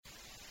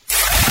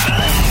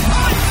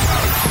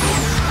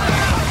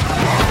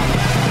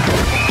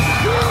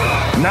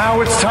Now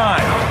it's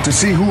time to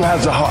see who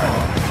has the heart.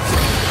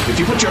 If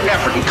you put your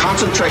effort and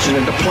concentration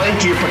into playing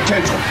to your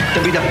potential, to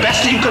be the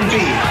best that you can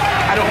be,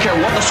 I don't care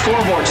what the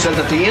scoreboard says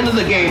at the end of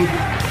the game,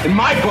 in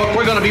my book,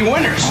 we're going to be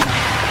winners.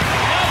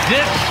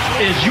 This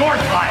is your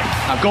time.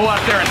 Now go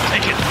out there and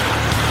take it.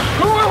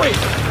 Who are we?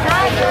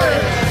 Tigers.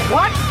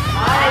 What?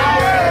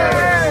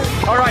 Tigers.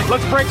 All right,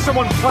 let's break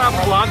someone's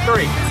clavicle on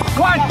 3.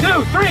 1,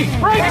 2, 3.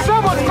 Break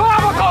someone's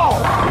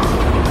clavicle!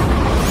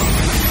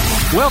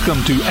 Welcome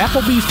to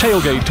Applebee's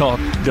Tailgate Talk.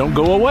 Don't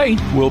go away.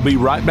 We'll be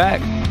right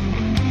back.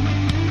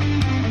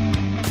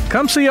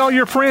 Come see all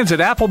your friends at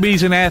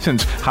Applebee's in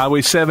Athens,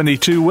 Highway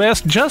 72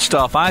 West, just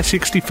off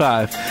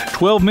I-65.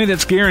 12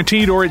 minutes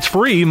guaranteed or it's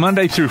free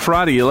Monday through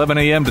Friday, 11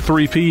 a.m. to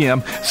 3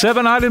 p.m.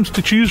 7 items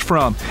to choose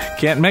from.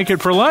 Can't make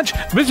it for lunch?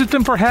 Visit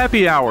them for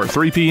happy hour,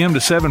 3 p.m. to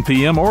 7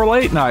 p.m. or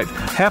late night.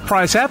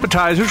 Half-price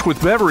appetizers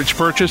with beverage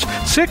purchase,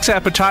 6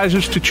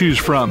 appetizers to choose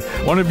from.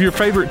 One of your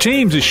favorite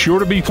teams is sure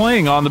to be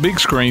playing on the big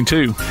screen,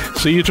 too.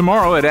 See you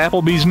tomorrow at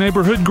Applebee's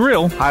Neighborhood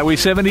Grill, Highway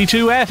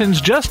 72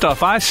 Athens, just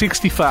off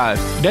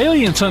I-65.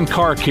 Daily and Son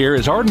Car Care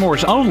is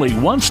Ardmore's only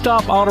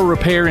one-stop auto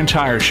repair and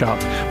tire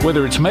shop.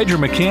 Whether it's major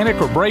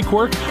mechanic or brake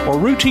work or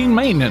routine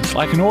maintenance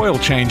like an oil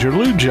change or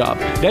lube job,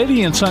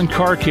 Daily and Son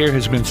Car Care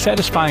has been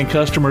satisfying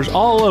customers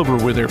all over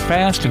with their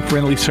fast and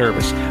friendly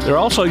service. They're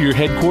also your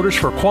headquarters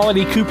for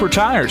quality Cooper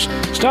tires.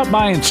 Stop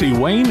by and see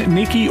Wayne,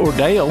 Nikki, or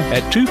Dale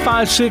at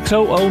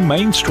 25600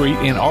 Main Street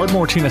in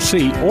Ardmore,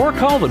 Tennessee, or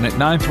call them at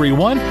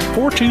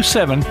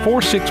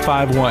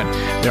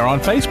 931-427-4651. They're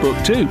on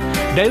Facebook, too.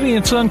 Daily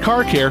and Son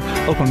Car Care,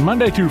 open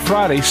Monday through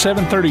Friday,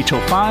 7:30 till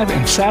 5,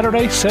 and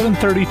Saturday,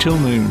 7:30 till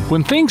noon.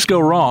 When things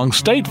go wrong,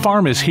 State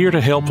Farm is here to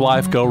help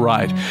life go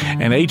right.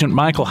 And Agent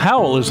Michael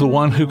Howell is the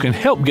one who can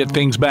help get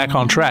things back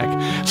on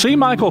track. See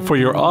Michael for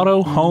your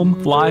auto,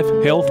 home, life,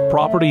 health,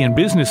 property, and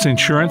business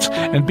insurance,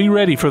 and be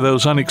ready for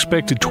those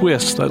unexpected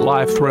twists that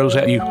life throws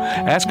at you.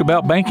 Ask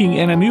about banking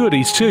and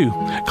annuities, too.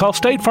 Call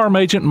State Farm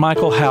Agent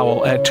Michael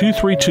Howell at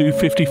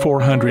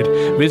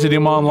 232-5400. Visit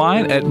him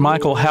online at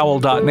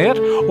michaelhowell.net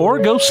or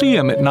go see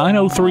him at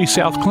 903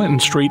 South Clinton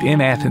Street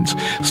in Athens.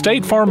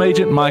 State Farm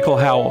Agent Michael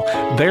Howell.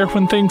 There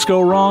when things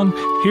go wrong,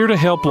 here to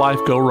help life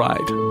go right.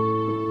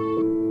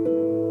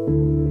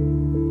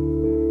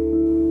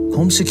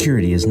 Home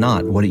security is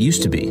not what it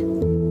used to be.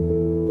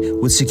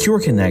 With Secure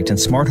Connect and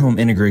smart home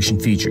integration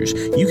features,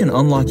 you can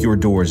unlock your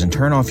doors and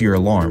turn off your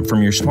alarm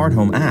from your smart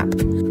home app.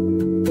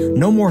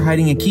 No more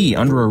hiding a key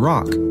under a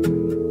rock.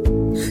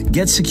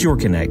 Get Secure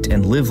Connect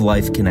and live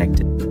life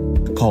connected.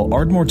 Call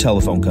Ardmore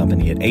Telephone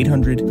Company at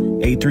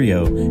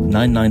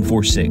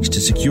 800-830-9946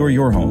 to secure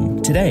your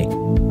home today.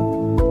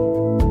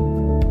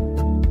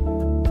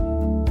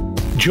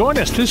 Join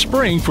us this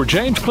spring for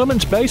James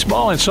Clemens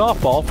Baseball and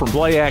Softball from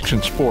Play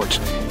Action Sports.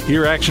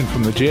 Hear action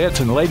from the Jets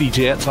and Lady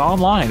Jets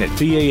online at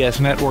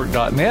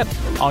PASnetwork.net,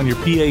 on your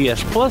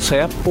PAS Plus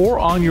app, or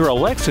on your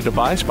Alexa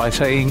device by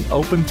saying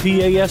Open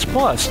PAS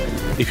Plus.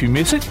 If you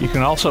miss it, you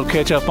can also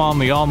catch up on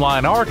the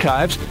online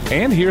archives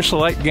and hear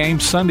select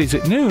games Sundays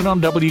at noon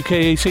on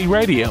WKAC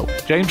Radio.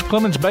 James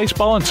Clemens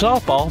Baseball and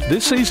Softball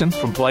this season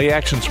from Play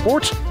Action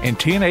Sports and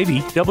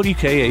 1080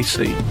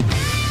 WKAC.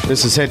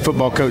 This is head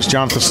football coach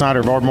Jonathan Snyder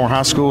of Ardmore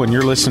High School, and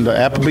you're listening to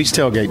Applebee's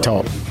Tailgate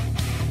Talk.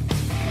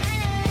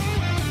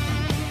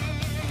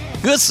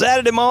 Good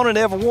Saturday morning,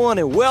 everyone,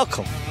 and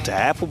welcome to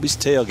Applebee's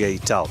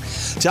Tailgate Talk.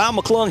 John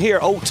McClung here,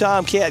 Old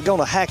Time Cat, going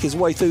to hack his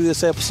way through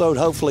this episode,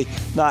 hopefully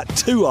not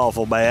too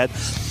awful bad.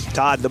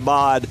 Todd the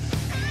Bod,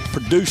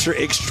 producer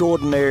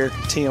extraordinaire,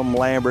 Tim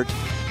Lambert,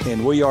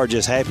 and we are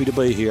just happy to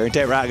be here. Ain't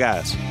that right,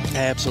 guys?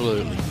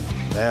 Absolutely.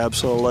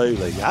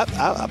 Absolutely.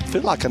 I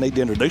feel like I need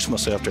to introduce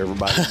myself to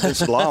everybody. It's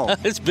so long.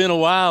 It's been a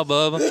while,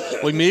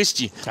 Bubba. We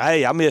missed you.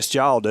 Hey, I missed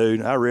y'all,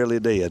 dude. I really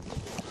did.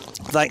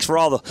 Thanks for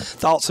all the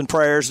thoughts and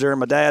prayers during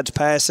my dad's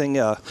passing.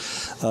 It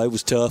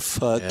was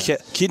tough.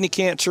 Kidney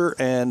cancer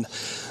and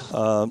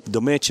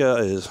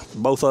dementia,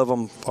 both of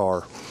them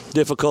are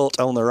difficult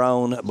on their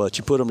own, but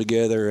you put them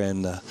together,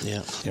 and I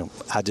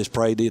just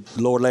prayed the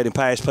Lord let him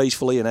pass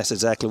peacefully, and that's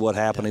exactly what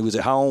happened. He was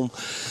at home.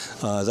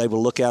 Was able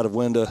to look out of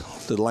window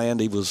to the land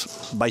he was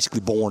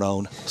basically born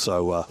on.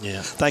 So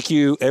thank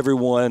you,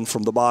 everyone,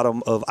 from the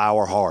bottom of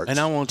our hearts. And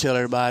I want to tell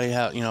everybody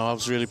how, I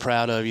was really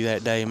proud of you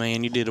that day,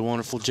 man. You did a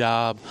wonderful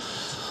job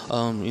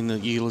in the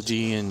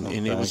eulogy, and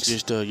it was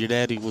just your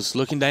daddy was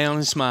looking down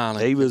and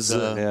smiling. He was, he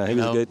was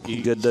a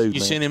good dude. You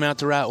sent him out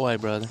the right way,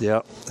 brother.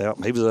 Yep.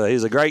 He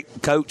was a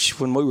great coach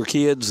when we were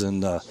kids,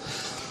 and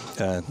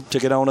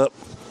took it on up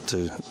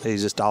to.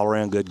 He's just all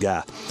around good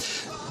guy.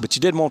 But you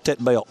didn't want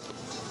that belt.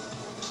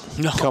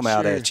 Come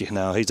out at you.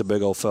 No, he's a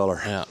big old feller.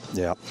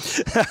 Yeah.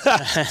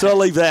 So I'll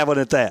leave that one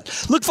at that.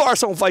 Look for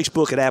us on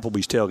Facebook at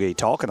Applebee's Tailgate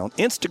Talk, and on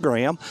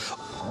Instagram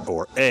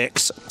or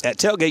X at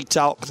Tailgate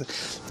Talk.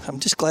 I'm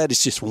just glad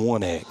it's just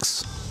one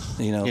X.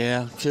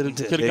 Yeah, could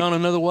have gone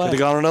another way. Could have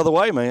gone another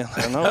way, man.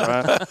 I know,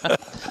 right?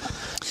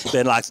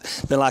 Been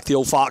like the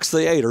old Fox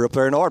Theater up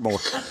there in Ardmore.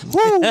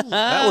 Woo!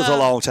 That was a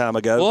long time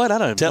ago. What? I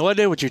don't have no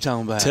idea what you're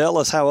talking about. Tell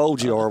us how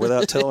old you are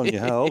without telling you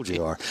how old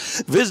you are.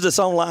 Visit us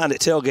online at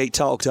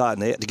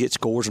tailgatetalk.net to get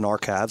scores and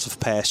archives of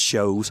past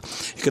shows.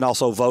 You can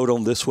also vote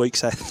on this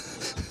week's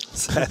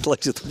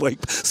Athletes of the Week.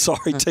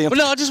 Sorry, Tim. Well,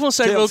 no, I just want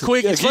to say real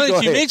quick. It's funny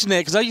that you mentioned that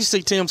because I used to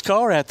see Tim's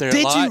car out there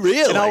a lot. Did you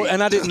really?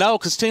 And I didn't know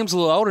because Tim's a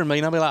little older than me.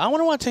 And I'd be like, I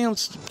wonder why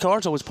Tim's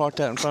car's always parked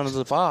out in front of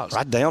the Fox.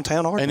 Right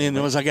downtown Ardmore. And then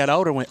as I got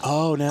older, I went,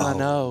 I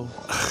know.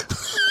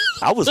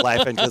 I was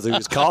laughing because he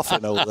was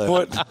coughing over there.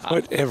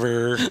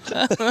 Whatever.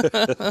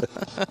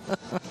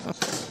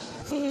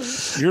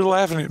 You're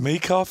laughing at me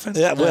coughing?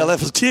 Yeah, well, that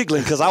was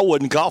giggling because I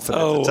wasn't coughing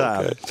at the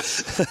time.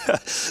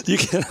 Okay. You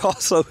can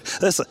also,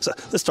 let's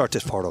start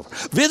this part over.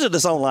 Visit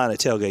us online at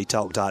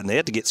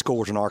tailgatetalk.net to get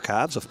scores and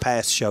archives of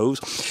past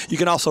shows. You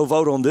can also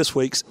vote on this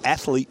week's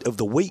Athlete of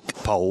the Week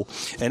poll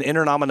and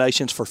enter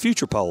nominations for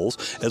future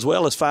polls, as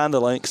well as find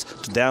the links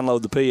to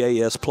download the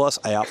PAS Plus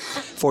app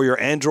for your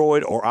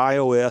Android or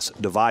iOS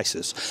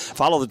devices.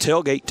 Follow the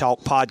Tailgate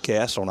Talk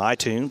podcast on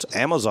iTunes,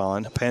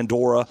 Amazon,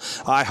 Pandora,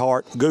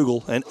 iHeart,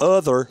 Google, and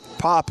other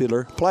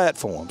popular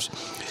platforms.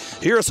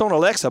 Hear us on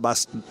Alexa by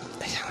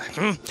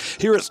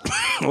hear us.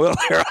 Well,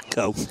 here I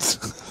go.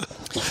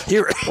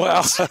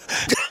 Wow.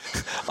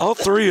 All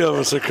three of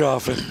us are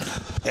coughing.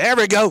 There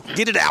we go.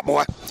 Get it out,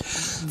 boy.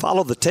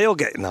 Follow the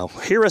tailgate. No,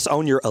 hear us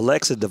on your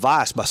Alexa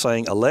device by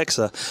saying,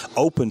 Alexa,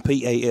 open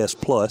PAS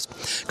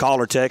Plus.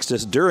 Call or text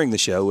us during the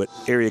show at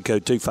area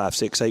code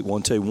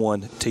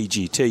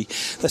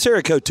 256-8121-TGT. That's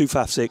area code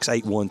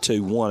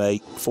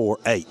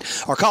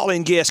 256-812-1848. Our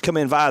call-in guests come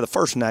in via the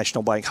First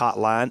National Bank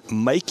hotline,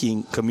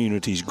 making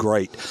communities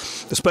great.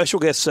 The special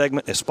guest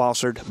segment is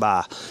sponsored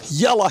by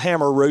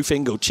Yellowhammer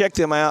Roofing. Go check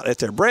them out at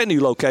their brand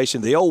new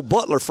location, the old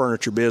Butler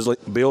Furniture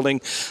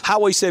Building,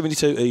 Highway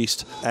 72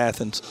 East,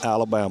 Athens,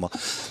 Alabama.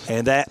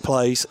 And that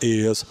place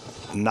is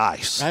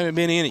nice. I haven't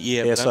been in it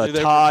yet. It's a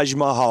Taj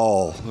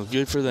Mahal. Well,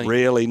 good for them.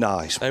 Really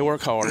nice. They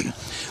work hard.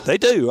 They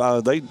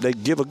do. They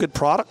give a good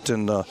product,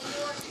 and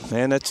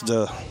man,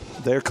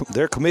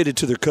 they're committed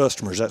to their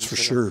customers. That's for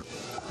sure.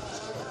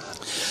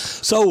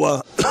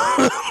 So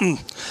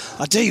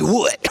I tell you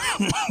what.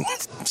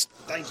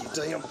 Thank you,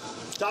 Tim.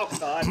 Talk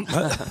time.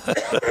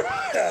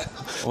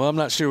 Well, I'm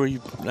not sure where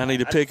I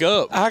need to pick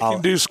up. I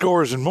can do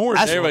scores and more.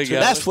 There we go.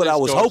 That's what I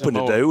was hoping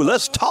to do.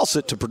 Let's toss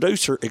it to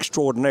producer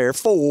extraordinaire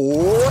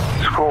for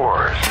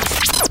Scores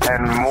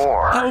and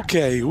more.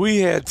 Okay,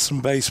 we had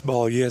some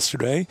baseball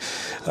yesterday.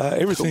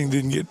 Everything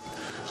didn't get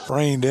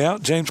rained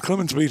out. James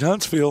Clemens beat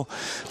Huntsville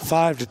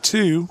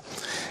 5-2.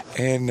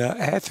 And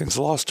Athens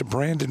lost to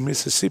Brandon,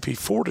 Mississippi,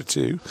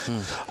 4-2.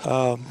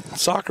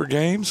 Soccer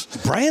games.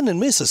 Brandon,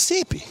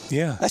 Mississippi.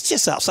 Yeah, that's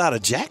just outside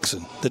of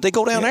Jackson. Did they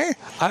go down there?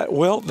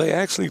 Well, they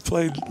actually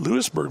played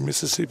Lewisburg,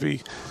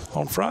 Mississippi,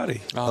 on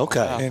Friday. Oh,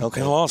 okay. And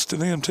lost to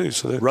them too.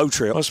 So road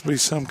trip must be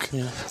some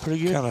kind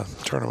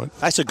of tournament.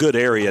 That's a good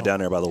area down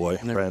there, by the way.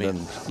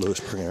 Brandon,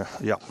 Lewisburg area.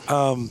 Yeah.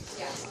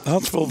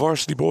 Huntsville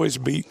varsity boys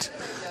beat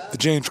the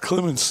James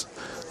Clemens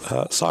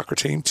soccer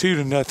team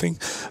 2-0,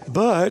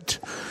 but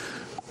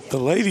the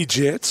Lady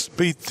Jets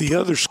beat the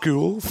other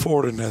school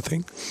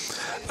 4-0.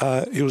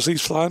 It was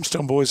East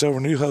Limestone boys over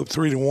New Hope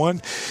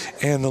 3-1,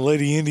 and the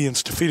Lady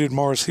Indians defeated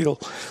Mars Hill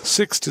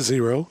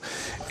 6-0,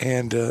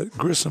 and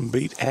Grissom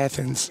beat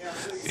Athens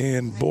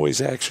in boys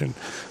action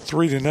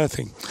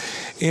 3-0.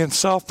 In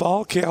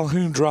softball,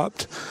 Calhoun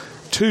dropped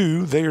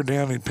 2. They are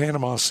down in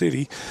Panama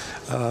City.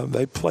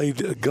 They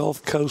played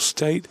Gulf Coast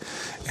State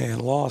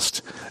and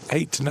lost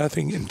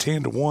 8-0 and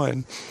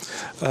 10-1.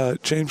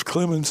 James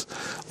Clemens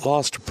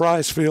lost to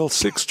Priceville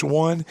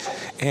 6-1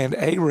 and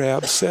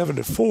Arab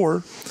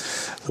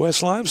 7-4.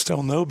 West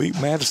Limestone though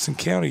beat Madison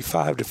County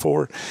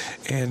 5-4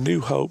 and New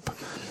Hope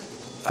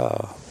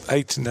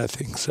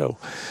 8-0. So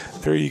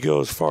there you go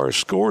as far as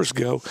scores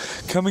go.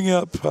 Coming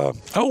up,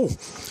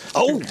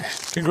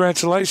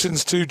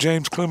 congratulations to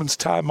James Clemens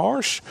Ty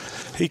Marsh.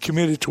 He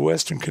committed to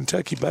Western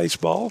Kentucky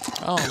baseball.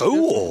 Oh,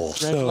 cool.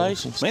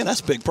 Congratulations. Man, that's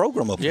a big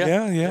program up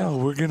there.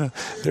 Yeah.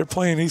 They're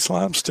playing East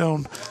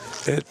Limestone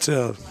at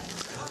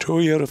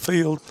Toyota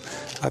Field,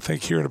 I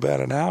think, here in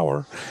about an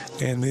hour.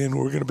 And then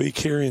we're going to be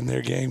carrying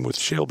their game with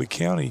Shelby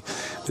County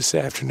this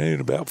afternoon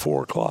about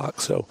 4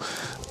 o'clock. So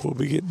we'll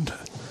be getting to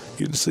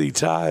see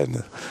Ty and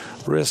the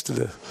rest of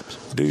the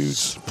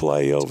dudes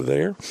play over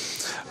there.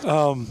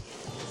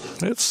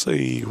 Let's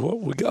see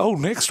what we got. Oh,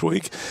 next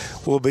week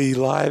we'll be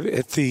live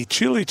at the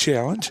Chili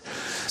Challenge.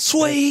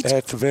 Sweet.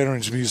 At the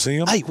Veterans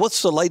Museum. Hey,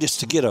 what's the latest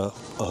to get a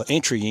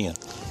entry in?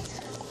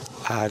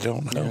 I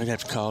don't know. We'd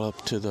have to call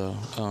up to the.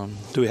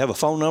 Do we have a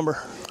phone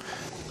number?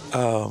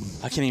 I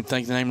can't even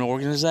think the name of the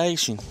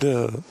organization.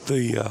 The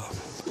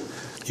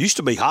used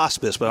to be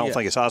hospice, but I don't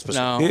think it's hospice.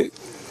 No. I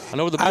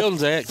know where the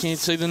building's at. Can't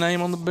see the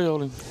name on the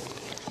building.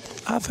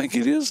 I think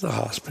it is the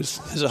hospice.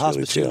 Is it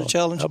Hospice Chili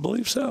Challenge? I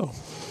believe so.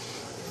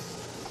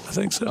 I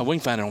think so. We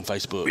can find it on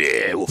Facebook.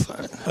 Yeah, we'll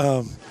find it.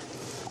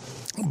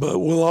 But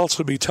we'll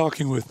also be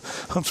talking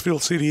with Huntsville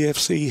City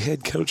FC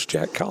head coach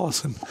Jack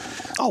Collison.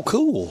 Oh,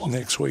 cool!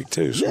 Next week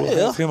too, so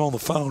we'll have him on the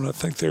phone. I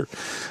think they're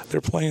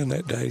playing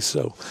that day,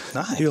 so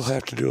he'll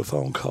have to do a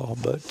phone call.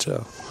 But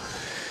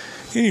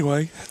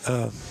anyway,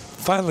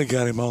 finally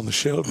got him on the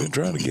show. I've been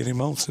trying to get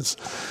him on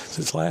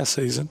since last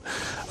season.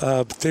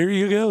 But there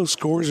you go,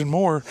 Scores and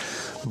More,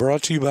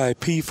 brought to you by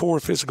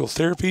P4 Physical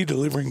Therapy,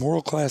 delivering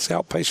world-class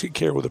outpatient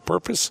care with a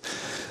purpose.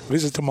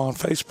 Visit them on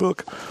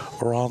Facebook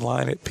or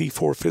online at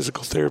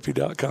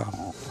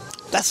p4physicaltherapy.com.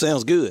 That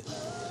sounds good.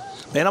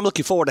 Man, I'm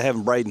looking forward to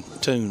having Braden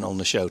Toon on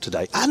the show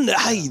today.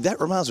 Hey, that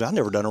reminds me, I've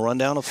never done a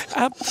rundown of.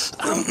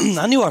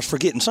 I knew I was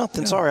forgetting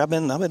something. Sorry, I've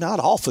been out of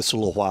office a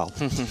little while.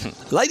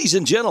 Ladies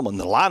and gentlemen,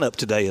 the lineup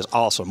today is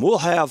awesome. We'll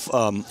have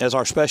as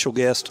our special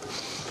guest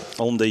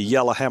on the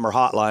Yellowhammer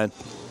Hotline,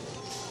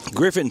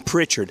 Griffin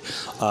Pritchard.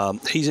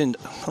 He's in,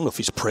 I don't know if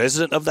he's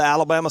president of the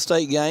Alabama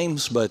State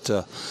Games, but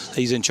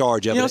he's in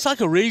charge of it. It's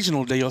like a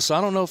regional deal, so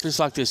I don't know if it's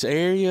like this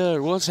area,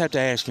 or we'll just have to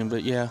ask him,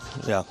 but yeah.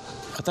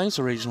 I think it's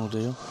a regional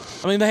deal.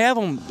 I mean, they have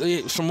them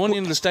from one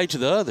end of the state to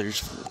the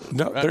others.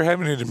 No, right? They're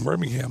having it in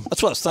Birmingham.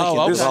 That's what I was thinking.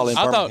 Oh, okay. This is all in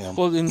Birmingham. I thought,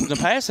 well, in the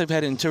past, they've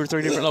had it in 2 or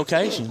 3 different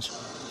locations.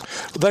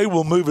 They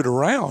will move it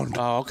around.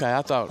 Oh, okay.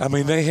 I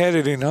mean, they had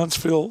it in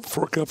Huntsville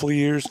for a couple of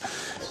years,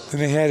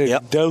 and they had it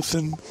in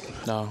Dothan.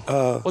 No.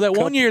 Well, that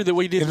one year that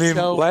we did the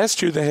show.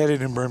 Last year they had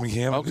it in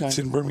Birmingham. Okay. It's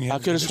in Birmingham. I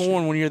could have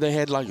sworn one year they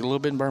had like a little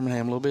bit in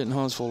Birmingham, a little bit in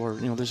Huntsville, or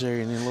this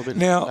area, and then a little bit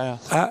now,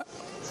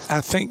 I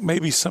think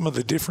maybe some of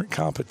the different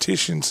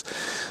competitions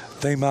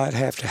they might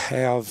have to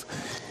have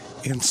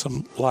in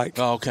some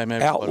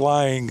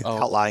outlying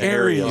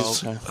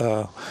areas.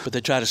 Okay. But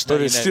they try to stay.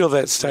 But it's still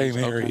that same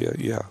area.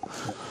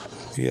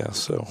 Yeah.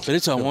 So. But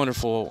it's a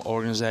wonderful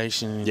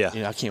organization.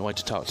 Yeah. I can't wait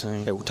to talk to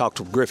him. We'll talk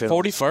to Griffin.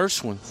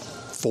 41st one.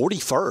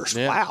 41st.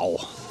 Yeah. Wow.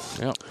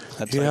 Yep.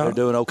 I'd say they're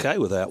doing okay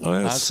with that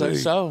one. I'd say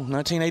so.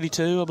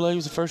 1982, I believe,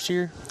 was the first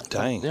year.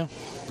 Dang. Yeah.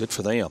 Good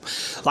for them.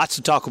 Lots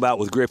to talk about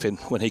with Griffin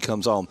when he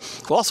comes on.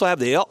 We'll also have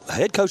the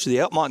head coach of the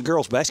Elkmont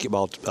girls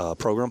basketball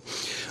program,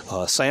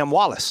 Sam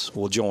Wallace,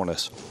 will join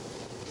us.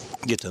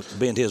 Get to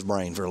bend his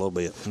brain for a little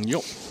bit.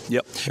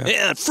 Yep.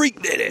 And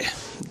Freak Daddy.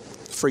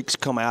 Freaks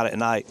come out at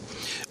night.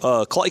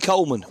 Clay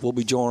Coleman will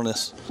be joining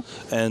us.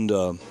 And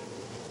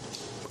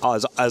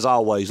as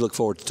always, look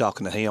forward to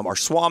talking to him. Our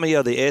Swami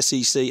of the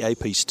SEC,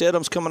 AP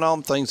Stidham's coming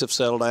on. Things have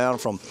settled down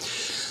from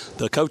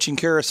the coaching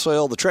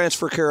carousel, the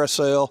transfer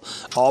carousel.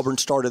 Auburn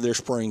started their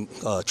spring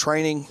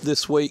training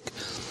this week,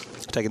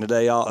 taking a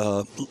day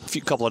off,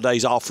 couple of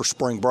days off for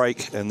spring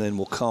break, and then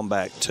we'll come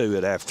back to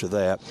it after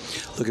that.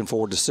 Looking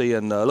forward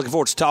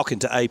to talking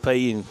to AP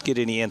and get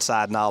any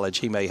inside knowledge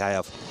he may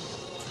have.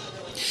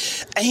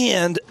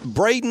 And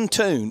Braden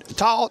Toon.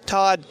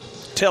 Todd,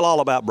 tell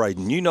all about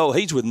Braden.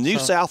 He's with New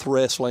South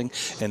Wrestling,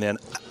 and then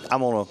I'm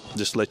going to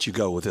just let you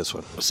go with this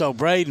one. So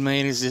Braden,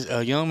 man, is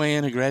a young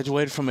man who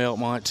graduated from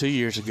Elkmont 2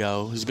 years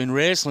ago. He's been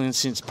wrestling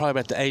since probably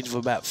about the age of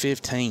about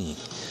 15.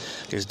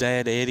 His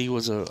dad, Eddie,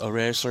 was a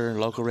wrestler,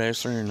 local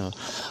wrestler, and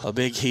a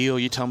big heel.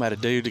 You're talking about a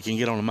dude that can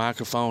get on a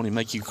microphone and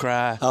make you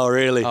cry. Oh,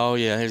 really? Oh,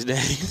 yeah, his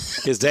daddy.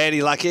 His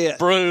daddy like it?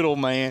 Brutal,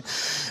 man.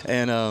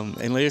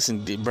 And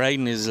listen,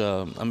 Braden is,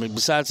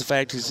 besides the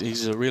fact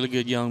he's a really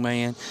good young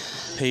man,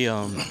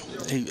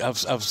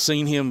 I've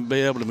seen him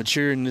be able to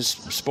mature in this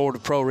sport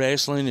of pro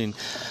wrestling,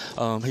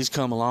 and he's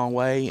come a long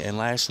way. And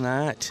last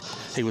night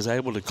he was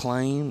able to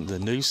claim the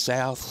New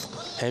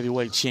South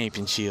Heavyweight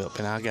Championship,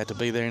 and I got to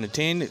be there in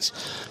attendance.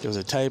 There was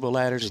a table,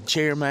 ladders, and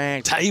chair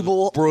match.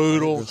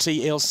 Brutal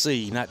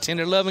TLC, not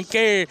tender loving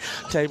care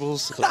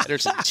tables,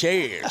 ladders, and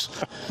chairs.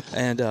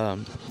 And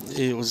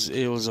it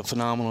was a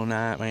phenomenal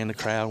night, man. The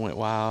crowd went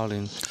wild.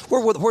 And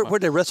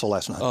where'd they wrestle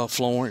last night?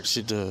 Florence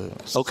at the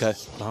I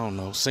don't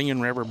know, Singing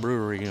River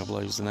Brewery, I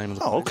believe is the name of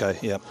the place. Okay,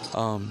 yeah.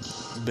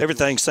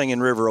 Everything's Singing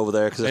River over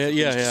there because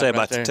say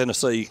about the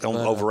Tennessee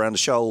over around the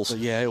shoals.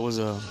 Yeah, it was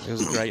a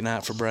great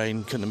night for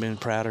Braden. Couldn't have been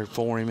prouder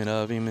for him and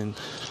of him, and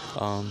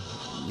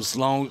it's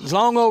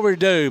long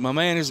overdue. My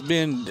man has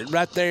been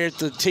right there at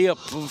the tip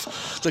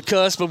of the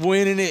cusp of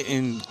winning it,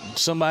 and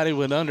somebody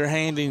would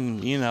underhand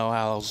him. You know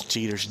how those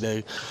cheaters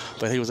do,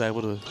 but he was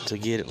able to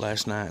get it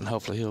last night, and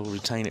hopefully he'll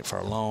retain it for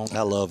a long.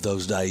 I love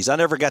those days. I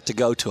never got to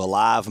go to a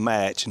live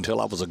match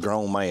until I was a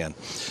grown man.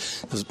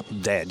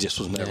 Dad just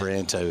was never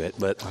into it,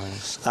 but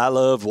I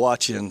loved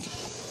watching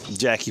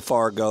Jackie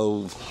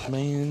Fargo,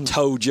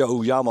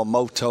 Tojo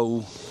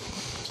Yamamoto.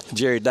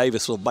 Jerry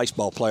Davis, a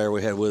baseball player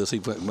we had with us, he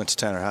went to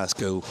Tanner High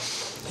School.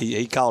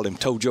 He called him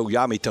Tojo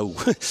Yamito.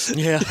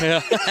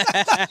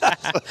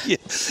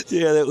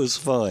 Yeah, that was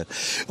fun.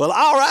 Well,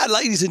 all right,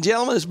 ladies and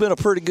gentlemen, it's been a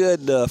pretty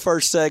good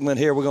first segment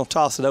here. We're going to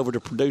toss it over to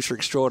producer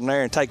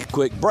extraordinaire and take a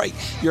quick break.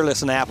 You're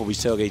listening to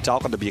Applebee's Tailgate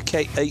Talk on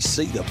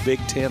WKAC, the Big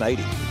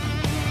 1080.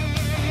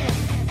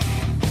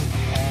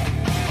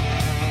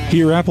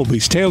 Hear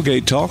Applebee's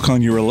Tailgate Talk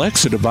on your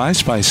Alexa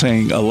device by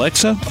saying,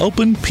 Alexa,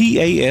 open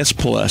PAS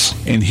Plus,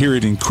 and hear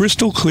it in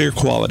crystal clear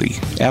quality.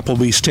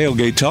 Applebee's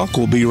Tailgate Talk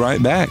will be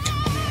right back.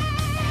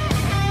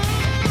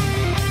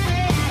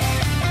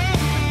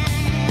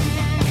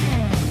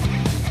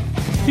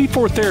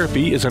 P4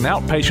 Therapy is an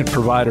outpatient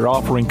provider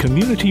offering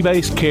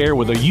community-based care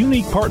with a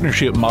unique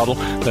partnership model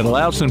that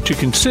allows them to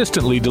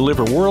consistently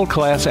deliver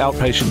world-class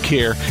outpatient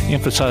care,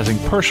 emphasizing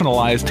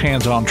personalized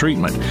hands-on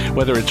treatment.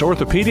 Whether it's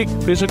orthopedic,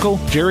 physical,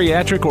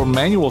 geriatric, or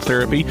manual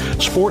therapy,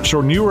 sports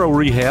or neuro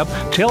rehab,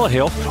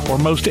 telehealth, or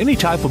most any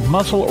type of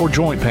muscle or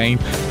joint pain,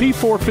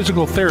 P4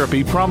 Physical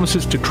Therapy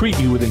promises to treat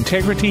you with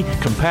integrity,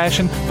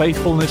 compassion,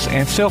 faithfulness,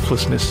 and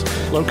selflessness.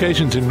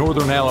 Locations in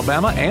northern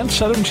Alabama and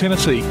southern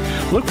Tennessee.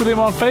 Look for them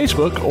on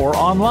Facebook or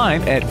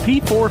online at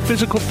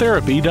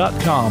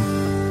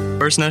p4physicaltherapy.com.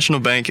 First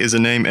National Bank is a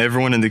name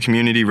everyone in the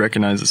community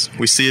recognizes.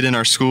 We see it in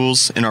our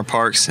schools, in our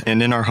parks,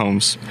 and in our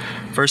homes.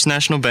 First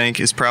National Bank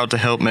is proud to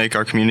help make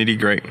our community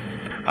great.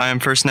 I am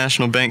First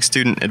National Bank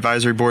Student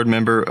Advisory Board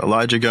member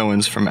Elijah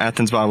Goins from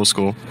Athens Bible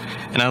School,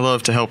 and I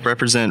love to help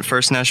represent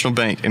First National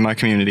Bank in my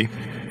community.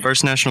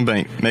 First National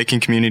Bank, making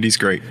communities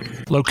great.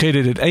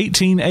 Located at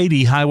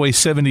 1880 Highway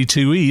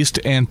 72 East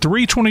and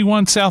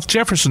 321 South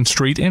Jefferson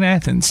Street in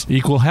Athens.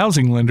 Equal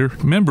housing lender,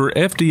 member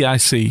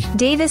FDIC.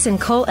 Davis &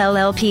 Cole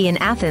LLP in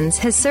Athens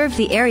has served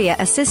the area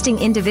assisting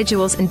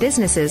individuals and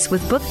businesses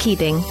with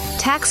bookkeeping,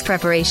 tax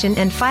preparation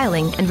and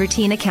filing, and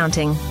routine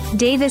accounting.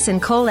 Davis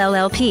 & Cole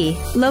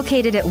LLP,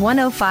 located at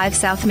 105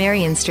 South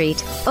Marion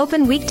Street.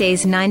 Open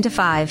weekdays 9 to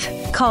 5.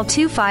 Call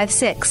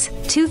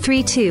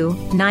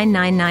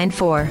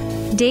 256-232-9994.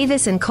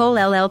 Davis & Cole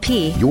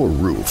LLP. Your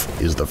roof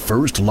is the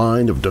first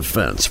line of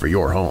defense for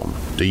your home.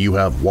 Do you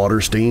have water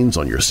stains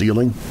on your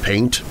ceiling?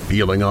 Paint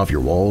peeling off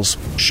your walls?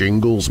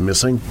 Shingles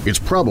missing? It's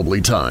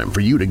probably time for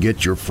you to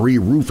get your free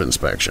roof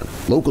inspection.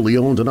 Locally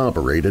owned and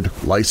operated,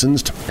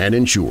 licensed, and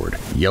insured.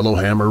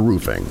 Yellowhammer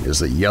Roofing is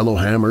the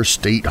Yellowhammer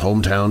State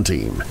hometown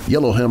team.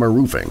 Yellowhammer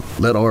Roofing.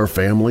 Let our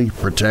family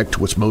protect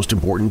what's most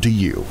important to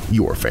you,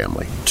 your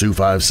family.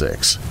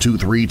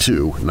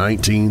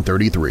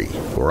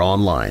 256-232-1933 or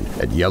online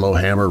at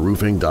yellowhammerroofing.com.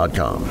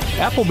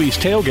 Applebee's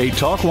Tailgate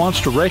Talk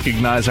wants to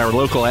recognize our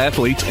local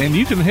athletes, and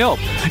you can help.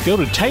 Go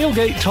to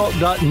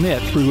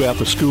tailgatetalk.net throughout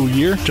the school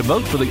year to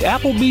vote for the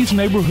Applebee's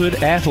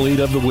Neighborhood Athlete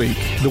of the Week.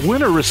 The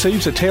winner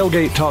receives a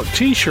Tailgate Talk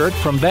t-shirt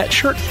from that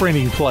shirt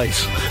printing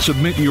place.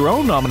 Submit your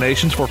own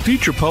nominations for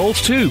future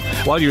polls, too.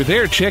 While you're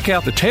there, check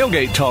out the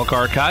Tailgate Talk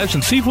archives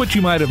and see what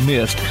you might have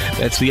missed.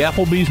 That's the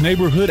Applebee's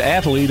Neighborhood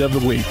Athlete of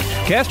the Week.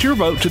 Cast your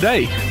vote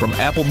today from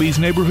Applebee's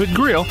Neighborhood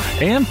Grill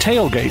and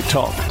Tailgate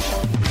Talk.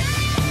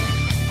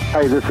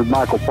 Hey, this is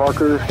Michael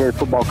Parker, head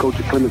football coach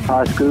at Clemens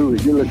High School,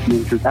 and you're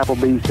listening to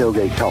Applebee's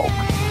Tailgate Talk.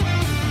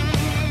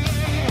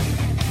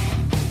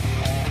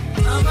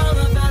 I'm all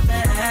about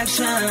that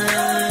action.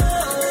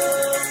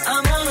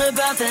 I'm all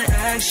about that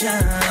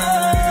action.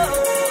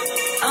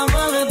 I'm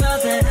all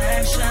about that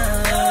action.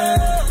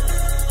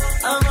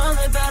 I'm all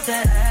about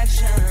that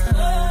action.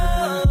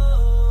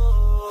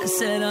 I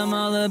said I'm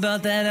all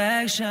about that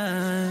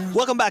action.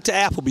 Welcome back to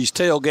Applebee's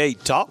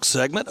Tailgate Talk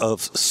segment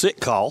of Sick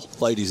Call,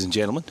 ladies and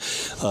gentlemen.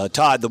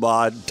 Todd the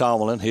Bod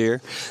Tomlin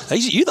here.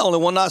 You're the only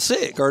one not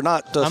sick or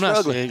not struggling. I'm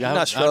not sick. You're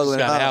not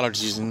struggling. I just got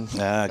allergies, and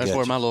that's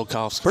where my little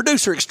cough's.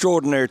 Producer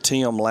extraordinaire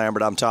Tim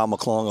Lambert. I'm Tom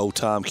McClung, old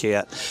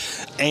Tomcat.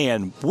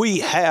 And we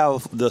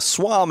have the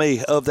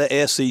Swami of the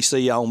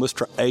SEC on,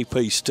 Mr.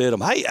 AP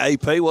Stidham. Hey,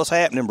 AP, what's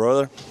happening,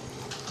 brother?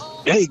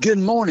 Hey, good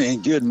morning.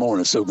 Good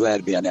morning. So glad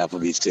to be on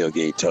Applebee's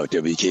Tailgate Talk,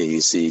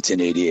 WKAC,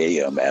 1080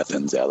 AM,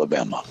 Athens,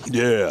 Alabama.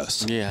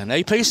 Yes. Yeah, and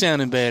AP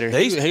sounding better.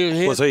 He had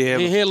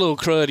a little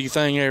cruddy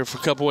thing there for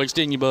a couple weeks,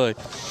 didn't you, bud?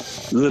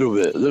 A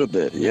little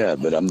bit, yeah.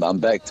 But I'm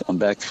back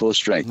full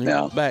strength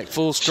now. Back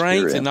full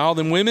strength, sure, and all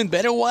them women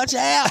better watch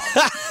out.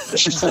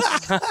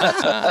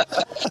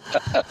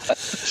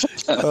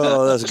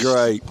 Oh, that's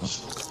great.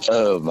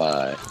 Oh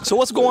my! So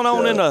what's going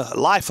on in the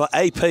life of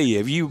AP?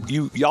 Have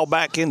y'all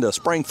back into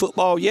spring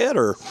football yet,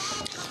 or?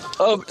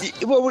 Well,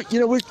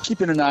 we're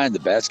keeping an eye on the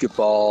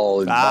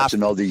basketball and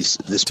watching all the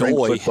spring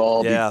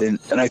football. Yeah.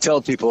 And I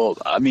tell people,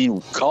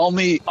 call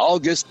me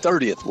August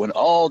 30th when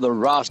all the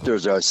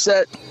rosters are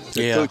set.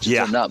 The coaches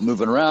are not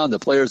moving around. The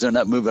players are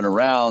not moving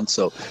around.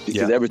 So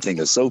because everything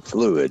is so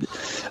fluid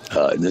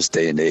in this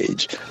day and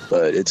age,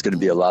 but it's going to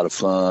be a lot of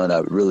fun. I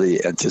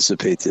really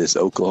anticipate this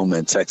Oklahoma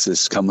and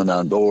Texas coming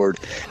on board,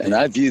 and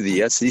I view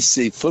the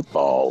SEC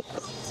football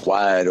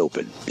wide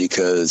open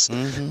because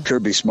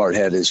Kirby Smart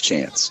had his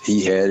chance.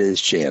 He had his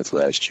chance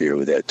last year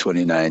with that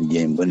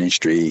 29-game winning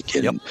streak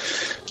and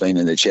playing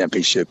in the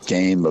championship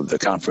game of the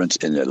conference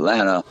in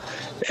Atlanta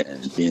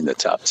and being the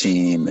top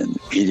team, and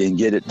he didn't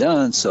get it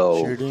done.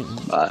 So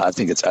I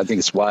think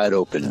it's wide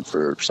open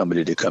for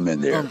somebody to come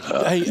in there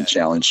and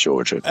challenge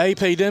Georgia.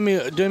 AP, do me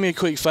a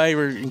quick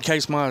favor in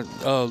case my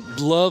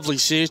lovely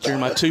sister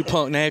and my two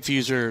punk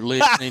nephews are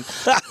listening.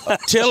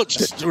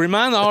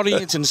 Remind the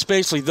audience, and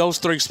especially those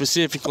three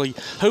specifically,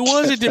 who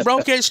was it that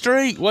broke that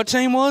streak? What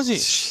team was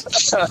it?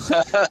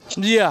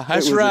 Yeah,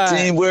 that's right. The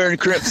team wearing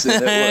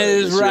crimson. That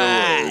is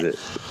right.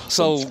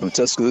 So from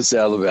Tuscaloosa,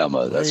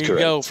 Alabama. That's correct. There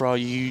you go for all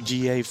you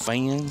UGA NBA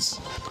fans.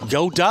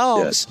 Go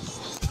Dogs!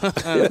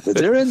 Yeah, but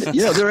they're in.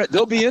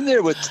 They'll be in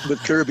there with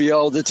Kirby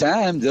all the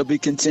time. They'll be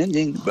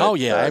contending.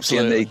 But,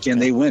 absolutely. Can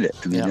they win it?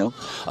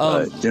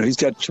 He's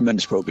got a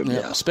tremendous program.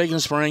 Yeah. Speaking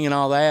of spring and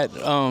all that,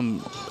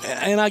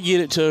 and I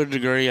get it to a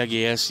degree, I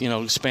guess.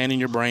 Expanding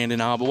your brand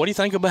and all. But what do you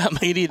think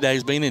about Media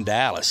Days being in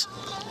Dallas?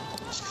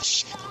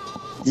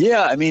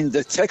 Yeah, I mean,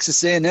 the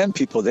Texas A&M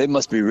people, they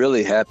must be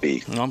really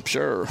happy. I'm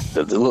sure.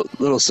 The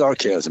little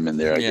sarcasm in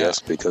there, I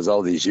guess, because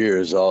all these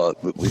years,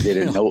 they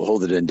didn't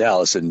hold it in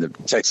Dallas, and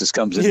Texas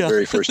comes in the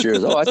very first year.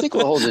 I think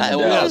we'll hold it in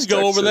Dallas. Let's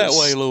go over that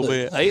way a little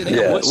bit.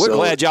 We're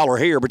glad y'all are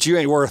here, but you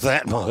ain't worth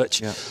that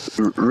much. Yeah.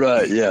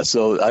 Right, yeah.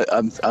 So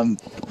I'm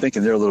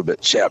thinking they're a little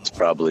bit chapped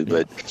probably,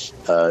 but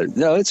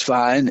no, it's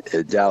fine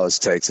at Dallas,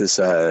 Texas.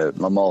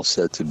 I'm all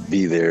set to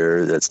be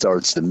there. That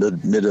starts the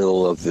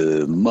middle of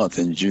the month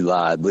in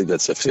July. I believe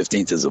that's the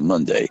 15th is a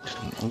Monday.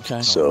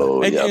 Okay.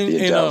 So, I'll be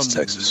in Dallas,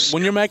 Texas.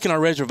 When you're making our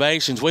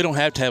reservations, we don't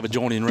have to have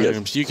adjoining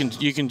rooms. You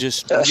can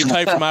just you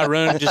pay for my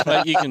room.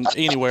 You can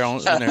anywhere in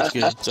there. It's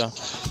good. So.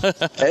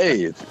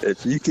 Hey,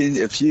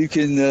 if you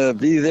can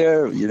be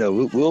there,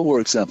 we'll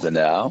work something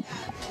out.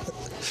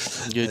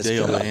 Good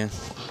deal, man.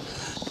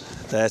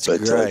 That's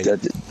great.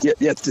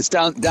 It's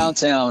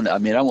downtown. I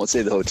mean, I won't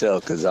say the hotel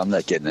because I'm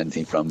not getting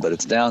anything from, but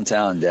it's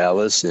downtown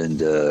Dallas,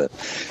 and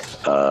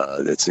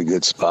it's a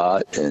good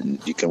spot,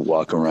 and you can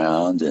walk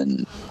around.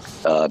 And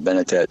been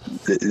at that.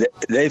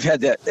 They've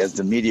had that as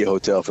the media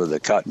hotel for the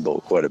Cotton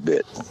Bowl quite a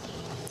bit.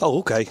 Oh,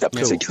 okay. That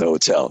particular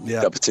hotel. Yeah.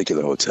 That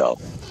particular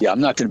hotel. Yeah,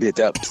 I'm not going to be at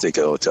that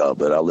particular hotel,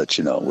 but I'll let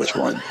you know which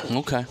one.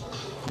 Okay.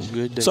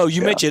 Good. So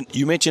you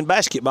mentioned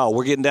basketball.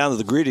 We're getting down to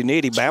the gritty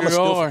nitty.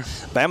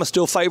 Bama's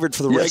still favored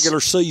for the regular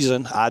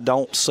season. I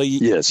don't see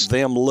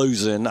them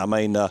losing. I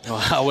mean,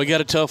 we got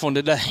a tough one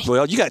today.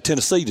 Well, you got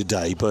Tennessee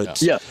today,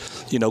 but you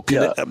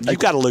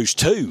got to lose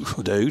 2,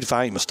 dude. If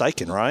I ain't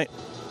mistaken, right?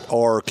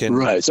 Or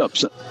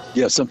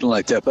something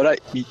like that. But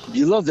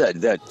you love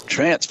that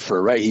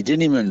transfer, right? He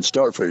didn't even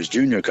start for his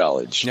junior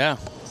college. Yeah.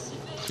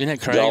 Isn't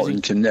that crazy?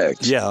 Dalton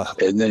Connect. Yeah.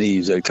 And then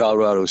he's at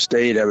Colorado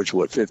State, averaged,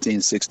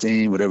 15,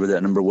 16, whatever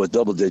that number was,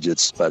 double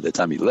digits by the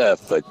time he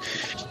left. But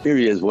here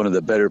he is, one of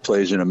the better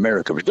players in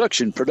America.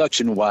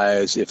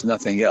 Production-wise, if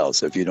nothing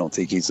else, if you don't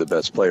think he's the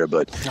best player.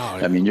 But,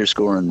 I mean, you're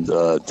scoring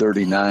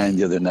 39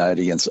 the other night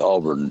against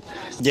Auburn.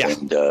 Yeah.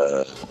 And,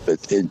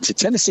 but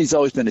Tennessee's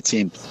always been a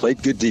team,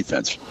 played good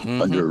defense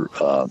under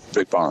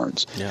Rick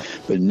Barnes. Yeah.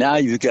 But now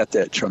you've got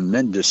that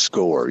tremendous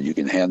score. You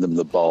can hand them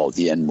the ball at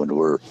the end when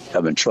we're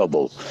having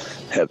trouble.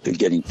 Have been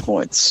getting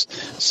points.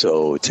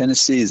 So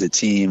Tennessee is a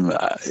team,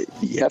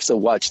 you have to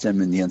watch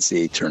them in the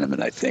NCAA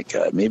tournament, I think.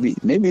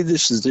 Maybe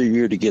this is their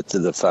year to get to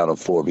the Final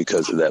Four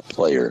because of that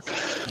player.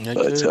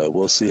 But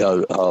we'll see how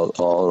it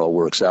all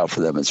works out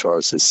for them as far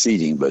as the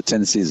seeding. But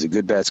Tennessee is a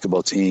good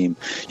basketball team.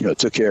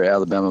 Took care of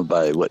Alabama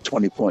by,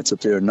 20 points up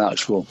there in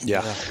Knoxville.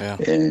 Yeah.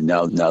 And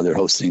now they're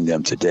hosting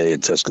them today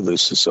in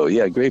Tuscaloosa. So,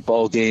 great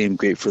ball game,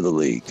 great for the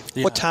league.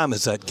 Yeah. What time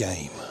is that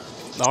game?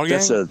 Our game?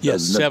 That's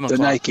 7 o'clock.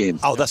 Night game.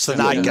 Oh, that's the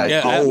night game.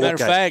 Yeah, matter of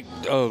fact,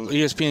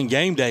 ESPN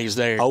Game Day's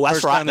there. Oh, that's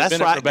First right. time they've been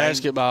there for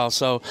basketball.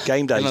 So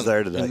Game Day's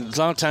there today. A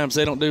lot of times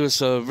they don't do us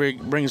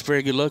bring us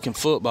very good looking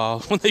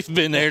football when they've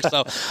been there.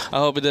 So I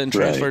hope it doesn't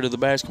transfer to the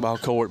basketball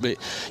court. But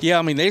yeah,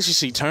 I mean the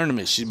SEC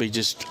tournament should be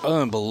just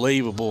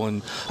unbelievable,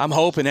 and I'm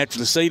hoping after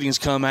the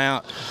seedings come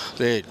out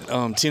that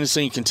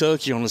Tennessee and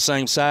Kentucky are on the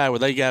same side where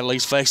they got to at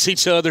least face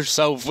each other.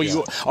 So if we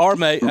are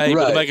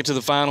able to make it to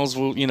the finals,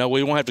 we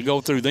won't have to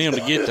go through them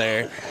to get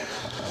there.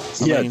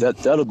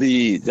 That'll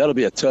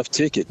be a tough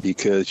ticket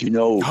because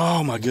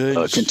oh my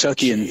goodness,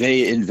 Kentucky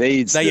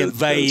invades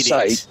the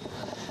site,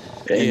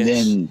 and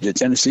then the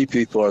Tennessee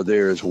people are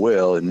there as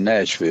well in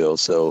Nashville,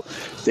 so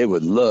they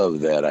would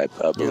love that. I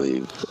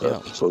believe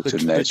folks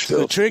in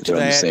Nashville. The trick to in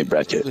that, the same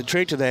bracket. The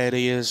trick to that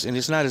is, and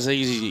it's not as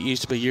easy as it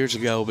used to be years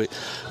ago. But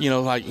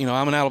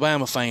I'm an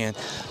Alabama fan,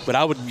 but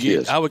I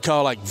would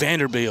call like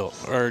Vanderbilt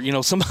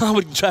or somebody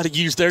would try to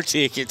use their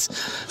tickets.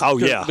 Oh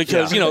yeah,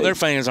 because their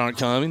fans aren't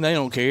coming. They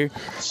don't care.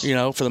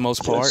 For the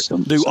most part.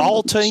 Do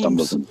all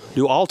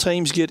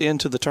teams get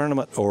into the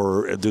tournament,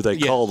 or do they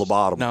call the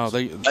bottom? No,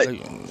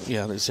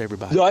 it's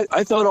everybody. No,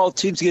 I thought all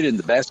teams get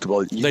into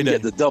basketball. You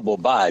get the double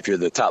bye if you're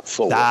the top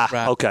 4.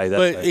 Right. Okay.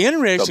 But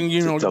interesting,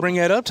 to bring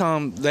that up,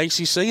 Tom, the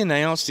ACC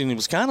announced, and it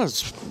was kind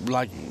of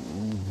like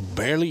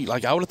barely,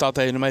 like I would have thought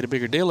they would have made a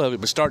bigger deal of it,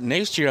 but starting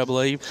next year, I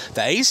believe,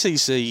 the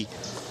ACC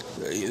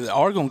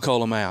are going to call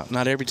them out.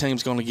 Not every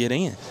team's going to get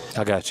in.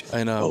 I got you.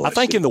 And, I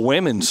think in the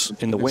women's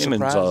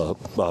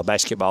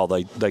basketball,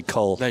 they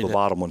call the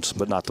bottom ones,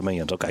 but not the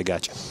men's. Okay,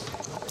 got you.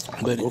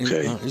 But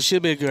it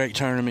should be a great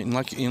tournament,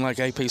 and like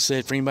AP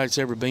said, for anybody that's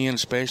ever been,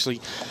 especially,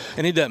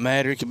 and it doesn't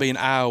matter. It could be in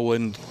Iowa,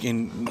 and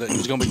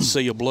it's going to be the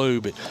Sea of Blue,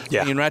 but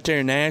being right there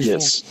in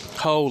Nashville,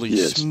 holy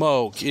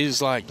smoke,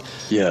 it's like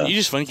you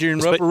just think you're in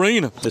Rupp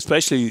Arena,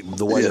 especially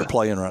the way they're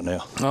playing right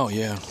now. Oh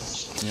yeah.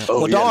 Yeah.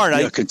 Oh,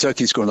 darn!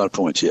 Kentucky's scoring a lot of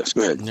points. Yes,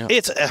 go ahead. Yeah.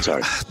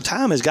 Sorry.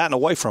 Time has gotten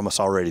away from us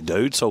already,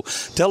 dude. So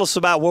tell us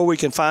about where we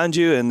can find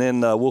you, and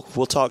then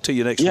we'll talk to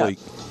you next week.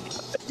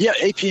 Yeah,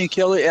 AP and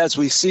Kelly, as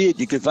we see it.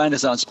 You can find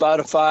us on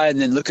Spotify,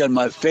 and then look on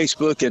my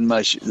Facebook and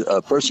my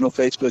personal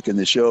Facebook and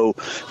the show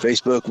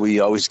Facebook. We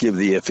always give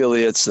the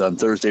affiliates on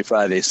Thursday,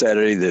 Friday,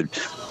 Saturday that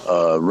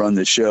run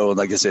the show. And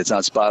like I said, it's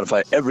on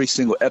Spotify every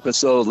single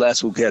episode.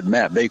 Last week we had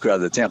Matt Baker out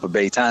of the Tampa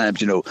Bay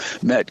Times. You know,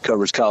 Matt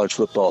covers college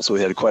football, so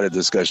we had quite a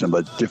discussion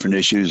about different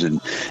issues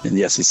in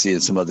the SEC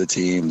and some other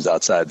teams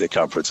outside the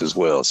conference as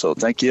well. So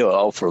thank you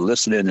all for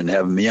listening and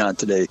having me on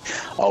today.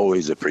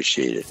 Always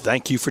appreciate it.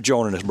 Thank you for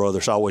joining us, brother.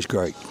 It's always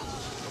great.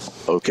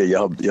 Okay,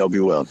 y'all be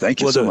well.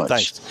 Thank you so much.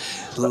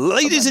 Thanks.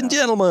 Ladies and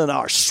gentlemen,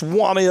 our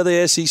Swami of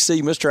the SEC,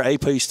 Mr.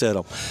 A.P.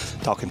 Stedham,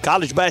 talking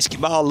college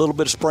basketball, a little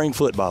bit of spring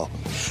football.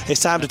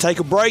 It's time to take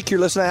a break. You're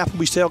listening to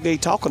Applebee's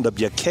Tailgate Talk on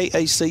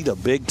WKAC, the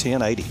Big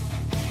 1080.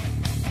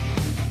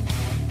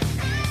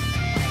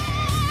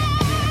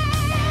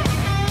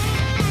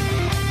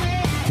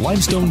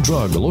 Limestone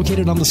Drug,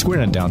 located on the square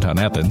in downtown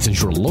Athens,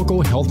 is your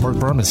local Health Mart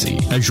pharmacy.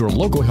 As your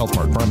local Health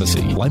Mart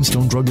pharmacy,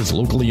 Limestone Drug is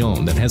locally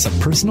owned and has a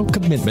personal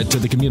commitment to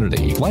the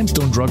community.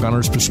 Limestone Drug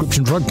honors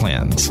prescription drug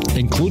plans,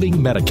 including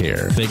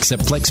Medicare. They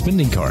accept flex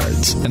spending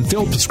cards and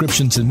fill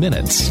prescriptions in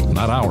minutes,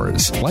 not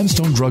hours.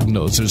 Limestone Drug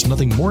knows there's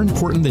nothing more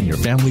important than your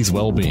family's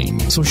well-being.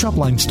 So shop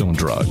Limestone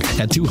Drug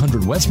at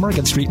 200 West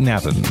Market Street in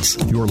Athens,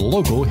 your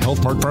local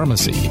Health Mart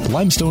pharmacy.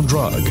 Limestone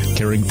Drug,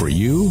 caring for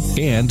you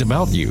and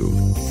about you.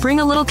 Bring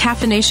a little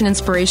caffeination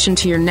inspiration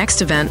to your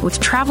next event with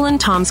Travelin'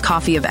 Tom's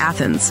Coffee of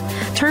Athens.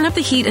 Turn up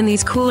the heat in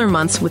these cooler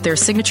months with their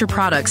signature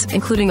products,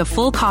 including a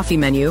full coffee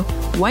menu,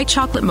 white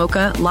chocolate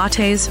mocha,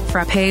 lattes,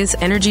 frappes,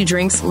 energy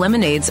drinks,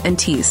 lemonades, and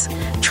teas.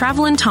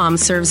 Travelin' Tom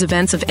serves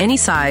events of any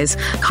size,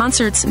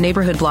 concerts,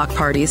 neighborhood block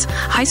parties,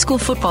 high school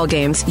football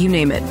games, you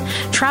name it.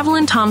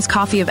 Travelin' Tom's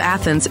Coffee of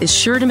Athens is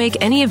sure to make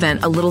any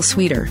event a little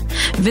sweeter.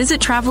 Visit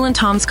Travelin'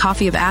 Tom's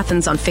Coffee of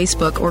Athens on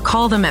Facebook or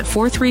call them at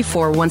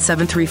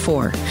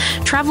 434-1734.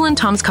 Travelin'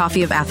 Tom's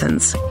Coffee of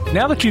Athens.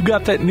 Now that you've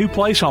got that new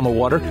place on the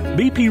water,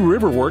 BP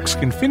Riverworks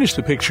can finish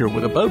the picture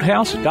with a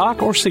boathouse,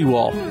 dock, or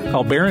seawall.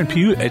 Call Barron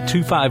Pugh at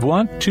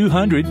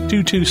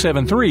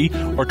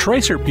 251-200-2273 or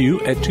Tracer Pugh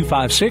at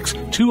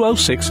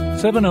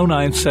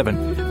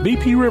 256-206-7097.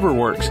 BP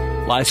Riverworks,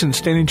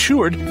 licensed and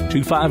insured,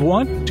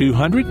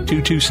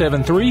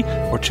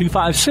 251-200-2273 or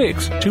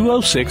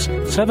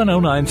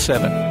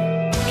 256-206-7097.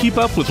 Keep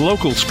up with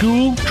local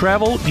school,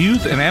 travel,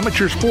 youth, and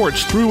amateur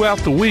sports throughout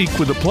the week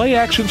with the Play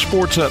Action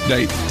Sports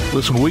Update.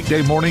 Listen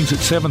weekday mornings at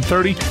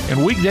 7:30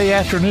 and weekday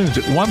afternoons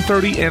at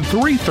 1:30 and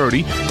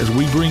 3:30 as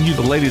we bring you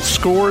the latest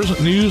scores,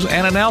 news,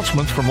 and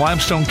announcements from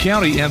Limestone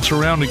County and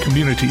surrounding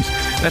communities.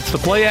 That's the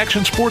Play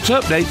Action Sports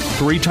Update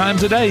 3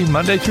 times a day,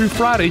 Monday through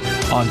Friday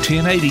on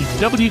 1080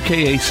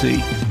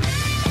 WKAC.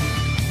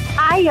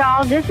 Hi,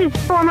 y'all. This is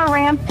former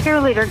Rams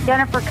cheerleader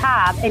Jennifer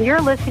Cobb, and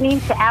you're listening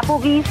to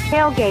Applebee's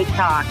Tailgate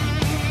Talk.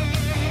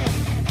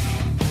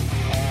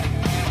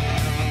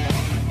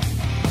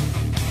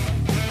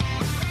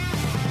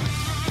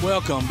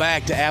 Welcome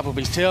back to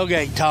Applebee's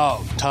Tailgate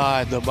Talk.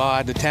 Todd, the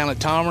talent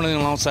Tomerlin,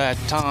 alongside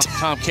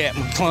Tomcat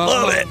McClung.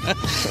 Love it.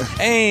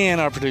 And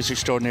our producer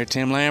extraordinaire,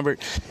 Tim Lambert.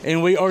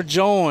 And we are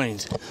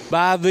joined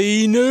by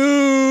the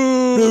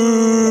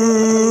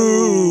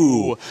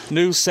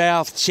New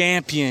South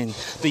champion,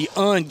 the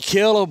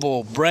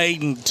unkillable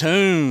Braden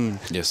Toon.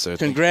 Yes, sir.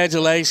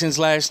 Congratulations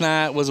last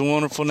night. It was a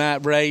wonderful night,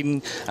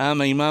 Braden. I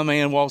mean, my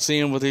man walks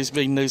in with his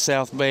big New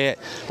South bat.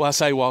 Well, I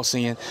say walks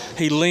in.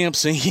 He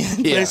limps in. Yeah.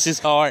 Bless his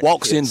heart.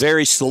 Walks in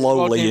very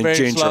slowly and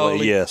gingerly.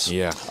 Slowly. Yes.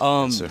 Yeah.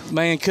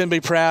 Man, couldn't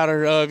be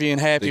prouder of you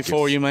and happy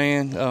for you,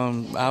 man.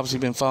 Obviously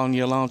been following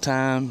you a long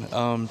time.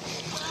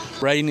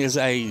 Braden is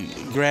a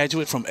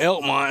graduate from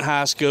Elkmont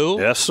High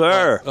School. Yes,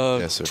 sir.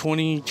 Yes, sir.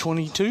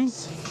 2022?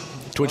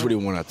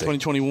 2021, I think.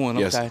 2021,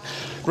 yes. Okay.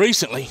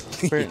 Recently,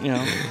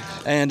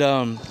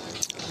 and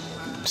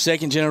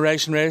second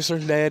generation wrestler,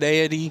 Dad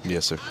Eddie.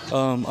 Yes, sir.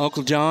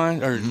 Uncle John,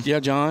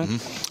 John.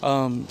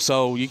 Mm-hmm.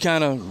 So you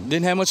kind of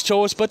didn't have much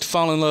choice but to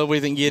fall in love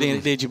with it and get in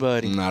it, did you,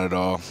 buddy? Not at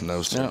all.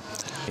 No, sir. Yep.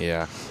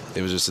 Yeah.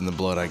 It was just in the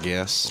blood, I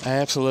guess.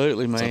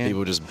 Absolutely, man. Some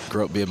people just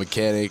grow up being a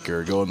mechanic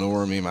or go in the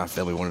army. My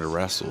family wanted to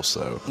wrestle,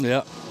 so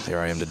yep. Here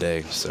I am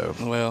today. So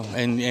well,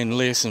 and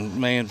listen,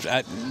 man,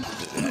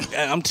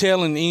 I'm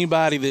telling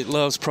anybody that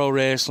loves pro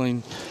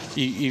wrestling,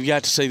 you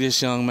got to see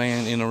this young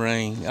man in the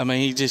ring. I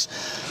mean, he just,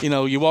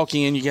 you walk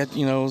in, you got,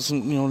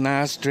 some,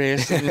 nice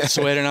dress and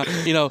sweater. And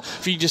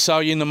if he just saw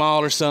you in the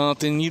mall or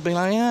something, you'd be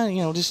like,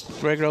 yeah, just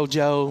regular old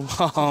Joe.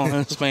 Oh,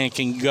 this man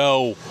can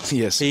go.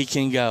 Yes. He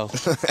can go.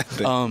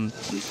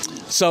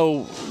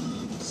 So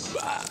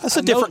that's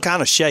a different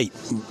kind of shape,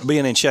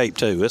 being in shape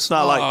too. It's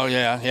not like. Oh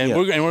yeah.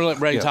 We're going to let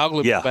Brady talk a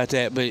little bit about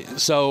that. But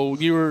so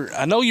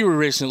I know you were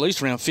wrestling at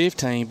least around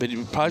 15, but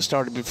it probably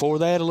started before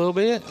that a little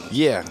bit.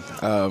 Yeah,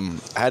 I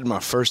had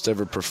my first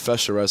ever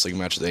professional wrestling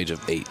match at the age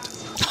of 8.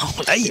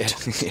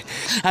 8?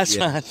 That's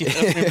fine.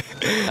 Yeah,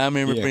 I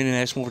remember Brendan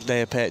Ashmore's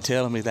dad, Pat,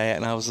 telling me that,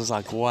 and I was just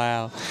like,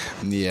 wow.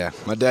 Yeah.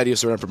 My dad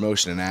used to run a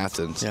promotion in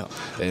Athens,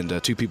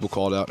 and 2 people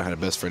called out, and I had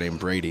a best friend named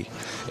Brady,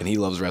 and he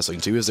loves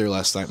wrestling too. He was there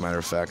last night, matter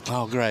of fact.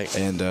 Oh, great.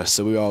 And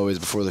so we always,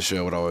 before the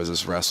show, would always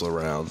just wrestle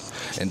around,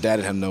 and Dad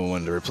didn't have no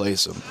one to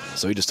replace him,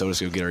 so he just told us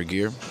to go get our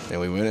gear,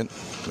 and we went it,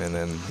 and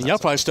then... Y'all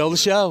probably stole the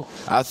show.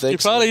 I think you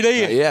probably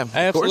did. Yeah,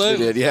 absolutely. Of course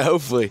we did. Yeah,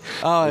 hopefully.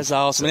 Oh, it's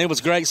awesome. And it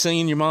was great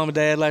seeing your mom and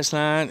dad last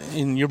night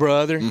and your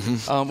brother.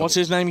 What's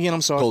his name again?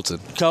 I'm sorry.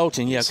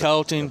 Colton. Yeah,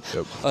 Colton.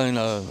 Yep.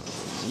 And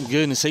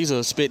goodness, he's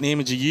a spitting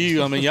image of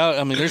you. I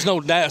mean, there's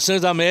no doubt. As soon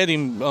as I met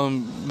him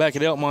back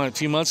at Elkmont a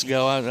few months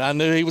ago, I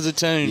knew he was a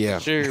tune for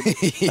sure.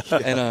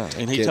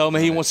 And he told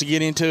me he wants to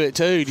get into it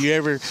too.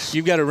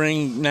 You've got a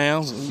ring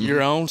now,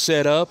 your own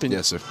set up, and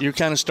yes, sir. You're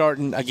kind of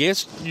starting, I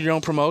guess, your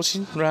own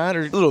promotion, right?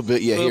 Or a little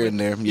bit, here and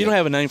there. You don't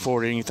have a name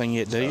for it or anything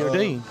yet, do you? Or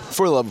do you?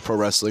 For the Love of Pro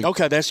Wrestling.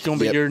 Okay, that's going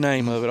to be your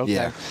name of it. Okay.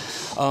 Yeah.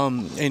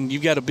 And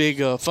you've got a big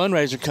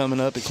fundraiser coming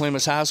up at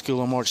Clements High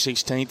School on March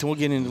 16th, and we'll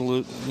get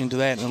into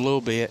that in a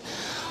little bit.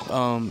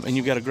 And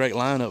you've got a great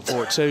lineup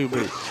for it too.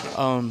 But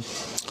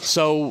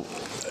so,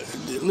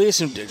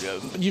 listen,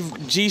 you've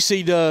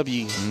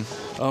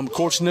GCW, of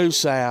course, New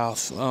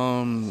South.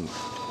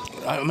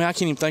 I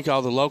can't even think of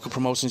all the local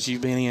promotions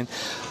you've been in.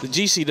 The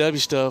GCW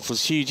stuff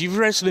was huge. You've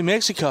wrestled in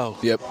Mexico.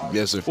 Yep,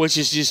 yes, sir. Which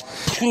is just,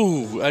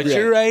 at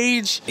your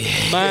age,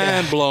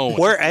 mind-blowing.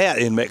 Where at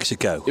in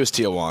Mexico? It was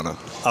Tijuana.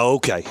 Oh,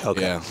 okay.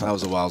 Yeah, that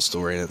was a wild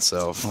story in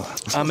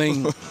itself. I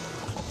mean,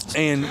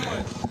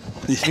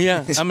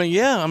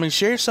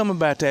 share some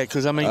about that,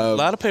 because, a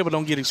lot of people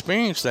don't get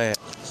experience that.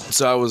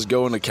 So I was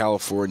going to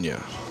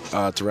California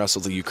to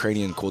wrestle the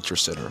Ukrainian Culture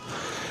Center.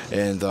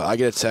 And I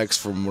get a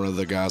text from one of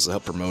the guys that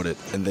helped promote it,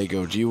 and they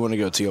go, "Do you want to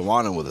go to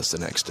Tijuana with us the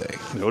next day?"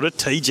 Go to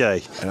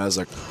TJ. And I was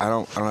like, "I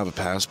don't have a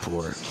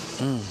passport."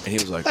 And he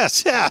was like,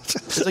 "That's it."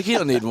 He's like, "You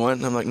don't need one."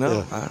 And I'm like,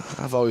 "No,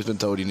 I've always been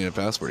told you need a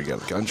passport to get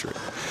out of the country."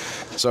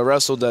 So I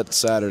wrestled that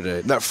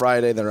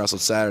Friday, then I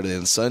wrestled Saturday,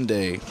 and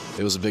Sunday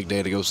it was a big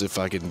day to go see if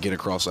I could get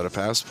across without a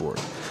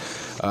passport.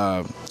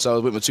 So I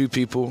went with 2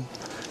 people.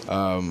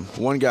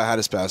 One guy had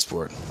his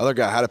passport. Other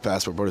guy had a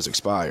passport, but it was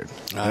expired.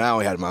 And I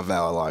only had my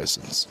valid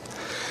license.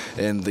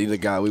 And the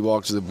guy, we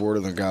walked to the border,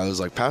 and the guy was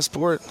like,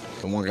 "Passport?"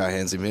 And one guy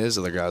hands him his.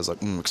 The other guy was like,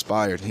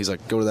 "Expired." He's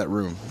like, "Go to that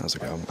room." I was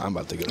like, I'm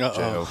about to go to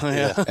jail.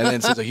 And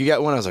then he's like, "You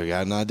got one?" I was like, "I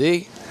got an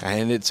ID." I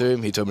handed it to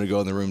him. He told me to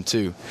go in the room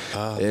too.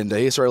 And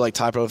he started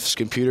typing off his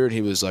computer, and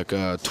he was like,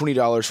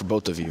 $20 for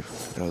both of you.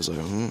 And I was like,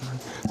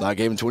 So I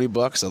gave him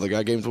 $20. The other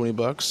guy gave him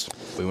 $20.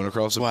 We went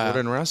across the border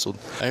and wrestled.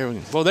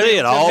 Well, they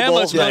ain't how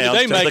much money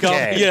they make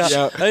off.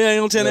 Yeah, they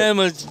ain't gonna tell how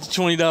much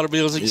 $20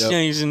 bills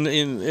exchanged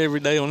in every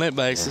day on that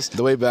basis.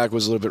 The way back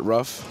was a little bit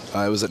rough.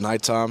 It was at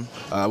nighttime.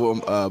 My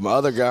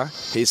other guy,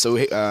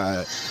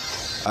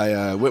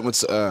 I went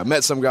with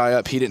met some guy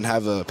up. He didn't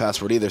have a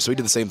passport either, so he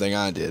did the same thing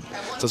I did.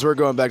 So as we're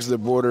going back to the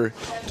border,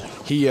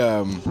 he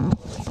had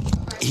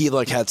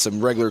some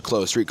regular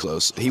clothes, street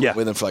clothes. He went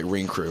with him for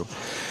ring crew,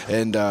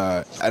 and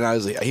I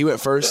was like, he went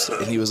first,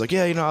 and he was like,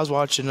 "Yeah, I was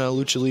watching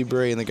Lucha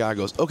Libre," and the guy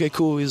goes, "Okay,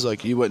 cool." He's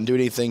like, "You wouldn't do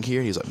anything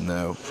here?" He's like,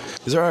 "No."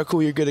 He's like, "All right,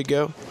 cool, you're good to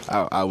go."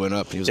 I went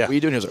up, and he was like, "What are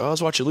you doing?" He was like, "Oh, I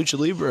was watching Lucha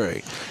Libre."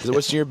 He's like,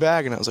 "What's in your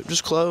bag?" And I was like,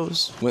 "Just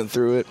clothes." Went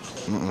through it.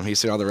 He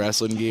said all the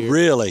wrestling gear.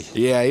 Really?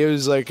 Yeah. He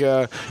was like,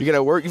 "You got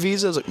a work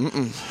visa?" I was like,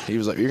 He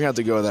was like, "You're gonna have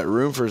to go to that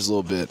room for a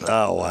little bit."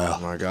 Oh wow!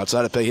 Oh my God! So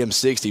I had to pay him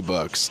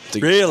 $60 to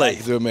get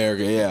back to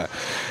America. Yeah.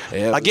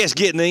 I guess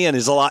getting in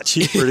is a lot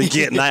cheaper than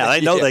getting out.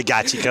 They know they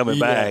got you coming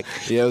back.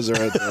 Yeah, it was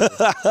right there.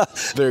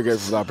 Very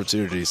grateful for the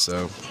opportunity.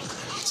 So.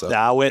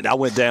 Now, I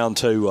went down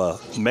to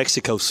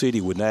Mexico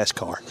City with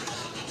NASCAR.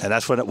 And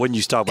that's when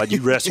you talk about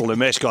you wrestled in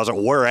Mexico. I was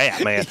like, "Where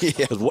at, man?"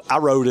 I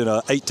rode in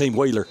an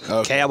 18-wheeler,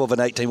 cab of an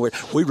 18-wheeler.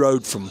 We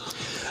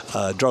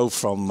drove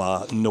from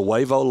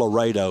Nuevo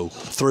Laredo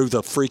through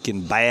the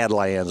freaking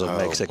Badlands of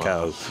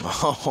Mexico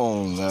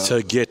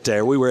to get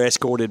there. We were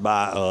escorted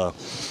by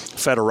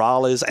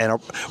federales, and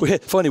we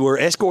were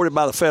escorted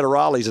by the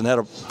federales and had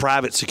a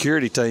private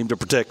security team to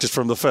protect us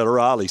from the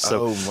federales.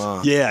 So,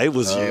 it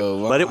was,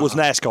 but it was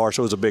NASCAR,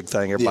 so it was a big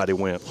thing. Everybody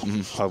went.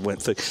 I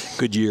went through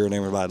Goodyear and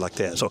everybody like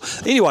that. So,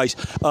 anyways,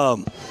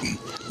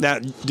 now,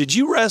 did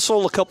you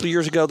wrestle a couple of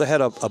years ago? They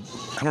had I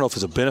don't know if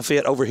it's a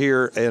benefit over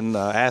here in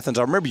Athens.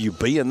 I remember you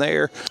being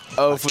there.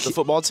 Oh, for the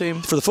football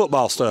team? For the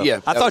football stuff.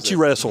 Yeah. I thought you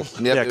wrestled.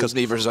 Yeah, because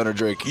me versus Hunter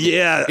Drake.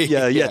 Yeah.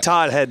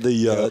 Todd had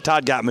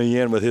Todd got me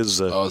in with his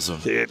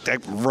awesome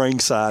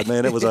ringside,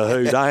 man. It was a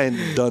hoot. I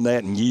hadn't done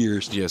that in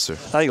years. Yes, sir.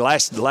 I think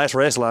the last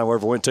wrestling I ever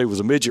went to was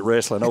a midget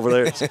wrestling over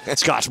there at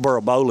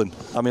Scottsboro Bowling.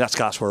 I mean, not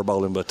Scottsboro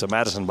Bowling, but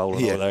Madison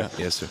Bowling over there.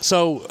 Yes, sir.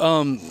 So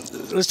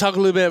let's talk a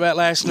little bit about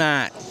last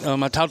night.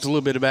 I talked a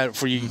little bit about it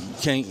before you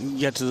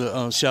get to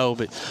the show,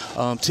 but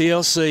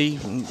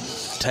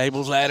TLC,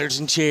 tables, ladders,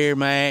 and chair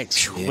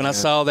match. Yeah. When I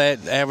saw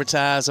that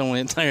advertised, I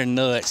went there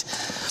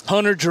nuts.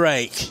 Hunter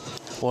Drake,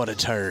 what a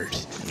turd.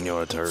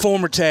 What a turd.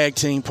 Former tag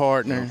team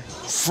partner,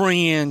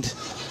 friend,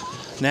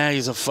 Now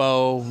he's a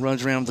foe,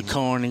 runs around with the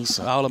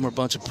Carnies. All of them are a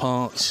bunch of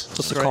punks.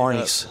 What's the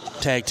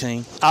Carnies? Tag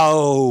team.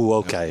 Oh,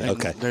 okay,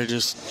 okay. They're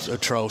just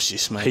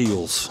atrocious, man.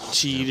 Heels.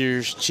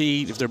 Cheaters,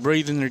 cheat. If they're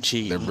breathing, they're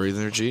cheating. They're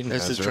breathing, they're cheating.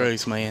 That's the right.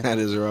 truth, man. That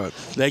is right.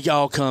 They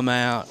all come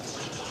out.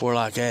 We're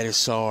like, that is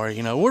sorry.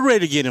 You know, we're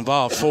ready to get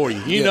involved for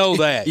you. You know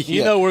that.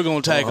 You know we're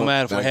going to take them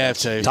out if we have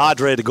to. Todd's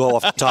ready to go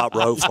off the top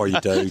rope for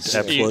you, dude.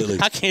 Absolutely.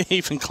 I can't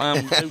even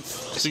climb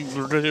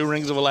two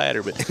rings of a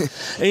ladder.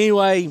 But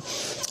anyway,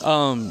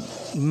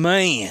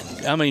 man,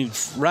 I mean,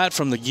 right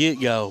from the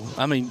get-go,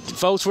 I mean,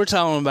 folks, we're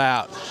talking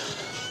about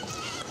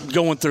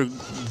going through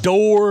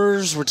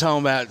doors. We're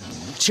talking about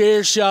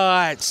chair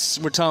shots.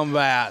 We're talking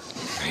about,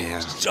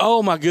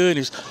 oh, my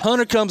goodness.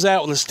 Hunter comes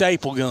out with a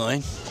staple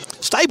gun.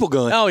 Staple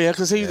gun? Oh, yeah,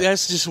 because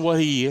that's just what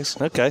he is.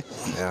 Okay.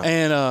 Yeah.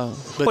 And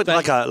but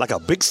like a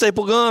big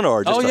staple gun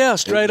or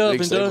just straight up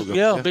big staple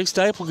gun. big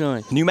staple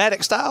gun.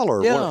 Pneumatic style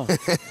or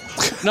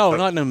what? No,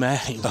 not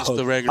pneumatic, just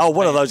the regular. Oh,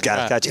 one of those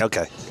guys. Right. Gotcha.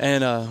 Okay.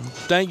 And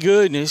thank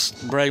goodness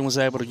Braden was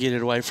able to get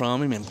it away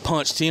from him and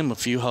punched him a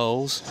few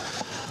holes.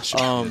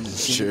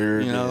 Sure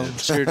did.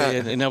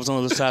 And that was on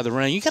the other side of the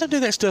ring. You got to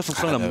do that stuff in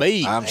front of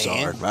me. I'm man.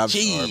 sorry.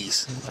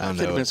 Jeez.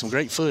 Could have been some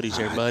great footage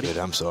there, buddy.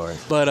 I'm sorry.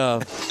 But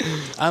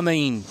I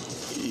mean,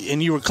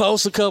 and you were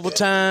close a couple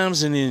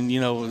times, and then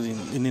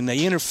and then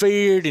they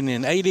interfered, and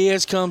then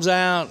ADS comes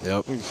out.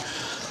 Yep.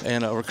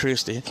 And or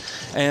Christy,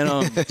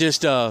 and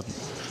just.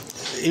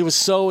 It was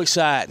so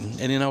exciting.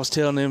 And then I was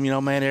telling them,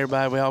 man,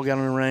 everybody, we all got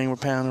in the ring. We're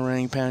pounding the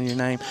ring, pounding your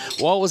name.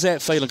 What was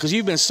that feeling? Because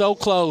you've been so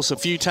close a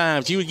few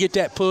times. You would get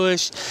that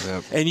push,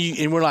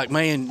 and we're like,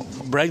 man,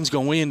 Braden's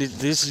going to win.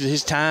 This is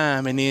his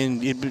time. And then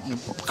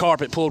the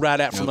carpet pulled right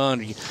out from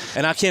under you.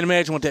 And I can't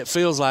imagine what that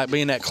feels like,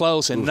 being that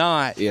close and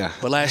not. Yeah.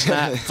 But last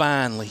night,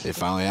 finally. It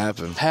finally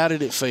happened. How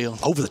did it feel?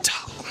 Over the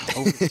top.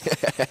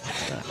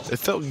 It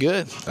felt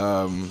good.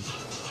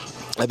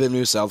 I've been in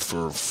New South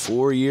for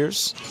 4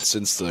 years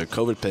since the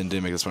COVID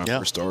pandemic. That's when I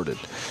first started.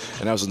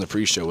 And I was in the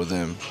pre-show with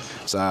them.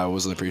 So I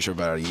was in the pre-show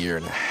about a year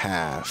and a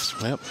half.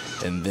 Yep.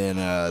 And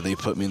then they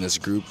put me in this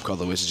group called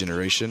the Wasted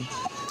Generation.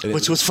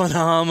 Which was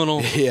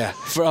phenomenal. Yeah.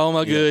 Oh,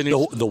 my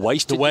goodness. The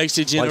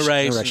Wasted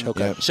Generation.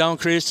 Okay. Yep. Sean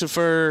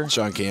Christopher.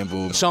 Sean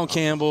Campbell.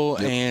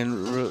 Yep.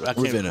 And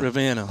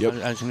Ravenna. Yep.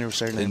 I can never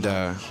say her name.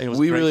 And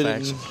we really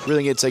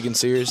didn't get taken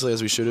seriously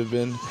as we should have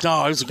been.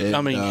 No, it was,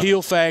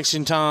 heel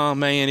faction, Tom,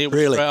 man. It was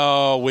really?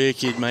 Oh,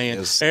 wicked, man.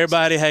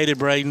 Everybody hated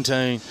Braden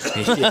Toon.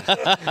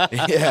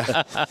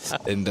 Yeah.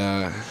 And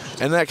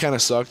that kind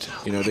of sucked.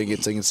 Didn't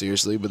get taken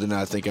seriously. But then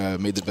I think I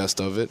made the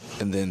best of it.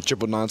 And then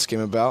Triple Nines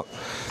came about.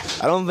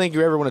 I don't think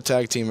you ever won a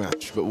tag team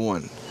match, but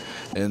one.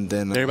 And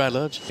then everybody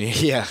loves you.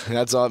 Yeah,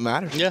 that's all that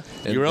matters. Yeah,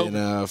 you're old.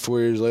 And 4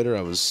 years later,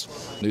 I was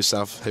New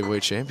South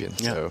heavyweight champion.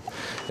 Yeah. So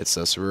it's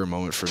a surreal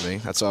moment for me.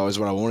 That's always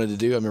what I wanted to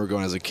do. I remember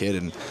going as a kid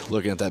and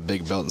looking at that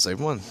big belt and saying,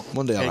 one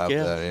day I'll have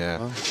that. Yeah.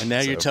 Well, and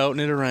now you're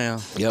toting it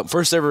around. Yep.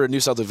 First ever New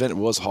South event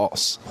was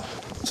Hoss.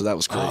 So that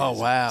was crazy. Oh,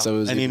 wow. So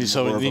and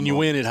then you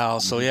win at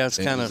Hoss. So, yeah, it's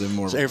kind of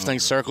everything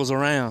circles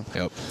around.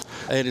 Yep.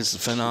 It is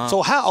phenomenal.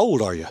 So how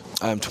old are you?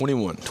 I'm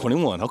 21.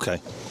 21,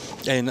 okay.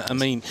 And, I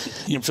mean,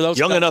 for those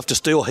young enough to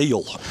still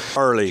heal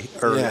early,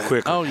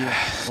 quicker. Oh, yeah.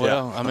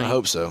 Well, I mean, I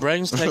hope so.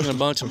 Braden's taken a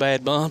bunch of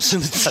bad bumps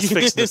in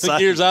the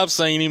years I've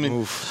seen him.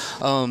 And,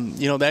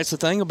 that's the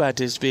thing about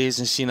this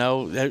business,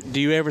 Do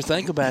you ever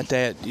think about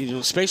that,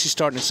 especially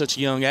starting at such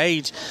a young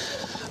age?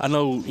 I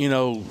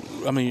know,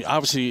 I mean,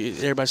 obviously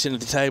everybody sitting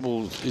at the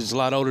table is a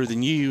lot older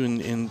than you,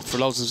 and for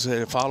those of us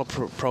that follow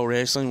pro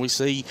wrestling, we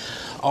see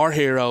our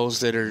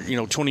heroes that are,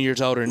 20 years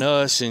older than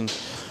us, and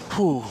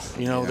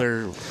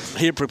their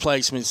hip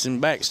replacements and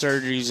back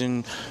surgeries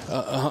and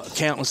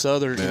countless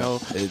other,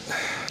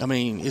 I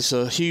mean, it's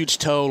a huge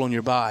toll on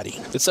your body.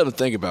 It's something to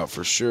think about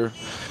for sure.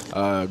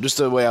 Just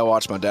the way I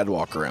watch my dad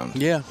walk around.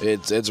 Yeah.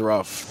 It's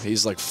rough.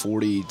 He's like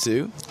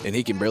 42, and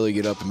he can barely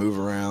get up and move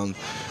around.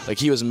 Like,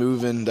 he was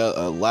moving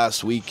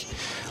last week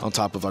on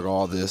top of, like,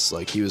 all this.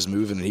 Like, he was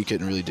moving, and he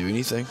couldn't really do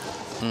anything.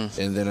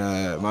 And then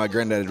my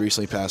granddad had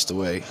recently passed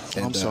away.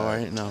 And, I'm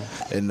sorry, no.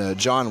 And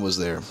John was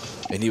there,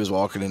 and he was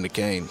walking in the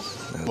cane.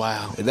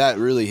 Wow. And that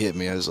really hit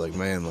me. I was like,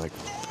 man, like,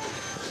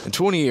 in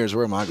 20 years,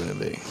 where am I going to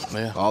be?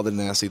 Yeah. All the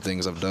nasty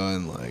things I've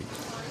done, like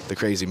the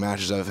crazy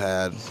matches I've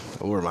had,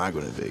 where am I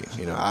going to be?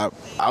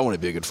 I want to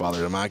be a good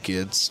father to my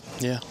kids.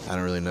 Yeah. I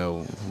don't really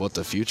know what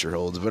the future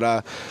holds, but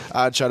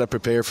I try to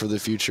prepare for the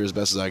future as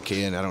best as I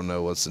can. I don't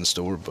know what's in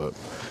store, but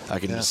I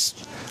can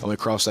just only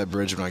cross that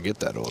bridge when I get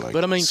that old.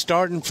 But I mean,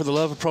 starting for the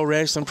love of pro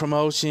wrestling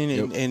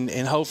promotion,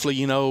 and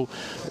hopefully,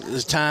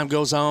 as time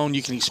goes on,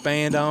 you can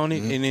expand on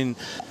it, and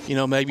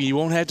then, maybe you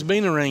won't have to be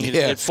in the ring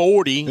at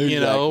 40,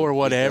 or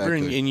whatever,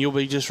 and you'll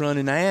be just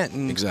running that.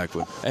 And,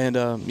 exactly. And,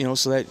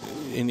 so that,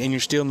 and you're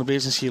still in the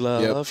business you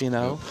love,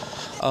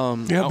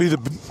 I'll be the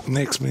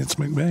next Vince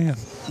McMahon.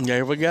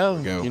 There we go.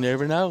 You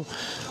never know.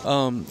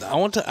 I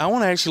want to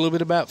ask you a little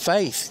bit about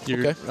Faith.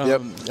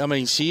 I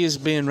mean, she has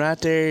been right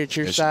there at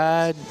your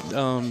side.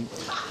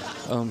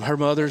 Her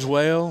mother as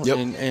well. Yep.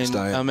 And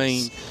I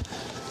mean,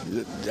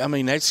 I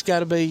mean, that's got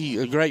to be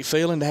a great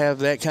feeling to have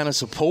that kind of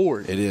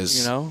support. It is.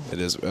 You know? It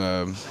is.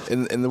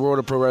 In the world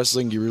of pro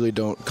wrestling, you really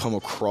don't come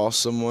across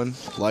someone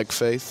like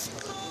Faith.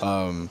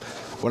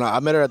 When I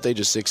met her at the age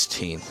of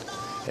 16.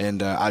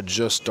 And I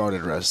just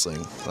started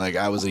wrestling. Like,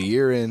 I was a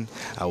year in.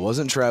 I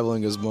wasn't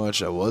traveling as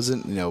much. I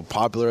wasn't,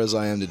 popular as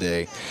I am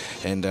today.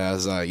 And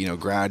as I,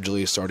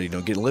 gradually started,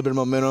 getting a little bit of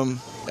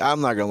momentum,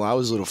 I'm not going to lie, I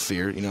was a little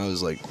feared. I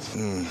was like,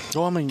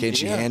 can't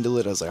you handle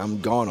it? I was like,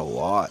 I'm gone a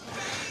lot.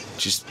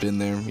 She's been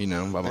there,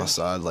 by my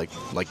side, like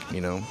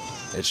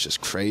it's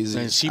just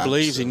crazy. And she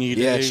believes in you,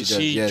 dude. Yeah,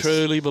 she does.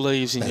 Truly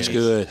believes in you. That's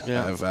good.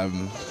 Yeah.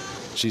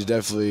 She's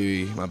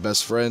definitely my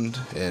best friend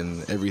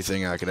and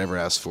everything I could ever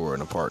ask for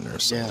in a partner.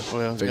 So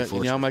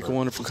y'all make a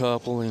wonderful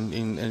couple,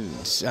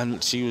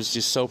 and she was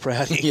just so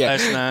proud of you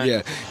last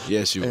night.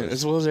 Yeah, she was.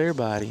 As well as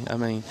everybody. I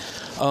mean,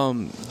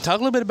 talk a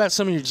little bit about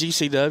some of your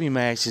GCW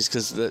matches,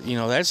 because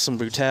that's some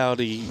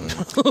brutality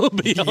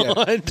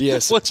beyond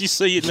what you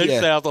see at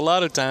New South a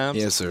lot of times.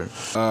 Yes, sir.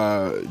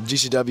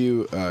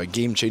 GCW,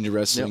 Game Changer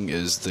Wrestling,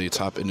 is the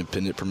top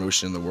independent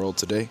promotion in the world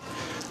today.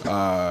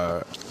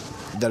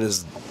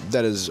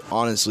 That has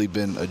honestly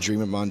been a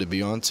dream of mine to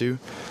be on to.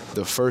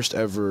 The first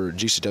ever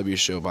GCW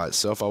show by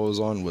itself I was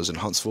on was in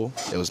Huntsville.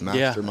 It was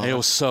Mastermind. Yeah, it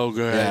was so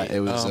great. Yeah,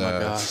 it was. Oh my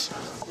gosh.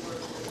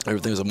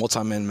 Everything was a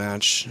multi-man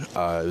match. It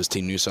was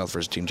Team New South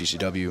versus Team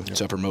GCW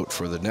to promote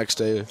for the next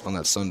day on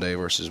that Sunday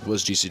was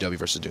GCW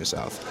versus New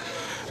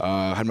South.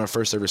 I had my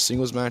first ever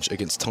singles match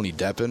against Tony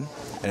Deppen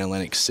in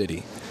Atlantic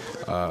City.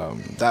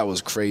 That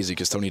was crazy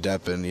because Tony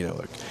Deppen,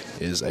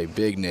 is a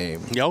big name.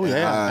 Oh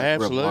yeah, I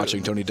absolutely. grew up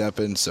watching Tony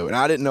Deppen, and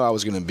I didn't know I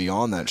was going to be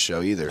on that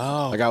show either.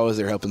 Oh. Like, I was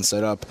there helping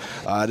set up.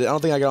 I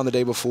don't think I got on the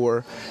day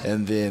before,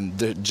 and then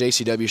the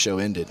JCW show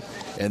ended,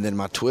 and then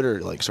my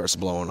Twitter starts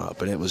blowing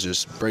up, and it was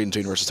just Braden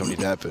Toon versus Tony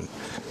Deppen.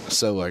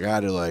 So I had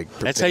to prepare.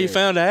 That's how you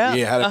found out?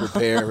 Yeah, I had to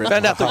prepare.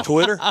 Found out through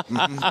Twitter?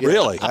 Yeah,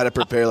 Really? I had to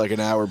prepare an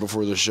hour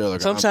before the show.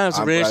 Sometimes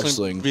the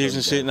wrestling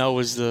business isn't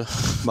always the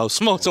most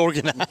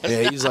organized.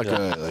 Yeah, he's like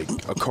a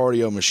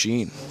cardio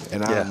machine,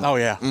 and I'm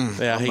I'm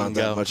not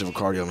that much of a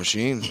cardio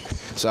machine,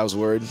 so I was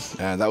worried,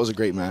 and that was a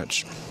great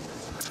match.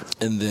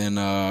 And then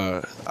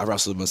I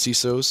wrestled the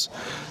Macizos.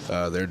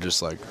 They're just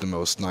the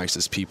most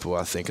nicest people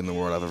I think in the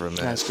world I've ever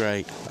met. That's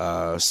great.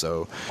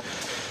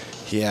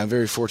 Yeah, I'm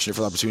very fortunate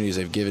for the opportunities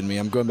they've given me.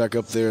 I'm going back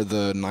up there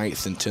the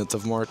 9th and 10th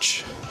of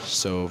March,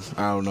 so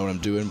I don't know what I'm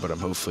doing, but I'm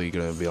hopefully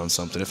going to be on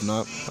something. If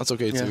not, that's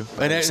okay too.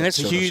 And that's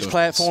a huge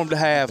platform to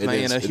have,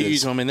 man. A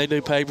huge one. I mean, they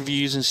do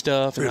pay-per-views and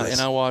stuff, and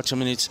I watch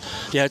them, and it's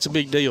a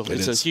big deal.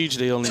 It's a huge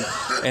deal,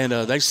 and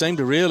they seem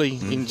to really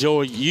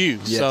enjoy you.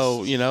 Yes.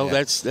 So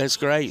that's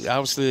great.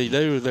 Obviously, they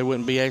do. They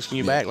wouldn't be asking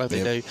you back like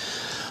they do.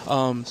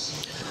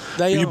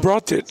 You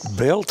brought that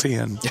belt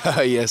in.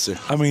 Yes, sir.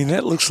 I mean,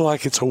 that looks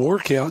like it's a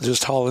workout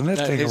just hauling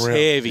that thing it's around.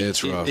 Heavy.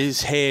 It's rough.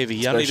 It's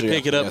heavy. I need to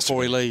pick it up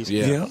before he leaves.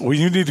 Yeah. Well,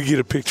 you need to get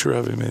a picture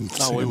of him and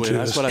we will.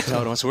 That's what I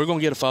told him. So we're going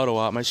to get a photo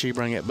op. Make sure you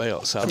bring that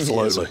belt. So.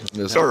 Absolutely.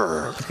 Yes,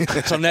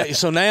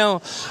 so now,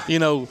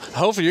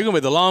 hopefully you're going to be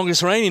the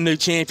longest reigning new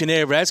champion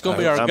ever. That's going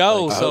to be our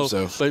goal. I hope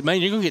so. But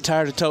man, you're going to get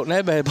tired of toting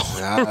that bad boy.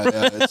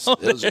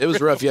 It was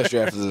rough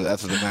yesterday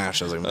after the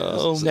match. I was like,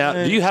 now,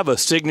 do you have a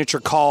signature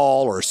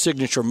call or a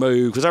signature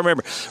move? Because I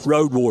remember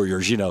Road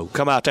Warriors,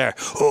 come out there.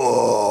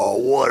 Oh,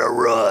 what a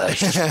rush.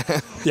 Do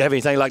you have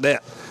anything like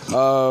that?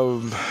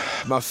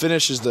 My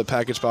finish is the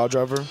package pile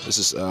driver. This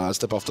is I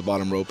step off the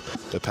bottom rope,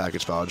 the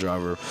package pile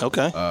driver.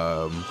 Okay.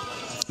 My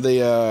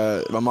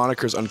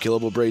moniker is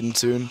Unkillable Braden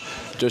Toon,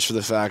 just for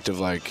the fact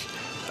of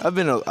I've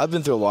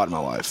been through a lot in my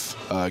life,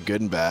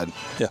 good and bad.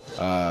 Yeah.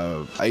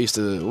 I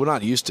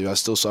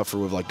still suffer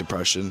with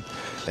depression,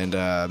 and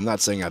I'm not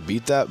saying I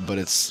beat that, but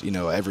it's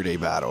everyday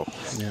battle.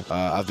 Yeah.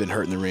 I've been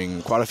hurt in the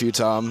ring quite a few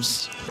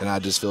times, and I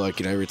just feel like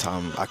every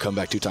time I come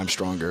back 2 times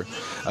stronger.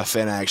 A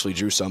fan actually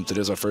drew something. It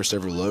was our first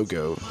ever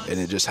logo,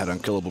 and it just had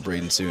Unkillable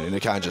Braden Toon, and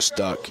it kind of just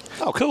stuck.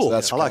 Oh,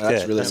 cool! So I like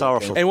that. Really that's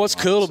powerful. And what's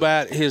cool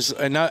about his,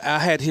 and I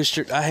had his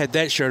shirt. I had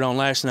that shirt on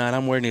last night.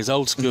 I'm wearing his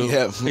old school,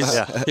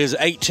 his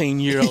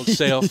 18-year-old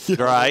self.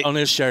 Right. On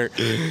this shirt.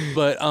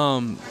 But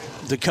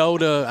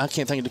Dakota, I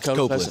can't think of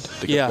Dakota.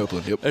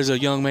 Copeland, yep. There's a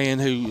young man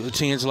who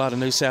attends a lot of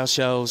New South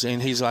shows,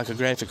 and he's like a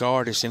graphic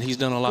artist, and he's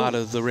done a lot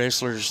of the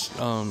wrestlers'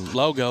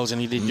 logos,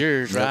 and he did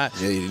yours, right?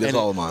 Yeah, he did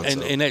all of mine.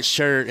 And that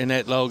shirt and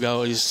that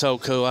logo is so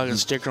cool. I got a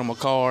sticker on my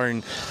car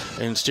and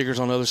stickers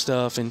on other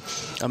stuff, and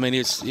I mean,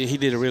 he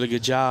did a really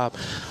good job.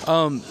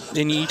 And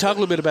you talk a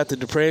little bit about the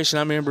depression.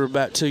 I remember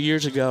about 2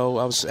 years ago,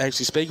 I was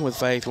actually speaking with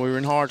Faith, and we were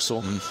in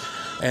Hartselle.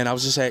 And I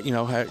was just at,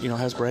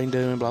 how's Braden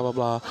doing, blah, blah,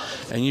 blah.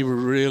 And you were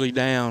really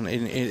down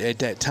at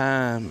that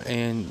time.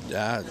 And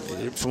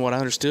from what I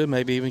understood,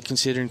 maybe even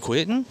considering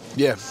quitting?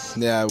 Yeah,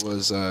 I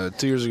was. 2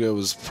 years ago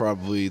was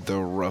probably the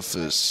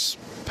roughest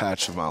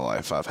patch of my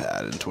life I've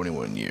had in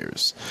 21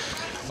 years.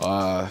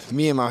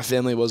 Me and my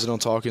family wasn't on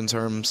talking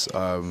terms,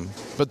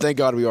 but thank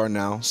God we are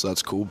now, so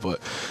that's cool. But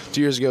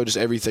 2 years ago, just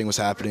everything was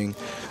happening.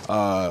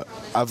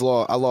 I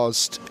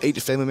lost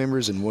 8 family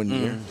members in 1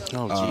 year.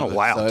 Oh,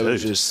 wow. So it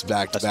was just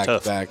back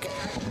to back.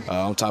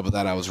 On top of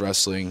that, I was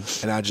wrestling,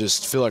 and I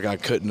just feel like I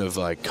couldn't have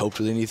like coped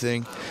with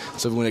anything.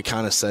 So when it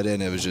kind of set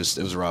in, it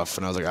was rough,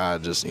 and I was like, I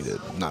just need to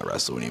not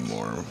wrestle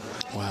anymore.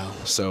 Wow.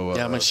 So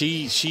yeah, I mean,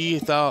 she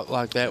thought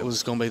like that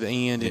was going to be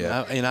the end,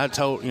 and I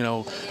told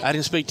I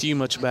didn't speak to you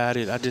much about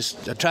it. I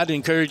tried to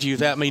encourage you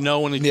without me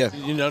knowing,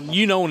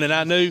 you knowing that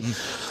I knew.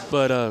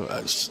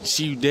 But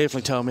she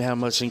definitely told me how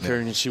much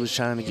encouragement she was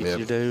trying to get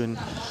you to do,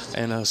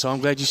 and so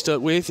I'm glad you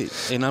stuck with it,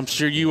 and I'm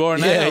sure you are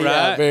now, right?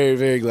 Yeah, very,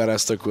 very glad I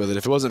stuck with it.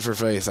 If it wasn't for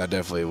Faith, I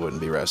definitely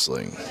wouldn't be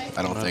wrestling.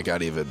 I don't think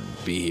I'd even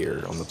be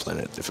here on the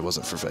planet if it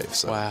wasn't for Faith.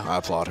 So I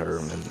applaud her,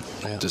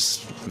 and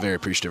just very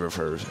appreciative of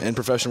her, and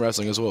professional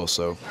wrestling as well.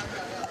 So,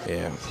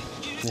 yeah.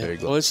 Very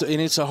glad. Well,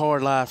 it's a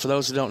hard life. For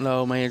those who don't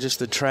know, man, just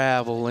the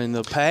travel and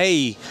the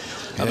pay.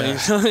 I mean,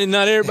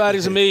 not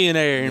everybody's a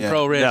millionaire in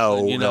pro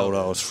wrestling.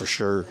 No, it's for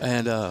sure.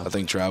 And I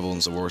think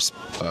traveling's the worst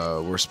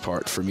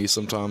part for me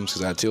sometimes,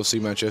 because I had a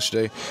TLC match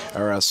yesterday.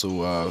 I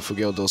wrestle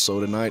Figueroa del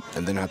Sol tonight,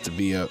 and then have to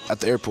be at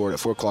the airport at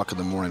 4 o'clock in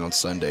the morning on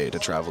Sunday to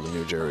travel to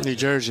New Jersey. New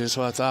Jersey, that's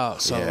what I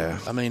thought. So,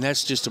 I mean,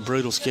 that's just a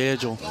brutal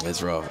schedule.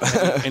 It's rough.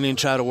 And then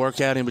try to work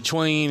out in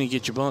between and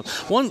get your bump.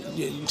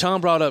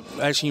 Tom brought up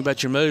asking you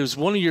about your moves.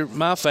 One of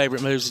my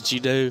favorite moves that you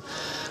do,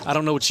 I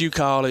don't know what you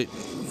call it.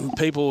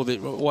 People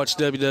that watch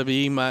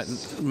WWE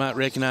might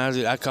recognize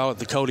it. I call it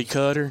the Cody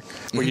Cutter,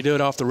 where you do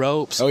it off the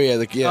ropes. Oh,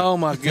 yeah. Oh,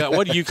 my God.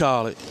 What do you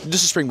call it?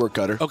 Just a springboard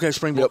cutter. Okay,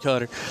 springboard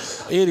cutter.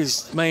 It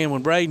is, man,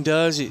 when Braden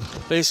does it,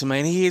 listen,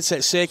 man, he hits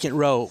that second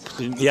rope.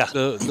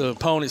 The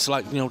opponent's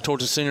like,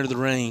 towards the center of the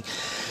ring.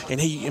 And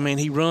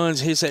he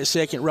runs, hits that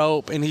second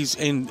rope, and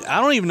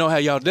I don't even know how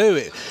y'all do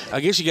it.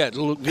 I guess you got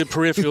good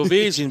peripheral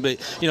vision, but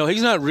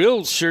he's not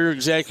real sure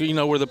exactly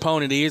where the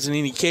opponent is, and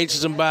then he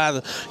catches him by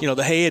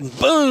the head, and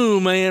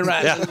boom, man,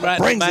 right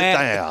brings it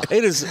down.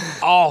 It is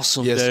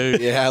awesome,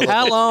 dude. Yeah,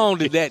 how long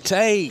did that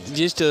take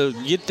just to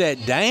get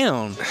that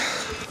down?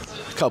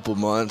 A couple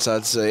months,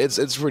 I'd say.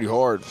 It's pretty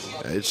hard.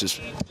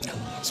 It's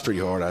pretty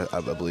hard,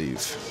 I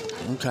believe.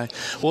 Okay.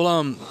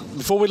 Well,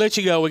 before we let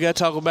you go, we got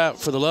to talk about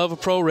For the Love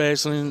of Pro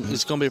Wrestling.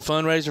 It's going to be a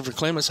fundraiser for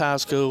Clements High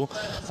School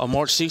on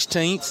March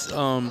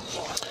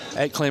 16th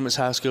at Clements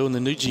High School in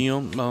the new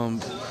gym.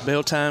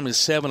 Bell time is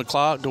 7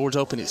 o'clock. Doors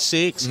open at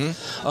 6.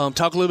 Talk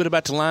a little bit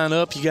about the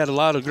lineup. You got a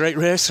lot of great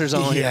wrestlers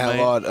on here, man.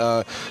 Yeah, a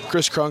lot.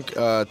 Chris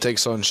Crunk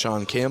takes on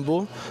Sean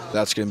Campbell.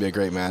 That's going to be a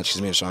great match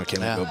because me and Sean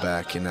Campbell go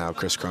back, and now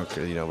Chris Crunk,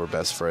 we're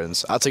best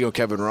friends. I'll take on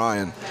Kevin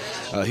Ryan.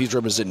 He's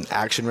representing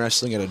Action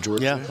Wrestling out of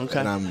Georgia,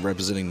 and I'm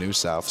representing New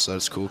South, so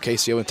that's cool.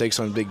 Casey Owen takes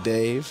on Big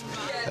Dave.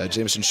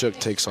 Jameson Shook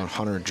takes on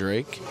Hunter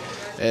Drake.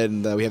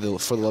 And we have the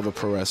For the Love of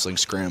Pro Wrestling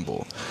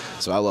Scramble.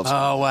 So I love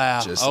wow.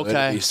 matches.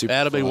 Okay.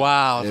 That'll be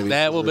wild.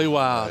 That will be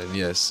wild.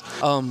 Yes.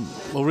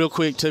 Well, real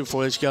quick, too,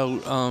 before I let you go,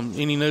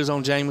 any news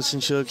on Jameson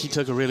Shook? He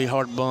took a really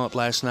hard bump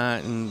last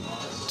night, and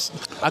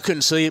I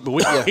couldn't see it, but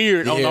we could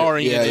hear it on our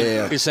end.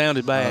 It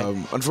sounded bad.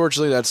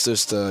 Unfortunately, that's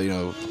just,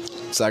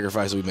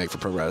 sacrifice we make for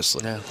pro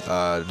wrestling.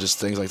 Just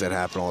things like that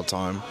happen all the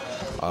time.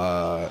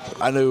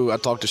 I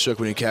talked to Shook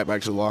when he came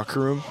back to the locker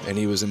room, and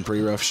he was in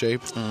pretty rough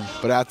shape.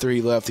 But after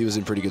he left, he was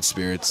in pretty good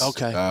spirits.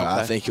 Okay.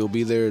 I think he'll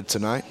be there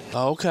tonight.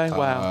 Okay.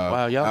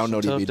 Wow. Y'all I don't know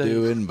what he'd be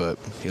doing, but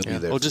he'll be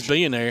there. Well, just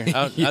being there.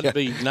 I'd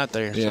be not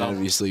there. Yeah, I'd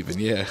be sleeping.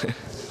 Yeah.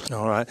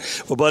 All right.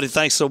 Well, buddy,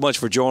 thanks so much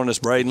for joining us,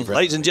 Braden.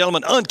 Ladies and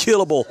gentlemen,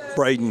 unkillable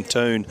Braden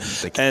Toon.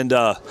 And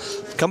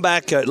come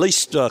back, at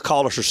least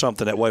call us or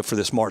something that way for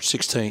this March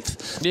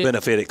 16th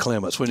benefit at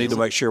Clements. We need to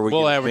make sure we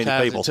get as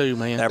many people. It too,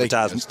 man.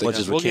 Advertise as much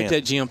as we can. We'll get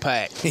that gym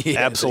packed.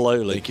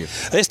 Absolutely. Thank you.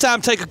 It's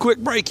time to take a quick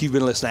break. You've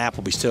been listening to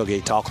Applebee's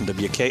Tailgate Talk on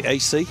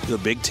WKAC, the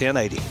Big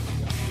 1080.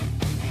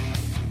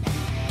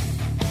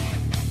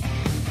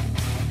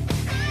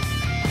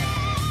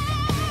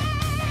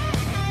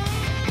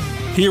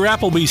 Hear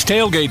Applebee's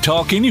Tailgate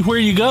Talk anywhere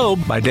you go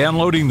by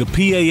downloading the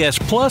PAS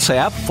Plus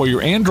app for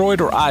your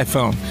Android or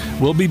iPhone.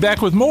 We'll be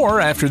back with more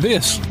after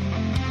this.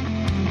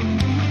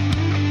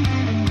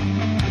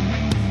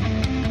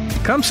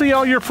 Come see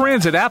all your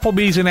friends at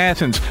Applebee's in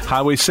Athens,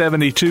 Highway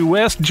 72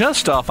 West,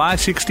 just off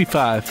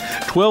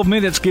I-65. 12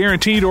 minutes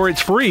guaranteed or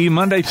it's free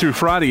Monday through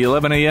Friday,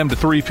 11 a.m. to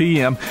 3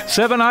 p.m.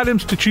 7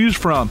 items to choose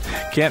from.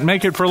 Can't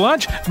make it for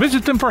lunch?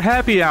 Visit them for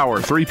happy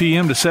hour, 3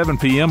 p.m. to 7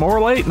 p.m.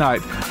 or late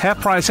night.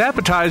 Half-price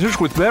appetizers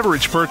with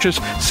beverage purchase,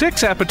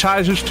 6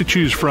 appetizers to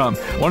choose from.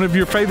 One of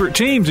your favorite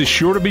teams is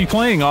sure to be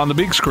playing on the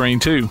big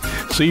screen, too.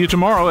 See you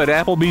tomorrow at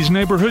Applebee's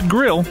Neighborhood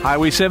Grill,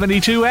 Highway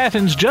 72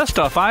 Athens, just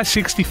off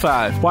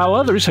I-65. While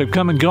others have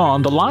come and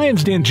gone, the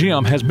Lions Den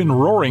Gym has been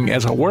roaring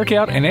as a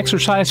workout and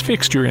exercise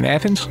fixture in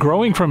Athens,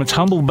 growing from its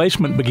humble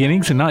basement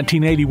beginnings in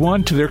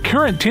 1981 to their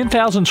current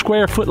 10,000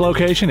 square foot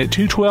location at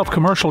 212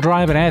 Commercial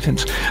Drive in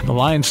Athens. The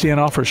Lions Den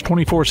offers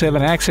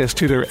 24/7 access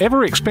to their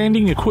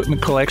ever-expanding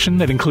equipment collection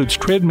that includes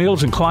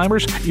treadmills and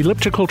climbers,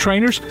 elliptical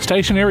trainers,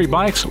 stationary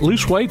bikes,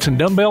 loose weights and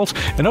dumbbells,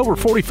 and over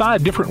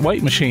 45 different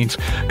weight machines.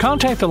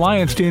 Contact the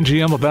Lions Den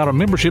Gym about a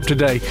membership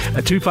today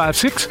at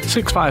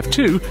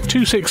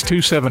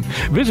 256-652-2627.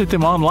 Visit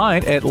them online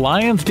online at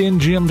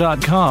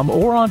lionsdengym.com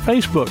or on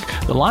Facebook,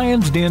 The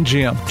Lions Den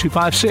Gym,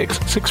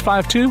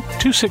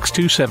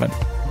 256-652-2627.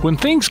 When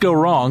things go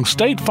wrong,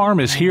 State Farm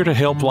is here to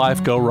help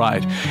life go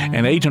right.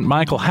 And Agent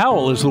Michael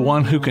Howell is the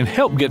one who can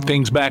help get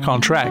things back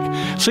on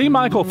track. See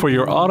Michael for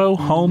your auto,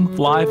 home,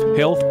 life,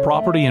 health,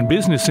 property, and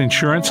business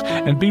insurance,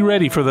 and be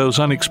ready for those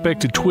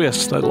unexpected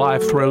twists that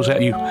life throws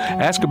at you.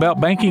 Ask about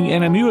banking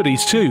and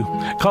annuities, too.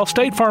 Call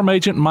State Farm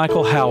Agent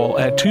Michael Howell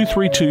at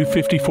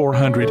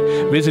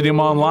 232-5400. Visit him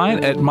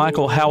online at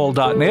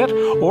michaelhowell.net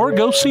or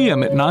go see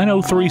him at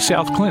 903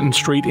 South Clinton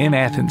Street in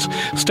Athens.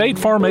 State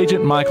Farm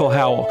Agent Michael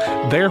Howell.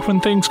 There when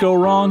things go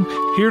wrong,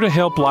 here to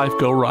help life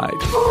go right.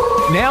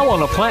 Now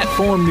on a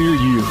platform near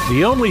you,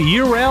 the only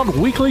year-round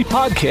weekly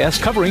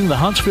podcast covering the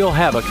Huntsville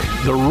Havoc,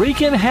 the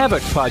Wreakin'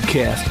 Havoc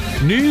Podcast.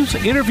 News,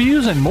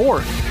 interviews, and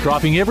more.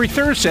 Dropping every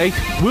Thursday,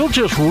 we'll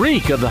just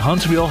reek of the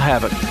Huntsville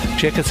Havoc.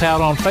 Check us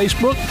out on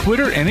Facebook,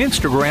 Twitter, and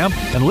Instagram,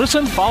 and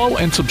listen, follow,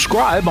 and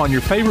subscribe on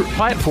your favorite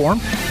platform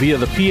via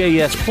the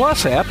PAS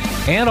Plus app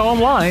and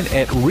online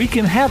at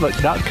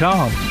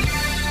wreakinhavoc.com.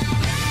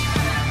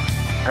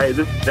 Hey,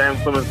 this is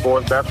James Clemens,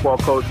 boys basketball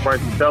coach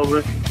Francis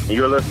Sullivan, and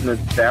you're listening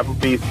to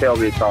Applebee's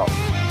Tailgate Talk.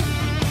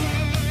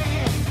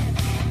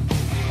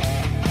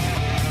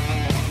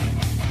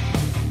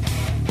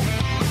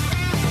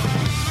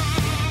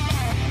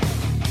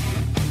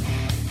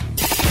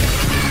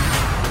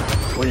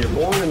 When you're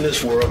born in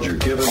this world, you're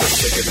given a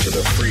ticket to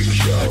the freak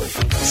show.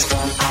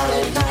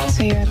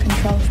 So you're a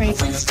control freak?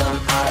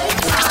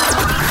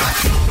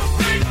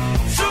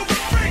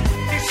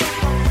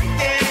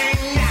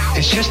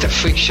 It's just a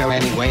freak show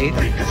anyway.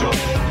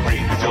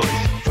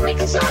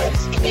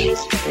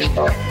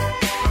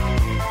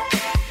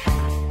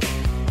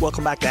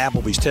 Welcome back to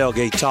Applebee's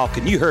Tailgate Talk,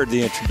 and you heard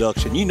the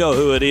introduction. You know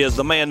who it is,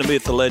 the man, the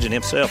myth, the legend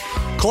himself,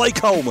 Clay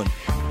Coleman.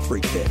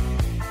 Freak that.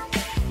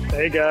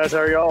 Hey guys, how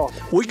are y'all?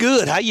 We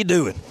good. How you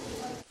doing?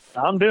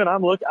 I'm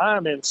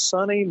in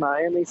sunny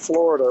Miami,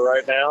 Florida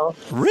right now.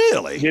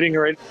 Really? Getting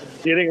ready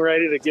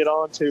to get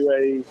onto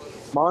a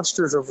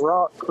Monsters of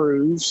Rock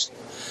cruise.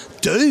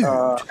 Dude.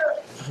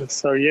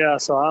 So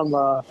I'm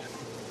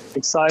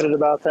excited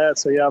about that.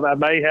 So yeah, I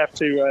may have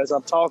to, as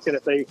I'm talking,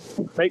 if they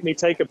make me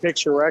take a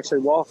picture, we're actually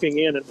walking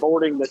in and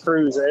boarding the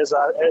cruise as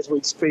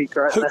we speak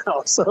right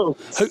now. So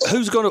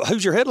who's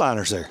your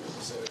headliners there?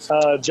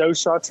 Joe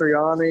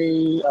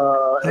Satriani,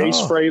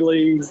 Ace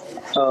Frehley,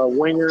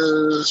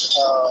 Winger,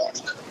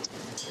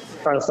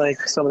 trying to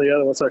think some of the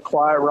other ones.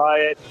 Quiet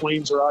Riot,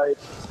 Queen's Riot.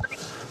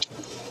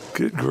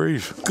 Good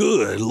grief.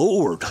 Good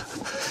Lord.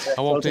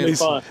 I walked in.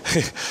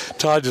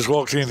 Todd just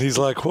walked in. He's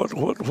like, what?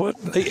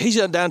 He's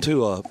down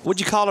to what'd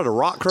you call it, a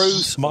rock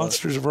cruise?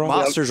 Monsters of Rock.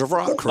 Monsters of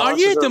Rock cruise. Are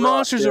you at the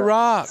Monsters of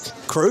Rock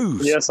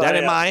cruise? Yes, down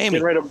in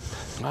Miami.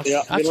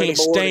 I can't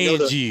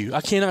stand you. I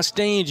cannot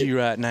stand you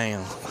right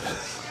now.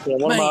 Yeah,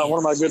 one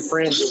of my good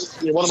friends.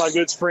 One of my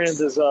good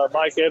friends is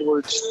Mike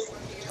Edwards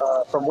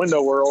from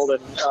Window World,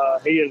 and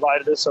he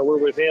invited us, so we're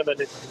with him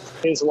and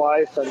his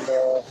wife and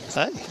a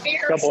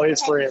couple of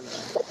his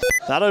friends.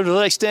 Not only do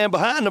they stand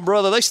behind them,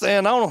 brother, they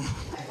stand on them.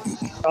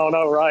 Oh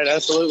no, right,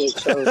 absolutely.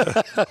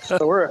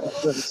 So we're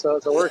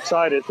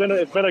excited.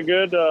 It's been a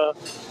good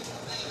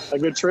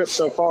trip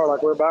so far.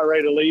 Like we're about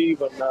ready to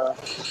leave, and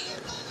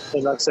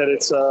like I said,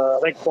 it's I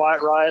think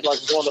Quiet Riot, like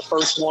one of the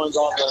first ones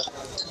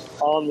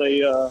on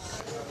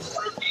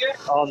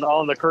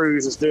the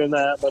cruise is doing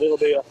that, but it'll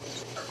be a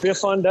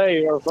fun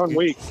day or a fun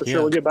week for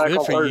sure. We'll get back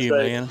on Thursday. You,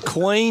 man.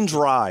 Queen's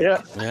Riot.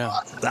 Yeah.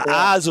 The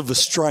Eyes of a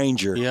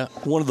Stranger. Yeah.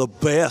 One of the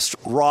best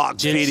rock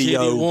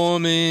videos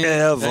Woman.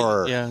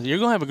 ever. You're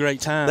gonna have a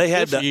great time. They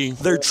had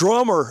their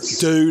drummer,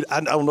 dude. I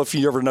don't know if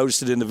you ever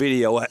noticed it in the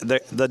video. The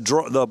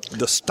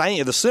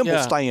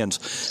cymbal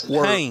stands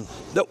were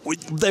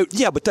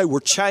but they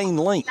were chain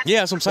link. Yeah,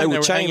 that's what I'm saying. They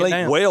were chain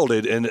link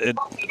welded, and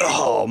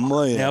oh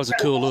man, that was a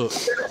cool look.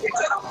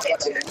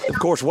 Of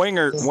course,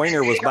 Winger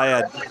was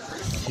bad.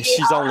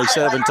 She's only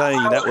 17.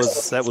 That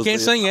was. Can't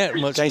sing that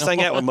much. Can't sing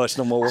that one much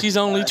no more. She's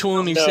only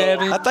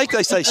 27. No. I think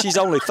they say she's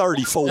only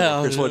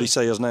 34. Is what he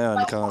says now in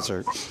the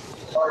concert.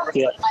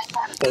 Yeah.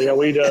 So yeah,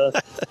 we don't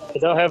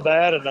have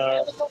that, and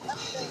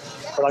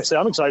like I said,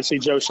 I'm excited to see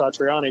Joe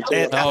Satriani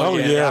too.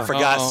 I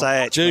forgot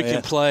that. Joe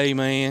can play,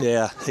 man.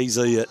 Yeah, he's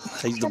it.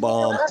 He's the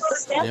bomb.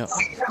 Yeah.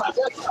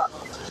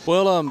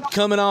 Well,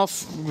 coming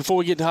off before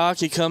we get to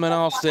hockey, coming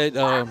off that.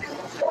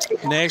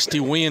 Nasty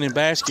win in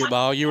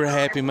basketball. You were a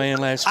happy man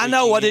last week. I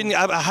know.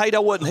 I hate I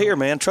wasn't here,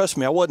 man. Trust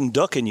me, I wasn't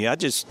ducking you. I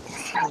just.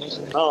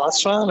 Oh,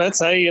 that's fine. That's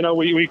we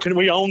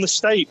own the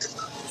state.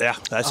 Yeah,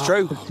 that's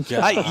true.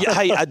 Hey,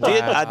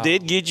 I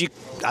did give you.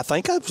 I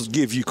think I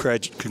give you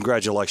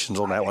congratulations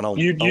on that one.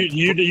 You did.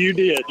 You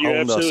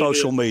on the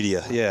social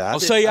media. Yeah. I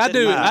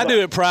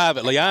do it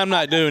privately. I'm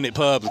not doing it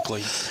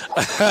publicly.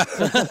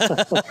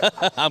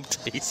 I'm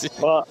teasing.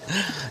 Well,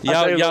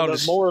 y'all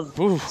just,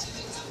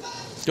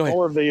 Go ahead.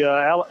 More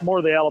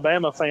of the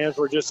Alabama fans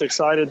were just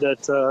excited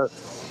that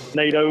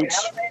Nate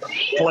Oates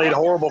played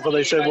horrible, because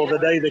they said, well, the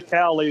day the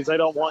Cal leaves, they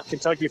don't want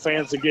Kentucky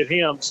fans to get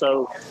him.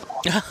 So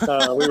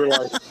we were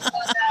like,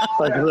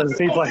 Like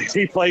if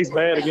he plays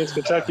bad against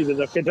Kentucky, then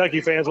the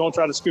Kentucky fans won't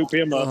try to scoop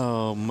him up.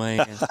 Oh man,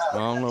 I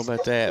don't know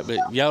about that,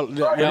 but y'all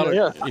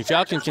if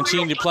y'all can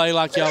continue to play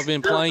like y'all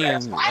been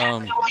playing,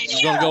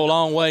 you're gonna go a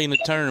long way in the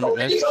tournament.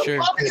 That's for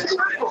sure.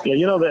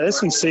 Yeah, the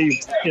SEC,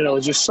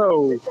 is just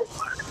so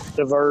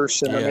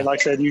diverse, and I mean,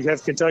 like I said, you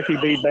have Kentucky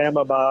beat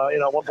Bama by,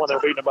 at one point they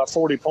were beating them by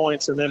 40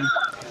 points, and then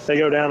they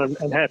go down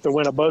and have to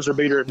win a buzzer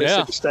beater at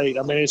Mississippi State.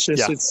 I mean, it's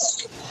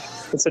just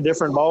it's a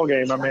different ball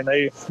game. I mean,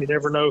 you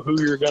never know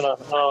who you're gonna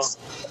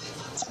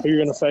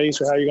face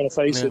or how you're gonna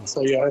face it.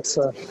 So it's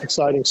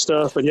exciting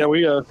stuff. But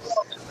we I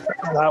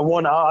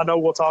know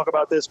we'll talk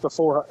about this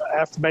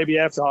after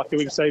hockey.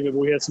 We can save it. But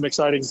we had some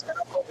exciting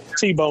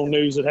T-bone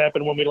news that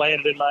happened when we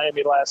landed in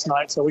Miami last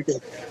night, so we can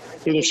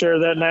either share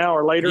that now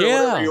or later. Or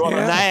whatever you want.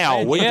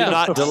 Now we do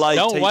not delay.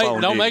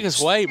 Don't make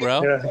us wait,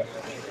 bro. Yeah.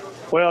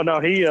 Well, no,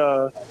 we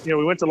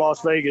went to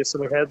Las Vegas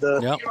and we had the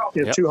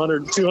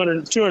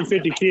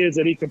 250 kids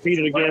that he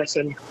competed against,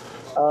 and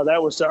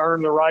that was to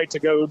earn the right to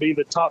go be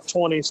the top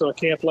 20. So a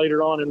camp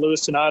later on in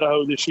Lewiston,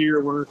 Idaho this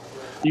year, where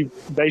you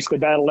basically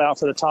battled out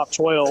for the top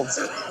 12.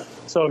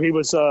 So he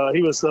was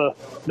the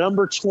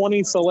number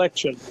 20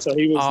 selection. So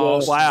he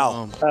was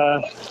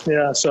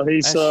so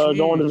he's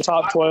going to the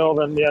top 12,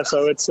 and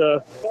so it's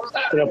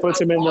puts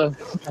him in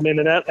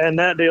in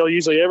that deal.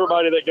 Usually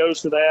everybody that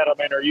goes to that,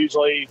 are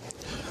usually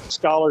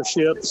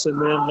scholarships,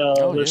 and then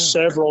there's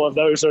several of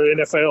those are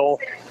NFL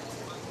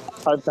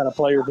type kind of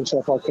players and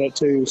stuff like that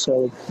too.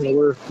 So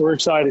we're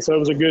excited. So it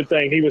was a good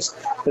thing.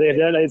 They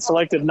had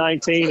selected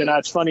 19, and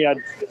it's funny. I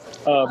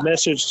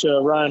messaged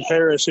Ryan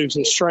Parris, who's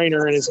his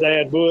trainer, and his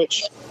dad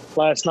Butch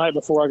last night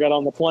before I got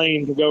on the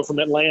plane to go from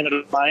Atlanta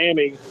to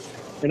Miami,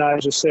 and I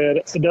just said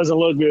it doesn't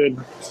look good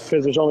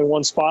because there's only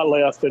one spot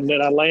left. And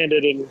then I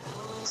landed,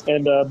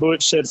 and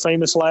Butch said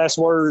famous last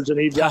words, and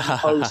he'd gotten the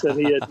post that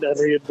he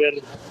had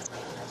been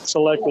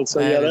selected. So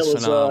that was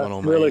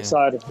phenomenal, really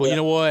exciting. Well, you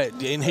know what,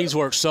 and he's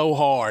worked so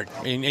hard,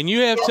 and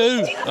you have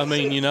too.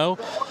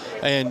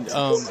 And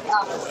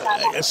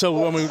so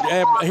when we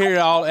here at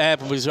all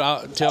Applebee's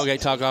Tailgate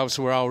Talk,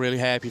 obviously we're all really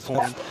happy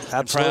for him.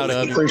 I'm proud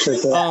of him.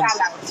 Appreciate that.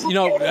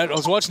 I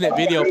was watching that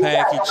video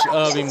package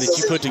of him that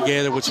you put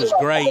together, which is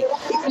great.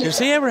 Does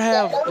he ever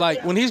have,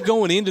 like, when he's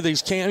going into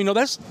these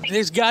camps,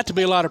 there's got to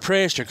be a lot of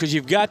pressure because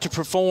you've got to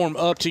perform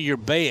up to your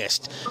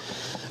best.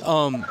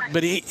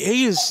 But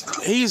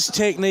his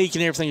technique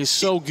and everything is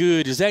so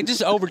good. Does that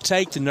just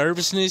overtake the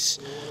nervousness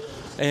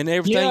and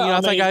everything?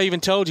 I think I even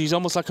told you he's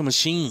almost like a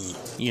machine.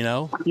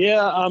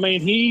 Yeah,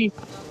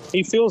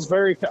 he feels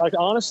very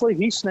honestly.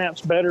 He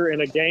snaps better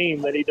in a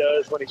game than he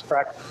does when he's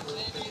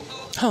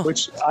practicing.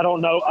 Which I don't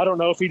know. I don't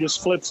know if he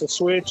just flips a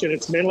switch and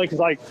it's mentally because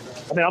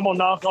I'm gonna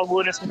knock on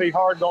wood. It's gonna be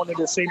hard going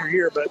into his senior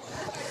year, but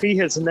he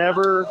has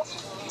never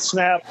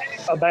snapped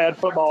a bad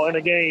football in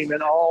a game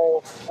in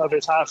all of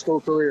his high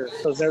school career.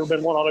 There's never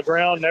been one on the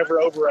ground,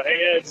 never over a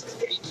head,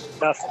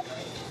 nothing.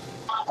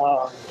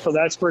 So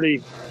that's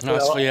pretty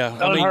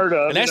unheard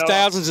of. And that's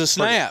thousands of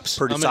snaps.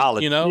 Pretty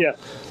solid. Yeah.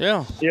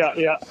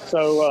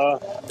 So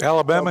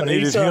Alabama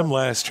needed him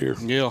last year.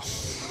 Yeah.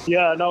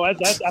 Yeah, no, I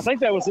think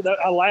that was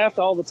 – I laughed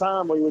all the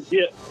time. We would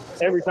get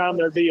 – every time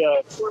there'd be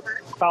a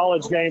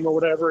college game or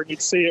whatever, and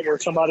you'd see it where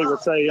somebody would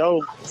say,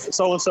 oh,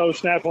 so-and-so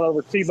snapped one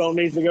over, T-Bone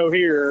needs to go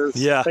here. Or,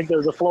 I think there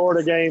was a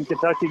Florida game,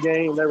 Kentucky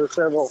game. There were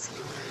several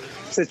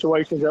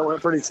situations that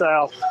went pretty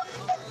south.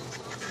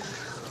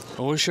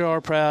 Well, we sure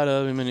are proud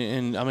of him,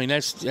 and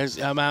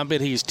I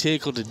bet he's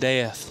tickled to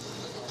death.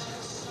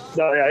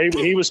 No, yeah,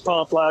 he was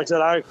pumped. Like I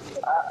said,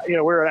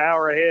 we're an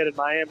hour ahead in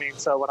Miami,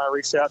 so when I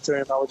reached out to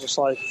him, I was just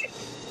like,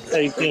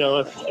 hey,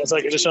 it's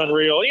like it's just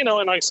unreal, and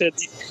like I said,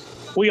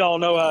 we all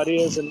know how it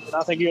is, and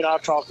I think you and I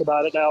have talked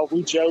about it now.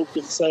 We joke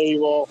and say,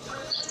 well,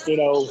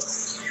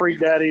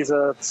 Freak Daddy's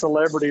a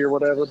celebrity or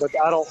whatever, but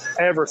I don't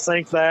ever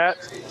think that,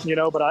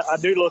 but I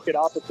do look at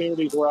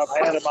opportunities where I've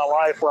had in my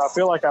life where I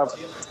feel like I've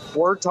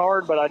worked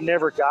hard, but I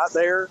never got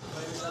there.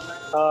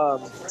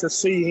 To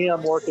see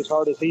him work as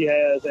hard as he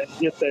has and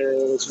get there,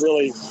 it was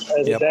really,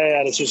 as a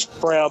dad, it's just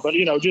proud. But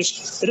it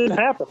didn't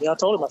happen. I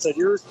told him, I said,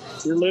 you're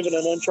living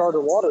in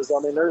uncharted waters. I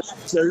mean,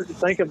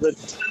 think of the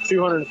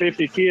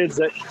 250 kids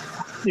that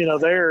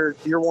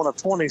you're one of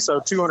 20, so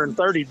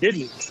 230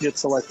 didn't get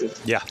selected.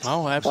 Yeah.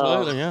 Oh,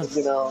 absolutely.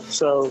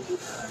 So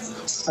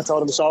I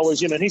told him it's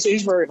always, and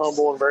he's very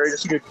humble and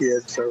just a good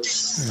kid. So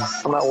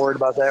I'm not worried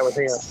about that with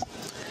him.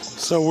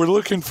 So we're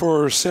looking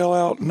for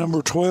sellout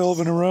number 12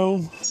 in a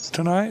row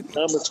tonight.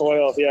 Number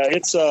 12, yeah,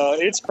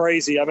 it's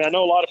crazy. I mean, I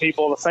know a lot of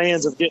people, the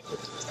fans, have get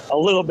a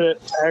little bit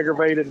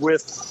aggravated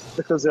with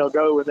because they'll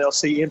go and they'll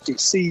see empty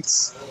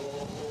seats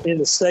in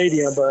the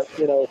stadium. But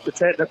the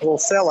technical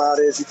sellout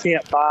is you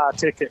can't buy a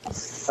ticket.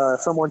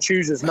 If someone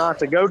chooses not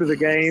to go to the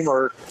game,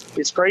 or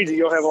it's crazy,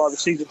 you'll have a lot of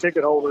season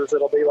ticket holders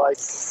that'll be like,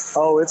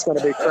 oh, it's going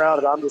to be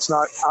crowded. I'm just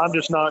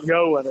not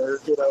going,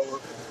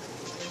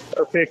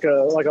 or pick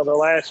like on the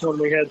last one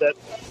we had that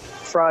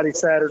Friday,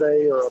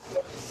 Saturday, or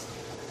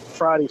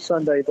Friday,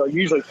 Sunday. They'll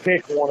usually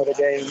pick one of the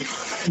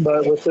games,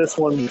 but with this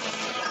one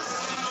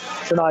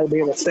tonight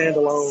being a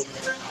standalone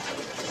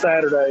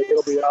Saturday,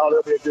 it'll be a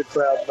good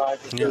crowd tonight.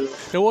 Yeah.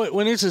 Now,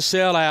 when it's a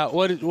sellout,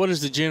 what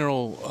is the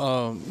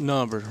general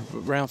number?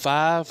 Around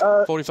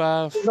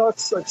 45? No,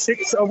 it's like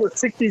over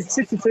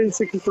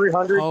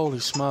 6,300. Holy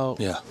smoke!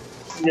 Yeah,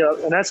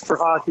 and that's for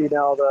hockey.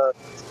 Now,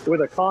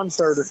 with a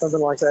concert or something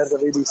like that at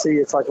the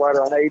VBC, it's like right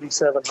around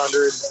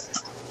 8,700,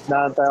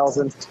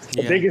 9,000.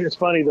 The biggest, it's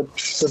funny, the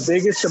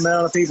biggest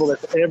amount of people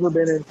that's ever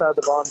been inside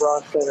the Von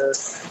Braun Center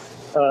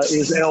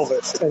is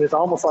Elvis, and it's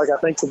almost like I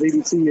think the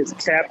VBC is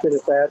capped at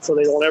that, so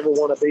they don't ever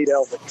want to beat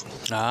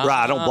Elvis.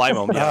 Right, I don't blame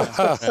them.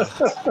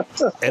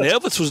 And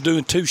Elvis was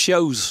doing 2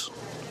 shows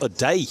a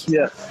day.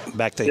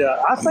 Back then.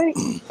 Yeah, I think,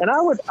 and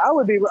I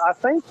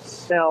think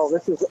now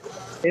this is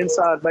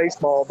inside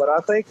baseball, but I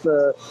think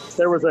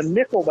there was a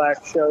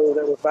Nickelback show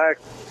that was back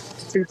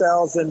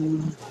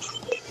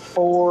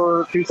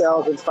 2004,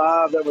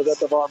 2005 that was at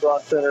the Von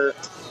Braun Center.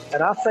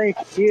 And I think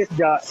it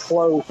got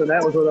close, and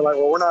that was where they're like,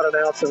 well, we're not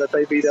announcing that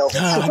they beat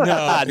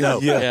Elvis.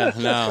 No.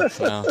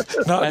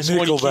 That's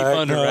what you keep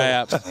under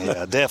wraps.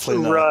 Yeah,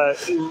 definitely not. Right.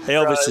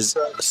 Elvis is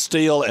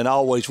still and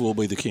always will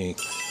be the king.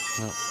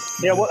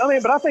 Yeah, well, I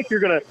mean, but I think you're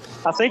gonna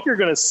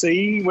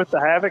see with the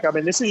Havoc. I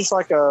mean, this is just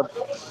like I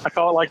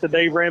call it like the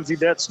Dave Ramsey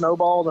debt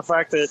snowball, and the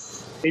fact that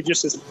it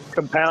just is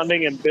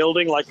compounding and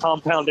building like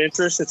compound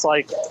interest. It's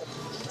like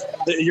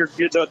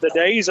the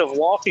days of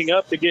walking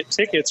up to get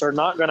tickets are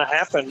not going to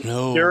happen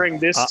during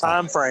this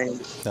time frame.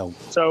 No.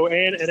 So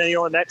and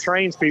that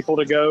trains people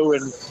to go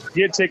and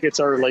get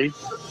tickets early.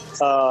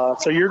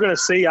 So you're going to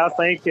see, I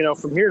think,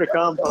 from here to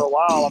come for a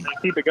while. I mean,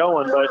 keep it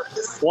going. But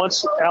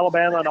once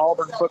Alabama and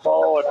Auburn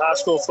football and high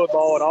school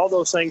football and all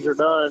those things are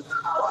done,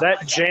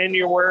 that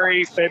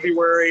January,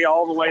 February,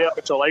 all the way up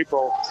until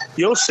April,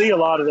 you'll see a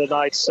lot of the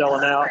nights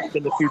selling out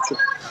in the future.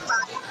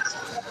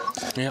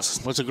 Yep.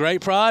 Well, it's a great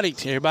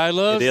product. Everybody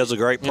loves it. It is a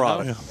great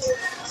product.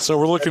 So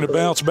we're looking to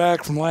bounce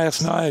back from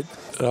last night.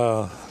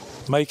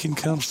 Macon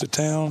comes to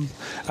town.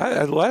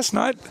 Last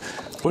night,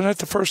 wasn't that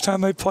the first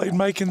time they played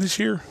Macon this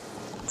year?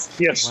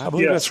 Yes. I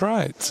believe that's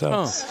right.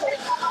 So.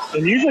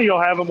 And usually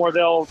you'll have them where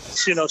they'll,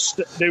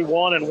 do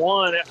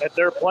 1-1 at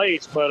their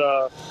place,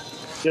 but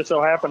just so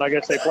happened, I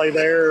guess they play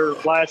there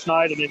last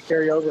night and then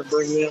carry over and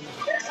bring them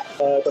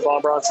to the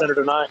Von Braun Center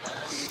tonight.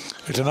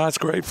 Tonight's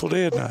Grateful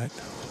Dead night.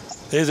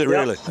 Is it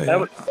really?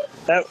 Yeah.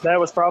 That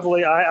was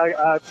probably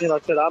I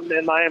said I'm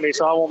in Miami,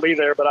 so I won't be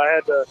there. But I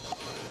had to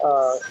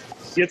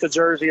get the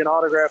jersey and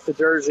autograph the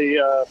jersey.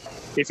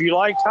 If you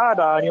like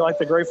tie-dye and you like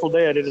the Grateful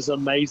Dead, it is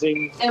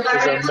amazing.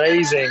 It's an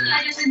amazing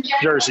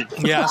jersey.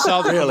 Yeah, I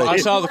saw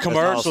the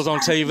commercials on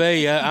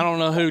TV. I don't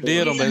know who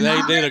did them, but they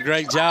did a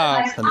great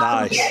job.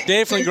 Nice.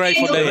 Definitely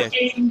Grateful Dead.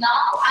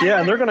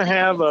 Yeah, and they're going to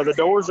have the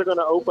doors are going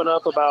to open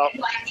up about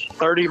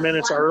 30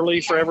 minutes early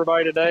for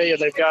everybody today, and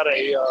they've got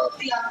a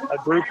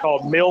group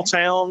called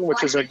Milltown,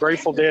 which is a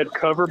Grateful Dead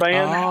cover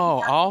band.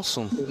 Oh,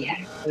 awesome.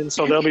 And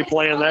so they'll be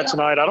playing that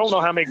tonight. I don't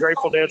know how many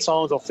Grateful Dead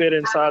songs will fit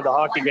inside the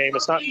hockey game.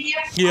 It's not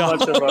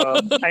much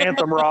of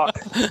anthem rock.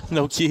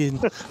 No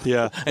kidding.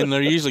 Yeah. And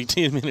they're usually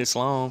 10 minutes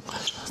long.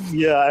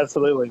 Yeah,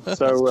 absolutely.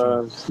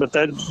 So, but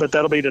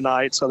that'll be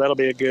tonight. So that'll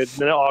be a good.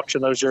 They'll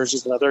auction those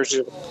jerseys. And those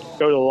go to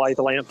the Light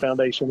the Lamp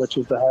Foundation, which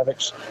is the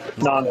Havoc's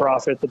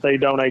nonprofit that they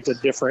donate to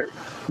different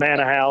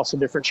Manna House and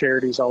different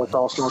charities all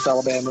across North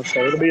Alabama.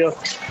 So it'll be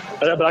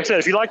but like I said,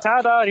 if you like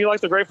tie-dye and you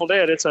like the Grateful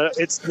Dead, it's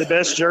the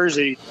best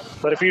jersey.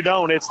 But if you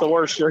don't, it's the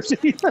worst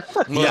jersey.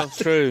 Well,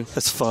 true.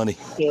 That's funny.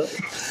 Yeah.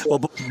 Well,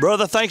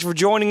 brother, thanks for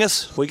joining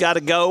us. We got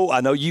to go.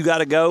 I know you got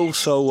to go.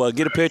 So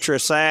get a picture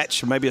of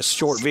Satch, maybe a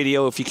short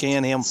video if you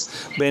can, him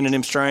bending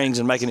them strings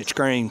and making it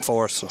scream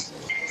for us. So.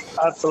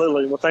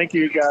 Absolutely. Well, thank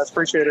you, guys.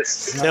 Appreciate it.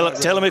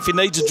 Tell him if he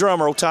needs a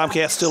drummer, old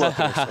Tomcat's still up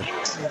there.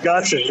 So.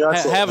 Gotcha.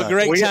 Have a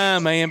great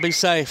time, man. Be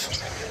safe.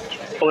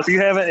 Well, if we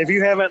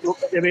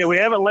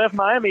haven't left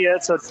Miami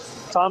yet, so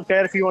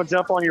Tomcat, if you want to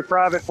jump on your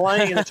private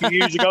plane that you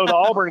use to go to the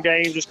Auburn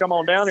game, just come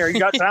on down there. You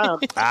got time.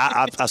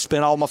 I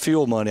spent all my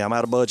fuel money. I'm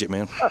out of budget,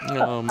 man.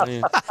 Oh,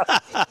 man.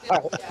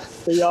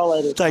 See y'all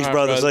later. Thanks,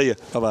 brother. See you.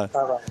 Bye-bye.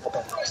 Bye-bye.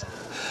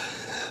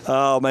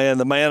 Oh, man,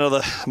 the man of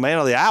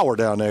the hour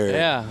down there.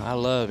 Yeah, I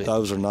love it.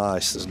 Those are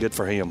nice. It's good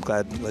for him.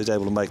 Glad he's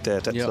able to make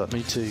that. That's,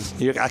 me too.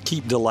 I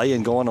keep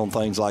delaying going on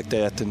things like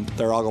that, and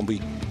they're all going to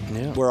be.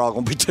 Yeah. We're all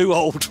going to be too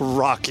old to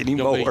rock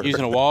anymore.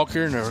 Using a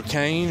walker or a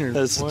cane or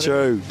That's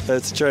whatever. true.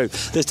 That's true.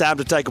 It's time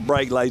to take a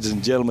break, ladies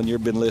and gentlemen.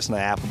 You've been listening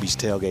to Applebee's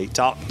Tailgate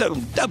Talk,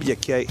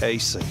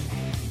 WKAC.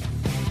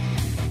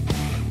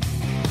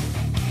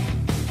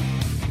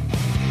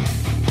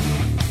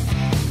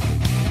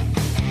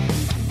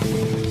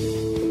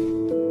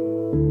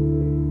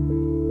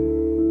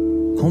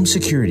 Home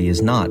security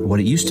is not what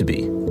it used to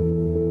be.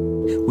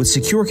 With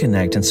Secure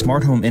Connect and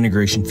smart home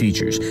integration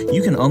features,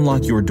 you can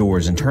unlock your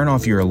doors and turn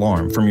off your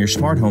alarm from your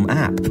smart home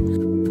app.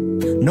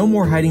 No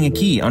more hiding a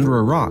key under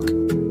a rock.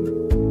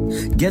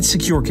 Get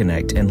Secure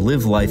Connect and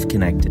live life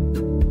connected.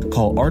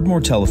 Call Ardmore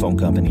Telephone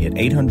Company at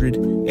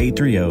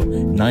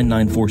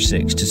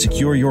 800-830-9946 to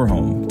secure your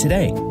home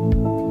today.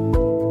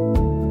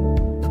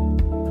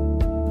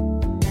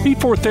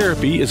 P4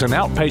 Therapy is an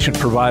outpatient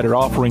provider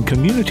offering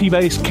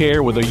community-based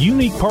care with a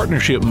unique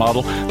partnership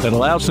model that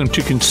allows them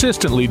to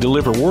consistently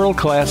deliver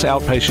world-class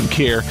outpatient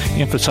care,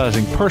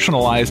 emphasizing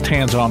personalized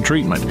hands-on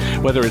treatment.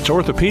 Whether it's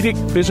orthopedic,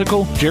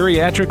 physical,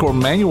 geriatric, or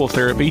manual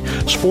therapy,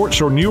 sports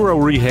or neuro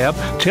rehab,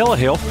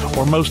 telehealth,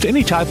 or most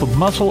any type of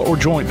muscle or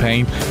joint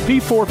pain,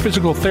 P4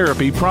 Physical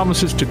Therapy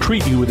promises to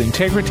treat you with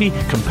integrity,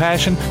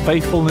 compassion,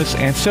 faithfulness,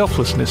 and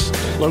selflessness.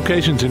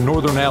 Locations in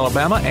northern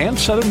Alabama and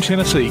southern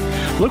Tennessee.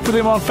 Look for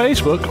them on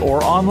Facebook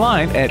or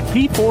online at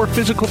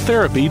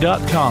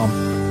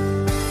p4physicaltherapy.com.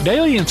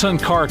 Daly & Son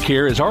Car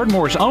Care is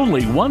Ardmore's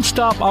only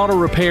one-stop auto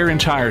repair and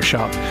tire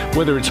shop.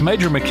 Whether it's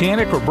major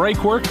mechanic or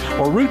brake work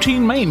or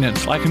routine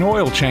maintenance like an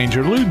oil change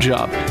or lube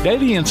job,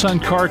 Daly & Son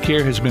Car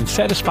Care has been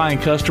satisfying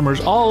customers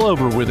all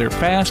over with their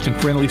fast and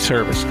friendly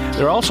service.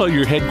 They're also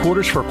your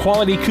headquarters for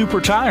quality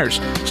Cooper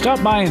tires.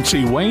 Stop by and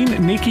see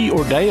Wayne, Nikki,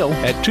 or Dale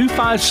at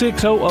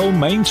 25600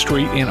 Main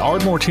Street in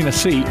Ardmore,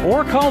 Tennessee,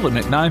 or call them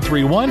at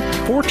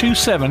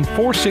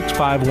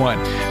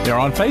 931-427-4651. They're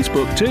on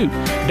Facebook, too.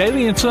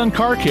 Daly & Son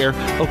Car Care,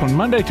 open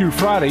Monday through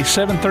Friday,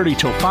 7:30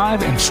 till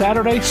 5, and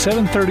Saturday,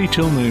 7:30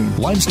 till noon.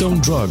 Limestone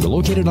Drug,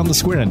 located on the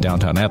square in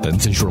downtown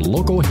Athens, is your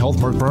local Health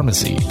Mart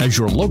pharmacy. As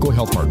your local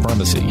Health Mart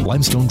pharmacy,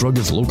 Limestone Drug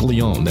is locally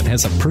owned and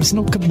has a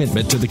personal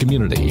commitment to the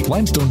community.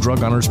 Limestone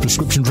Drug honors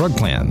prescription drug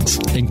plans,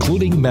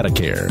 including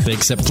Medicare. They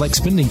accept flex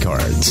spending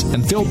cards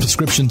and fill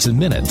prescriptions in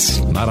minutes,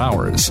 not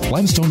hours.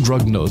 Limestone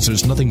Drug knows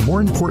there's nothing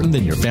more important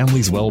than your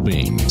family's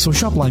well-being. So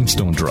shop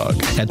Limestone Drug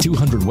at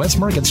 200 West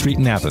Market Street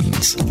in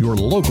Athens, your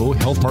local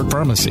Health Mart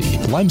pharmacy.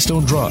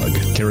 Limestone Drug,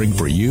 caring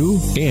for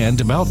you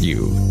and about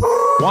you.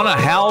 Want to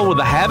howl with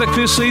the Havoc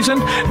this season?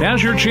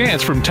 Now's your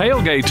chance from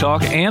Tailgate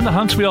Talk and the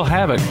Huntsville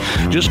Havoc.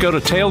 Just go to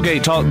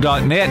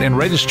tailgatetalk.net and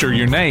register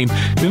your name.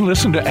 Then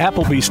listen to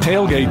Applebee's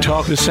Tailgate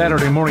Talk this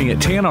Saturday morning at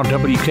 10 on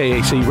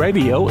WKAC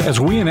Radio as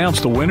we announce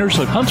the winners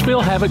of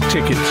Huntsville Havoc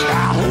tickets.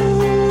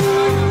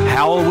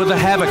 Howl with the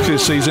Havoc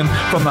this season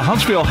from the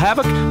Huntsville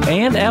Havoc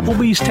and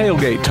Applebee's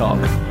Tailgate Talk.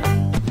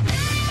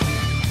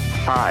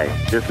 Hi,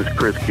 this is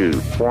Chris Q,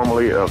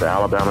 formerly of the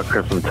Alabama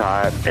Crimson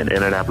Tide and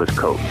Indianapolis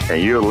Colts,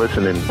 and you're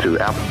listening to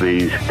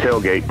Applebee's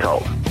Tailgate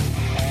Talk.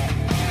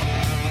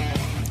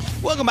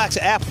 Welcome back to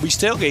Applebee's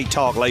Tailgate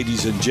Talk,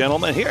 ladies and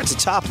gentlemen. Here at the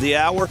top of the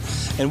hour,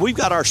 and we've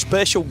got our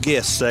special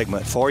guest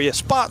segment for you,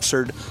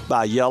 sponsored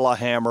by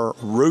Yellowhammer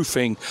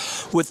Roofing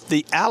with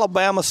the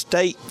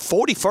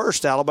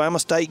 41st Alabama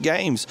State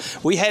Games.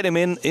 We had him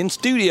in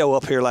studio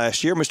up here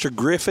last year, Mr.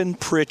 Griffin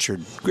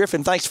Pritchard.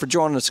 Griffin, thanks for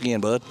joining us again,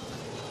 bud.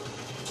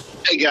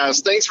 Hey, guys,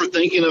 thanks for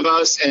thinking of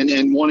us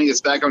and wanting us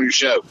back on your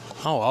show.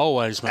 Oh,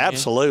 always, man.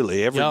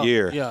 Absolutely, every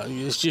year. Yeah,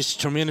 it's just a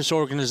tremendous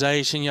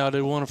organization. Y'all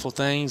do wonderful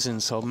things.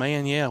 And so,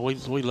 man, yeah,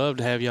 we love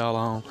to have y'all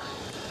on.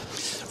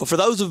 Well, for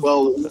those of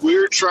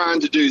we're trying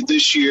to do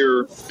this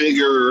year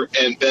bigger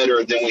and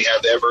better than we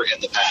have ever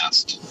in the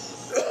past.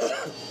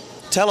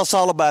 Tell us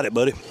all about it,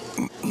 buddy.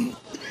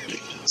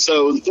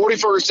 So, the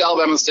 41st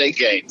Alabama State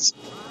Games.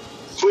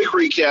 Quick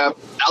recap,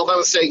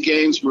 Alabama State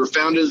Games were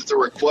founded at the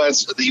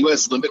request of the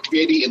U.S. Olympic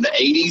Committee in the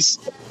 80s.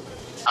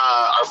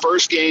 Our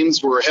first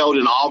games were held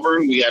in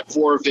Auburn. We had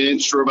 4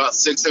 events for about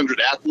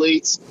 600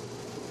 athletes.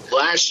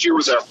 Last year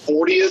was our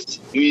 40th.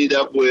 We ended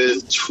up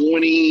with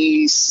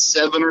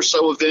 27 or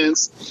so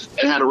events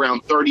and had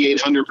around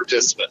 3,800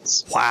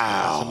 participants.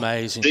 Wow. That's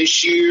amazing.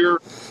 This year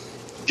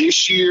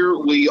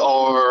we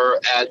are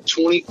at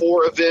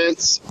 24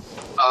 events,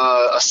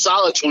 a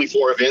solid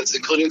 24 events,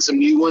 including some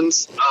new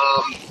ones.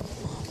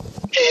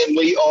 And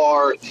we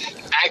are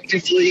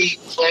actively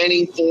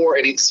planning for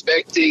and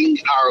expecting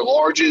our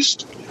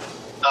largest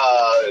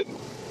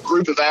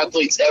group of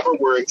athletes ever.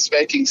 We're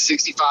expecting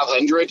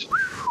 6,500.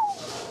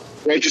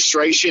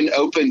 Registration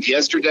opened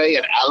yesterday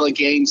at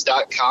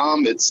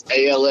alagames.com. It's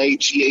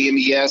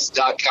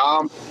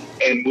ALAGAMES.com.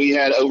 And we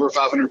had over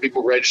 500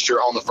 people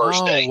register on the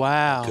first day. Oh,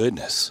 wow.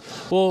 Goodness.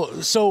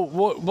 Well, so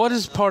what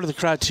is part of the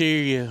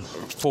criteria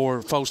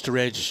for folks to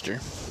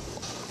register?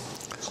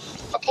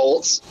 A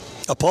pulse.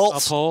 A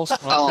pulse? A pulse,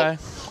 okay.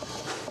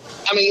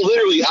 I mean,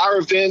 literally, our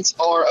events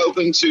are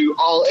open to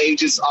all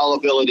ages, all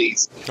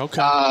abilities.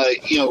 Okay.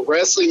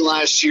 Wrestling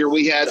last year,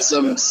 we had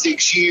some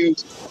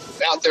 6U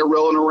out there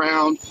rolling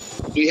around.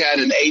 We had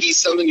an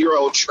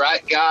 80-something-year-old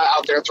track guy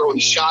out there throwing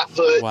shot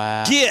put.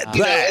 Wow. Get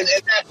back.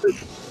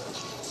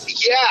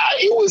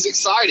 It was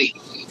exciting.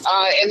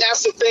 And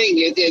that's the thing.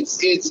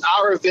 It's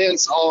our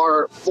events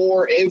are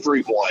for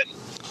everyone.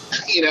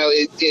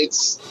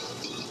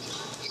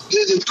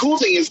 The cool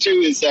thing is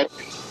that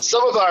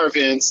some of our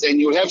events, and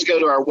you would have to go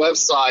to our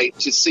website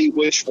to see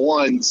which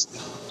ones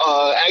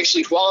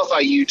actually qualify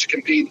you to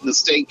compete in the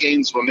State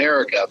Games of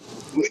America,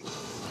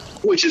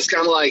 which is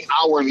kind of like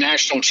our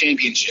national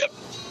championship.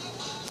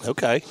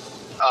 Okay.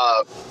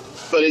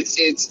 But it's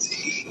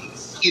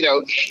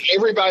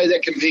everybody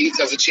that competes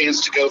has a chance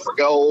to go for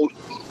gold,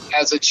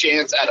 has a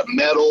chance at a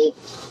medal.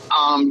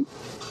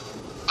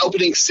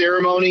 Opening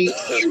ceremony,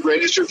 you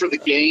register for the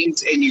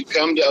games and you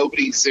come to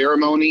opening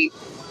ceremony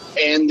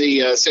and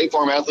the State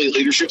Farm Athlete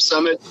Leadership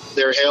Summit.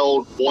 They're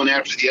held one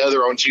after the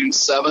other on June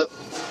 7th.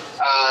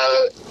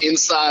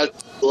 inside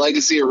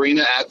Legacy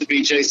Arena at the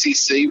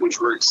BJCC, which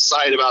we're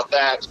excited about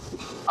that.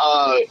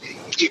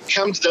 You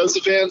come to those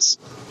events,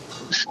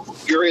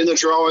 you're in the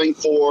drawing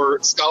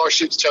for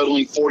scholarships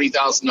totaling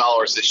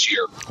 $40,000 this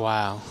year.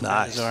 Wow.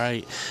 Nice. All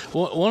right.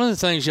 One of the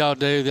things y'all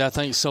do that I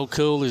think is so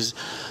cool is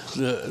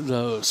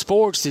the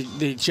sports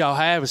that y'all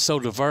have is so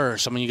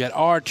diverse. I mean, you got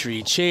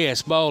archery,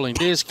 chess, bowling,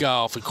 disc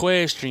golf,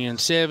 equestrian,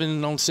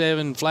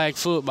 7-on-7 flag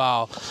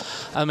football.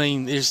 I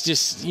mean, it's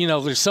just,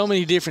 there's so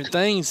many different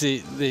things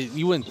that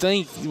you wouldn't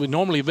think would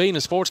normally be in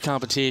a sports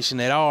competition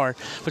that are,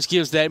 which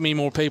gives that many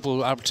more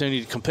people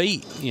opportunity to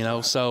compete,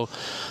 so.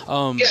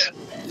 Yeah,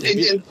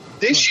 and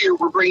this year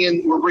we're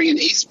bringing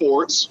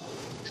esports,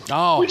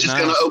 which is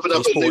going to open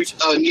up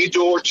a new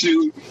door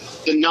to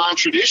the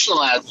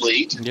non-traditional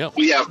athlete. Yep.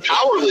 We have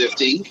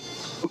powerlifting,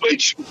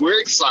 which we're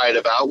excited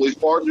about. We've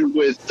partnered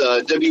with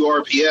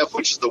WRPF,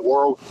 which is the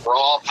World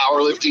Raw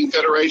Powerlifting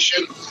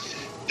Federation.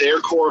 Their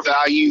core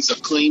values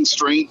of clean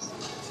strength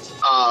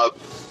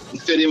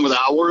fit in with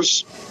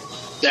ours.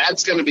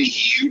 That's going to be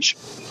huge.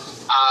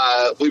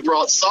 We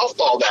brought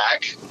softball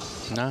back.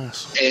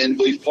 Nice. And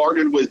we've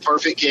partnered with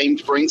Perfect Game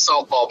to bring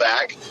softball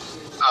back.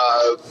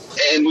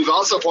 And we've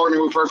also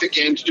partnered with Perfect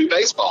Game to do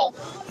baseball.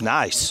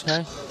 Nice.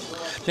 Okay.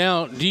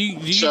 Now, do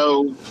you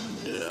so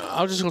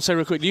I was just going to say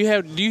real quick, do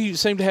you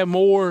seem to have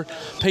more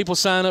people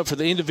sign up for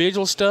the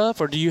individual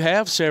stuff, or do you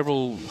have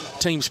several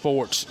team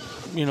sports,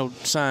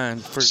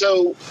 signed for?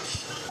 So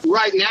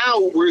right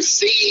now we're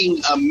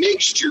seeing a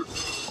mixture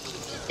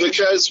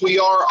because we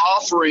are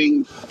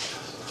offering,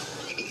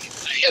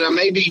 and I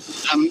may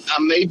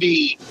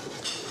be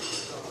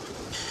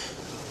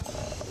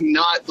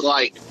not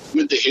like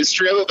with the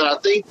history of it, but I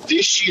think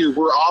this year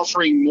we're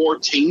offering more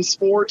team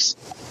sports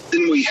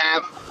than we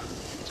have.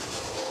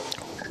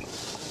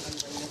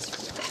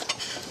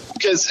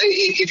 Because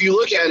if you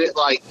look at it,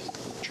 like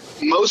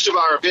most of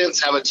our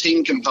events have a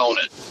team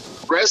component.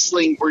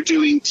 Wrestling, we're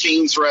doing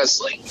teams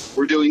wrestling.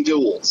 We're doing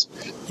duels.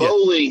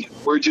 Bowling,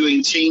 we're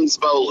doing teams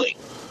bowling.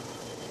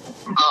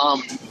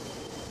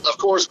 Of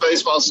course,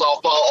 baseball,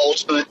 softball,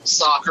 ultimate,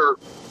 soccer,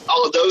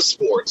 all of those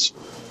sports.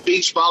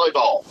 Beach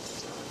volleyball.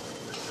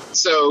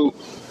 So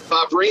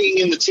by bringing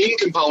in the team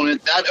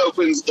component, that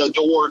opens the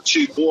door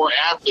to more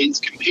athletes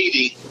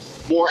competing,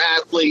 more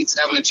athletes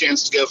having a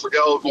chance to go for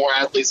gold, more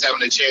athletes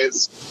having a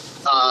chance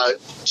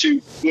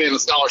to win a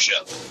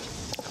scholarship.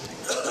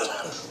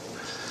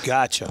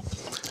 Gotcha.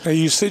 Now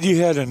you said you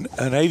had an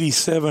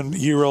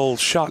 87-year-old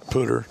shot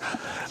putter.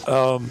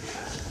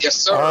 Yes,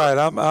 sir. All right,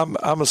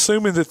 I'm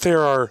assuming that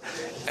there are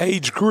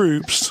age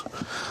groups.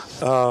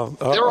 There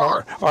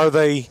are. Are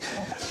they?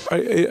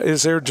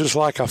 Is there just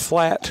like a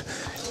flat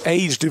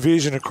age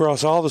division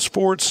across all the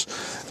sports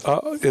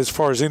as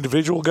far as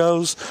individual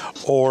goes,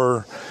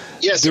 or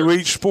do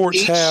each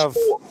sports have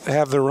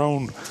their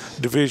own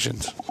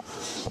divisions?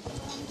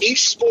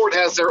 Each sport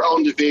has their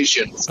own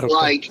divisions. Okay.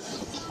 Like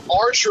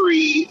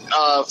archery,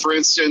 for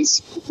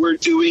instance, we're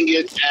doing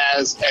it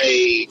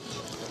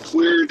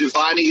we're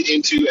dividing it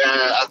into,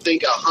 I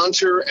think, a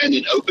hunter and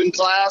an open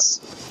class.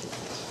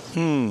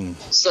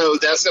 So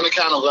that's going to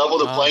kind of level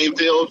the playing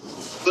field.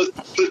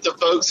 Put the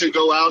folks who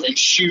go out and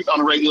shoot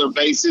on a regular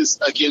basis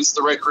against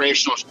the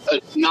recreational,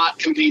 not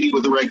competing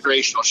with the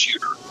recreational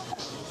shooter.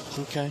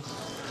 Okay.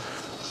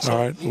 All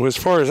right. Well, as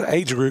far as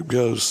age group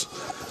goes,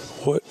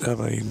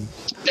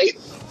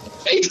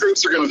 age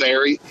groups are going to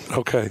vary.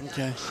 Okay.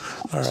 Okay.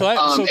 All right. So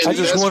I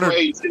just wondered.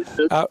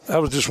 I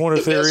was just wondering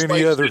if there are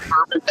any other.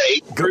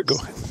 Go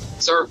ahead.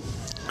 Sir.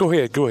 Go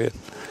ahead.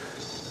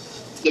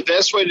 The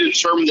best way to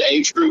determine the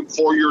age group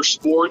for your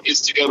sport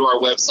is to go to our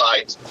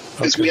website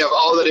because we have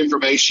all that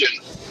information.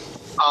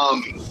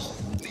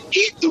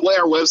 The way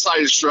our website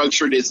is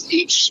structured is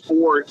each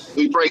sport,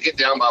 we break it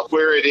down by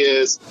where it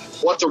is,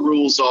 what the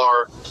rules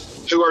are,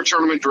 who our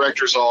tournament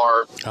directors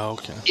are. Oh,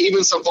 okay.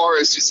 Even so far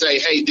as to say,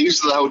 hey,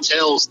 these are the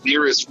hotels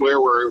nearest where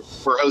we're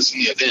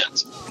hosting the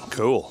event.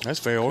 Cool. That's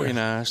very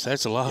organized.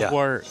 That's a lot of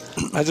work.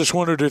 I just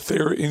wondered if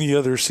there are any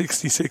other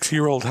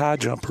 66-year-old high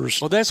jumpers.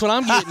 Well, that's what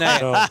I'm getting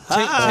at.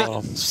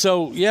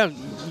 So,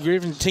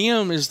 Griffin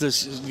Tim is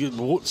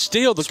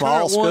still the small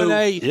current school.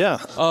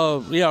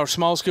 1A. Our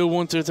small school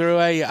 1 through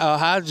 3A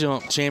high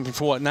jump champion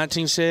for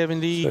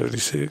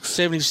 1970?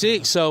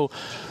 76. So,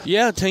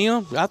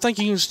 Tim, I think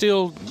you can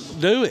still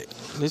do it.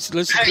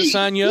 Let's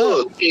sign you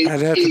up.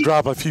 I'd have to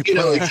drop a few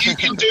pounds. If you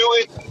can do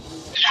it,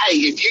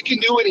 if you can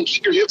do it and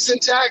keep your hips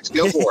intact,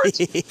 go for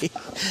it.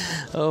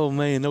 Oh,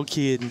 man, no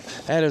kidding.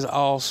 That is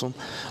awesome.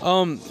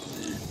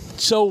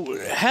 So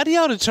how do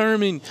y'all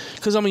determine,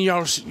 because,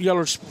 y'all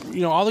are,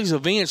 all these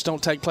events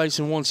don't take place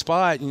in one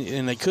spot,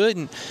 and they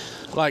couldn't.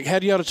 Like, how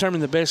do y'all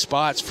determine the best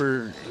spots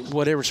for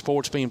whatever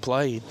sport's being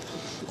played?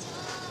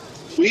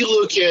 We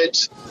look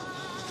at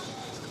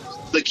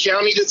the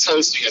county that's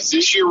hosting us.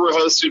 This year we're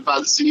hosted by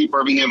the city of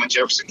Birmingham and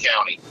Jefferson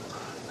County.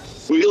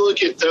 We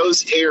look at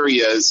those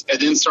areas and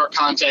then start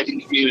contacting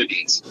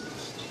communities.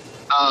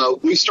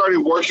 we started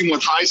working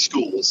with high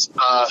schools.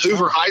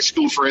 Hoover High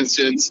School, for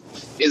instance,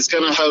 is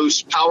going to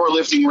host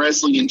powerlifting,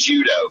 wrestling, and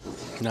judo.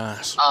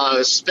 Nice.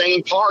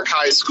 Spain Park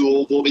High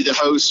School will be the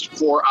host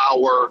for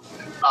our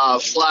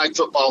flag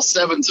football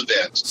sevens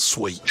event.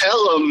 Sweet.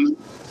 Pelham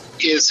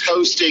is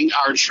hosting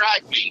our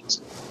track meet,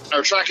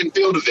 our track and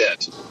field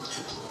event.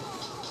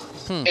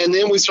 And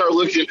then we start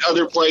looking at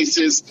other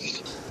places.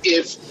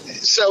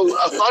 So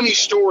a funny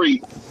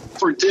story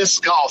for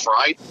disc golf,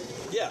 right?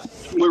 Yeah.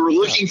 We were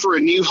looking for a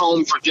new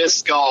home for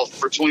disc golf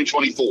for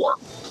 2024.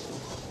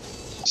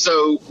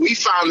 So we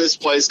found this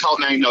place called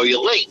Magnolia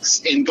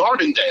Links in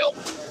Gardendale.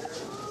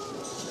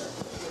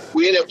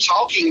 We ended up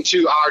talking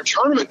to our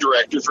tournament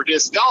director for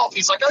disc golf.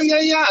 He's like, oh,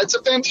 yeah, it's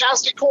a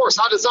fantastic course.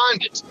 I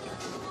designed it.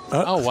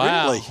 Oh,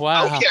 wow. Really?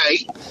 Wow.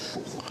 Okay.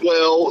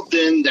 Well,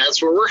 then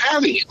that's where we're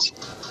having it.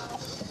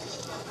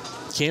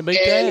 Can't beat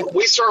and that.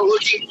 we start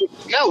looking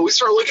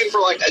for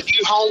like a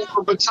new home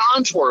for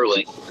baton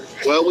twirling.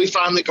 Well, we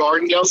find the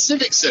Gardendale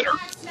Civic Center.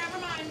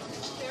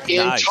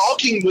 In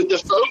talking with the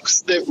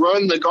folks that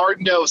run the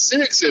Gardendale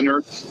Civic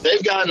Center,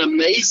 they've got an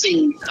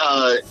amazing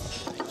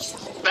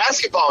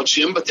basketball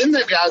gym, but then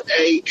they've got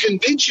a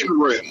convention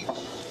room.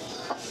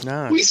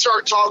 Nice. We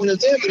start talking to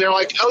them, and they're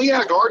like, oh,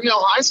 yeah,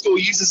 Gardendale High School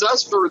uses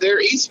us for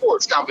their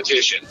esports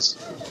competitions.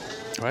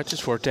 That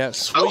just worked out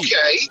sweet.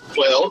 Okay,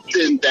 well,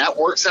 then that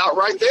works out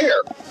right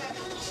there.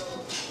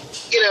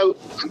 You know,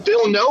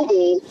 Bill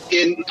Noble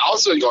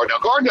also in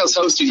Gardendale. Gardendale's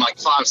hosting like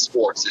 5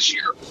 sports this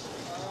year.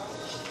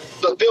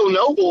 But Bill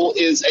Noble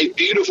is a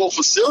beautiful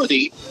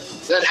facility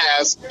that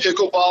has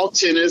pickleball,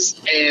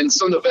 tennis, and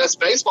some of the best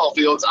baseball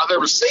fields I've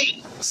ever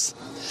seen.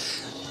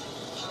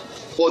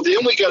 Well,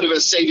 then we go to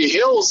Vestavia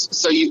Hills,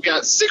 so you've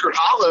got Sickert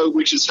Hollow,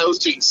 which is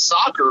hosting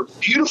soccer,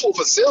 beautiful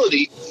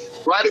facility.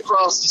 Right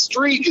across the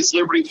street is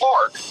Liberty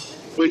Park,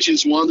 which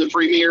is one of the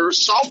premier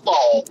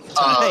softball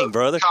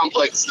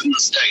complexes in the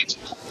state.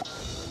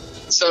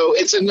 So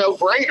it's a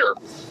no-brainer.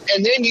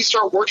 And then you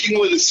start working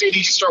with the cities,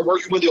 you start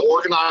working with the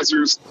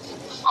organizers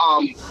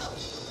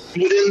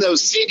within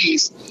those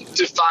cities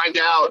to find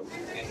out,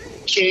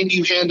 can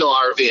you handle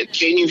our event?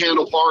 Can you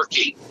handle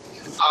parking?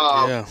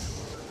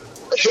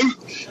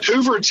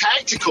 Hoover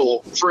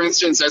Tactical, for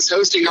instance, that's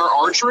hosting our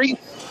archery.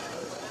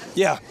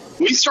 Yeah.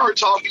 We started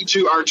talking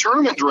to our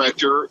tournament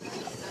director,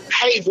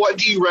 hey, what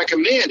do you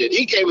recommend? And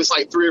he gave us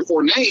like 3 or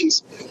 4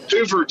 names.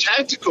 Hoover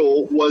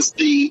Tactical was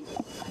the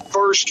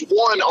first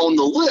one on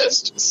the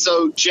list.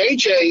 So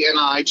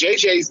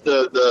JJ's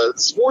the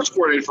sports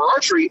coordinator for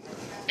archery,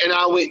 and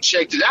I went and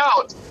checked it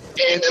out,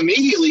 and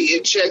immediately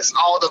it checks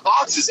all the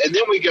boxes. And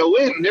then we go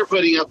in, and they're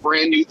putting up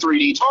brand new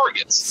 3D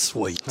targets.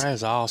 Sweet. That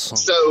is awesome.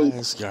 So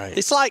that's great.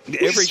 It's like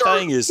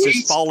everything is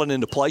just falling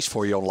into place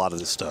for you on a lot of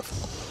this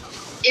stuff.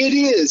 It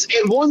is.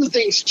 And one of the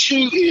things,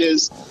 too,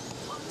 is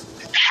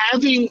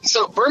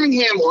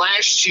Birmingham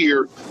last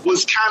year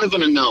was kind of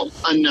an unknown,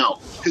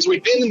 because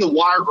we'd been in the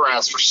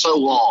Wiregrass for so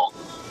long.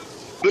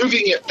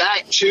 Moving it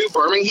back to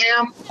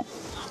Birmingham,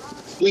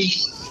 we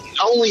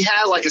only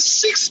had like a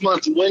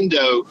 6-month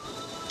window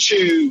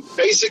to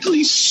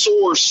basically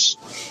source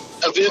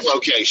event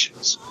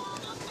locations.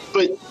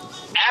 But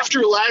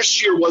after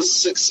last year was a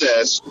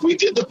success, we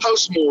did the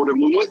postmortem.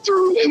 We went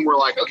through and we're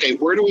like, okay,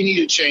 where do we need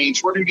to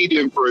change? Where do we need to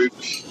improve?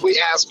 We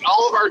asked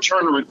all of our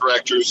tournament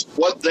directors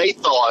what they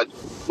thought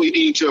we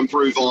need to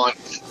improve on.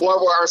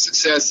 What were our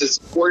successes?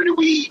 Where do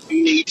we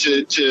need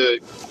to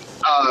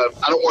I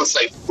don't want to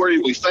say where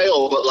did we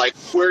fail, but like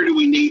where do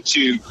we need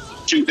to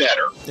do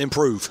better?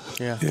 Improve.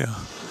 Yeah.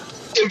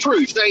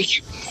 Improve. Thank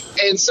you.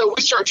 And so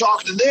we start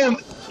talking to them.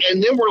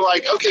 And then we're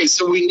like, okay,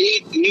 so we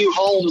need new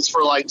homes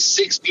for like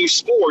 6 new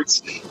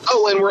sports.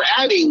 Oh, and we're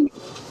adding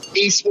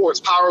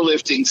esports,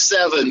 powerlifting,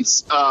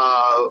 sevens,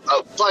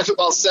 flag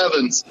football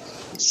sevens,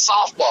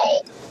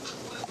 softball.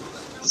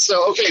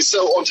 So, okay,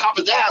 so on top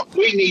of that,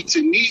 we need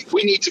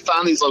to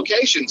find these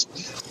locations.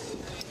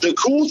 The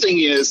cool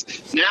thing is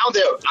now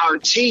that our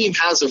team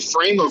has a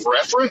frame of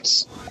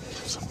reference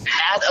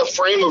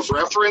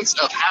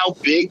of how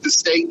big the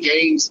state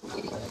games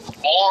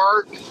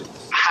are,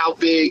 how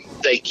big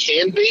they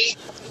can be,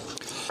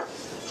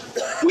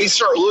 we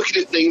start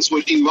looking at things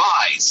with new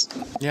eyes.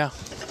 Yeah.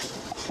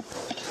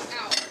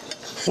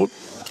 Well,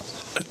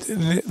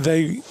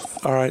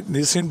 all right,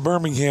 this in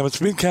Birmingham. It's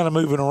been kind of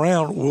moving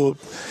around. Well,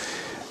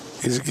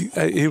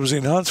 it was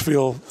in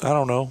Huntsville, I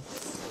don't know,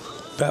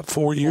 about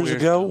 4 years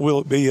ago. Will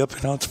it be up in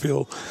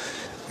Huntsville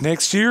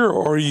next year,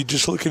 or are you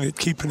just looking at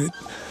keeping it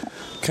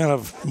kind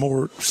of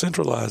more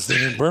centralized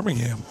than in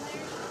Birmingham?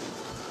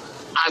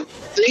 I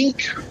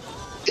think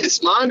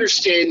it's my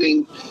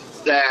understanding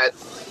that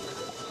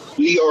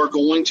we are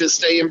going to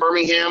stay in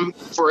Birmingham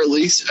for at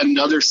least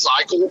another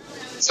cycle,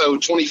 so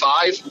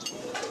 25.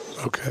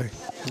 Okay.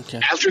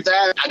 After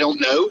that, I don't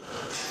know.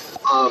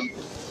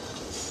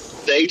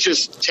 They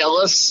just tell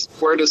us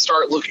where to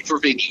start looking for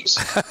venues.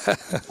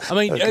 I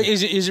mean,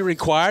 is it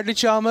required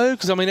that y'all move?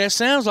 Because, I mean, that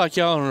sounds like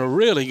y'all are in a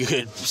really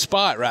good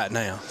spot right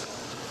now.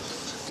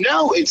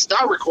 No, it's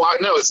not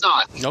required. No, it's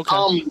not.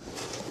 Okay.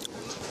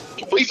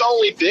 We've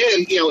only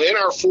been, in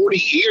our 40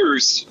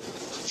 years,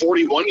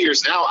 41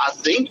 years now, I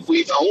think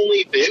we've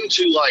only been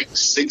to like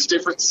 6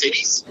 different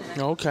cities.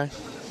 Okay.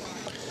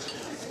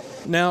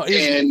 Now,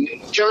 and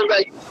coming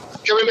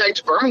back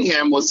to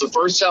Birmingham was the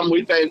first time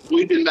we'd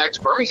been back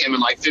to Birmingham in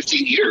like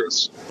 15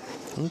 years.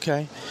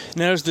 Okay.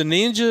 Now, is the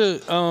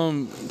Ninja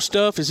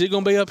stuff, is it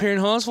going to be up here in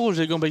Huntsville, or is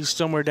it going to be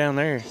somewhere down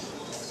there?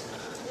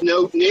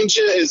 No,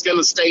 Ninja is going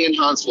to stay in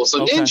Huntsville.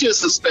 So Okay. Ninja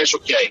is a special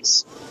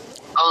case.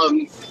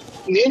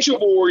 Ninja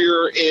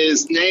Warrior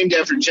is named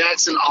after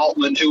Jackson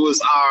Altman, who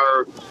was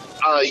our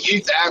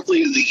Youth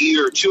Athlete of the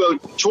Year,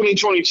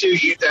 2022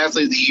 Youth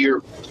Athlete of the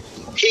Year.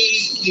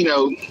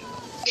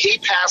 He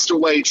passed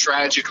away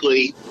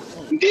tragically.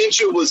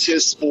 Ninja was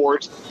his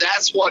sport.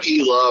 That's what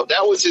he loved.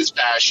 That was his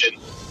passion.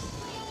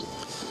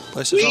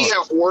 We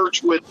have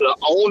worked with the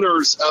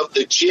owners of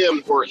the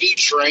gym where he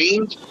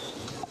trained,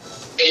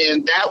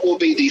 and that will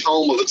be the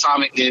home of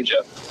Atomic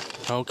Ninja.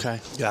 Okay.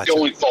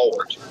 Going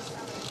forward.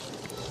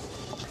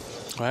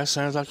 Well, that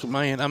sounds like,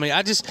 man, I mean,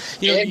 I just,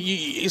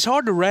 it's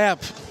hard to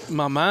wrap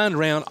my mind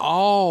around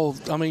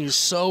there's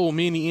so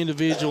many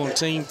individual and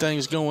team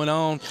things going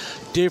on,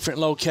 different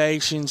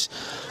locations,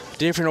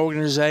 different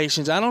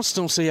organizations. I don't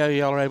see how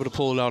y'all are able to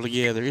pull it all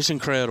together. It's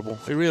incredible.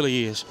 It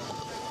really is.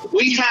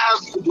 We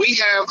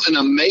have an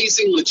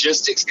amazing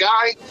logistics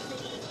guy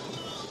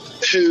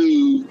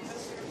who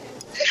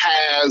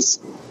has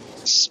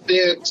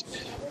spent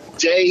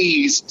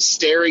days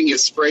staring at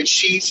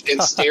spreadsheets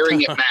and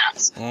staring at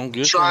maps,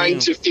 trying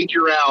to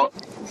figure out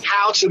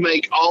how to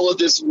make all of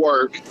this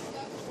work.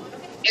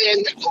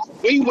 And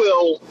we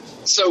will,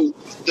 so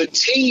the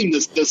team,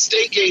 the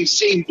State Games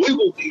team, we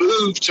will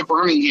move to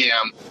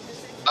Birmingham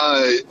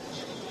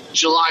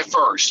July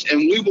 1st, and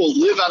we will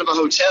live out of a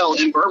hotel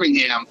in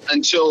Birmingham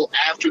until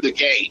after the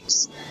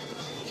games.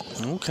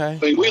 Okay.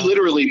 I mean, we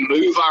literally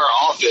move our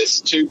office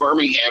to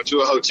Birmingham to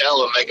a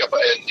hotel and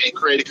and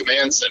create a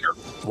command center.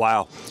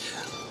 Wow.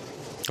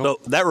 So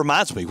that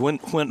reminds me,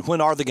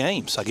 when are the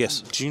games, I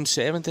guess? June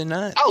 7th and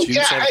 9th. Oh, June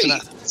yeah. 7th and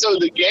 9th. So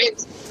the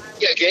games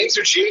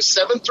are June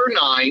 7th through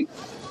 9th.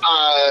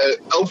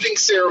 Opening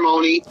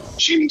ceremony,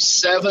 June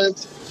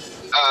 7th,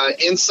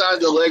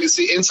 inside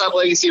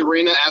Legacy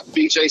Arena at the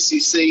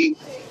BJCC.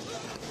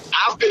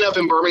 I've been up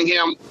in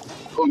Birmingham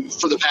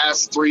for the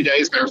past 3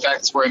 days. Matter of fact,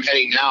 that's where I'm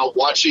heading now,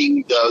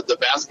 watching the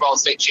basketball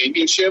state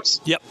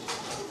championships. Yep.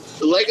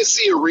 The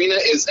Legacy Arena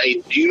is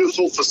a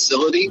beautiful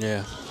facility.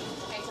 Yeah.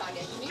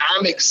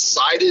 I'm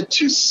excited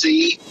to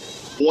see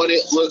what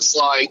it looks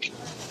like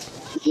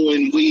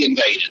when we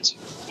invaded,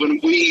 when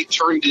we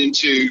turned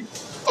into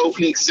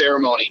opening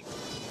ceremony.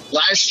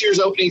 Last year's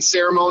opening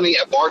ceremony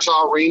at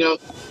Bartow Arena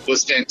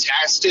was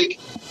fantastic.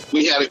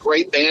 We had a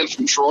great band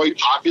from Troy,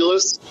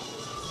 Populous.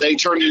 They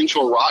turned it into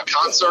a rock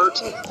concert.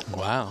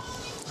 Wow.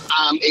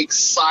 I'm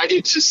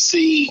excited to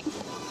see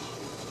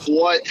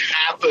what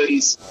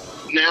happens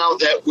now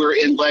that we're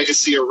in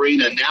Legacy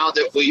Arena, now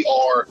that we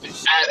are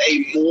at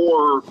a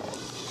more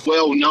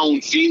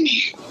well-known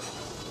venue.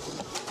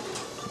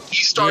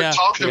 You start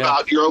talking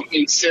about your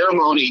opening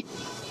ceremony,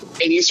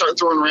 and you start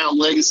throwing around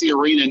Legacy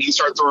Arena, and you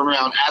start throwing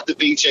around at the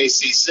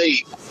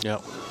BJCC.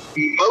 Yep.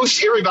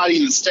 Most everybody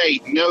in the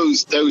state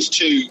knows those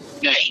two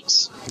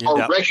names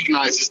or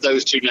recognizes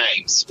those two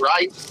names,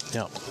 right?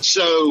 Yep.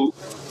 So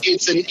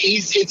it's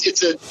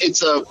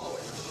it's a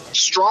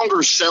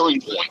stronger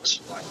selling point.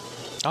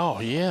 Oh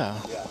yeah.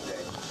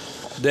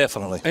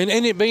 Definitely. And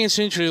it being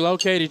centrally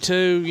located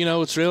too,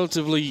 it's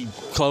relatively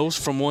close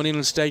from one end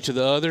of the state to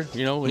the other,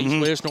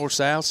 east, west, north,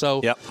 south.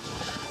 So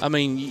I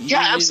mean,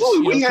 yeah,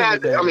 absolutely.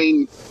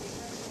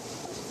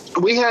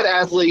 We had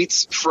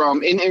athletes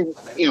from, and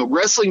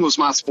wrestling was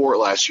my sport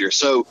last year.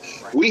 So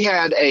we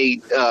had a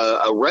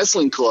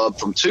wrestling club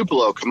from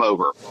Tupelo come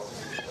over.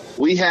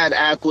 We had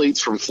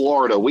athletes from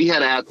Florida. We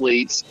had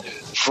athletes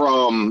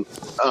from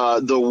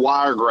the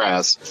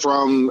Wiregrass,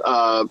 from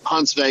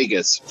Hunts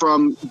Vegas,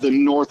 from the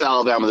North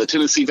Alabama, the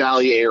Tennessee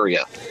Valley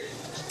area.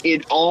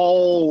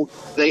 All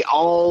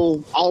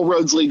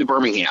roads lead to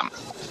Birmingham,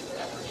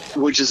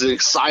 which is an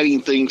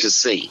exciting thing to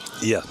see.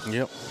 Yeah.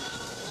 Yep.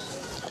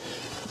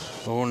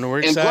 Well, we're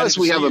and plus,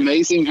 we have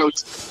amazing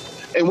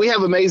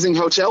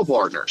hotel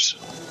partners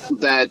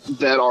that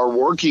are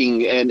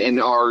working and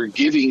are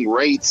giving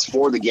rates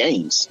for the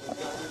games.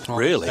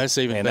 Really? That's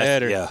even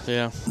better.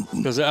 Yeah.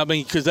 Because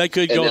they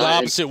could go the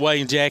opposite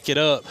way and jack it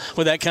up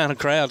with that kind of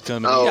crowd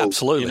coming. Oh, in,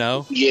 absolutely.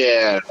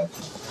 Yeah.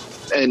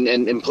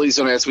 And please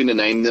don't ask me to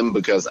name them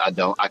because I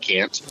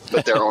can't.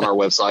 But they're on our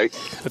website.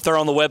 If they're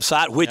on the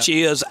website, which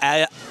is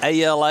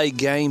alagames.com,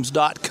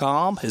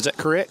 is that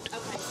correct?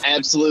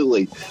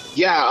 Absolutely.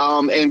 Yeah.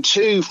 And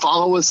two,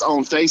 follow us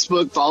on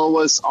Facebook, follow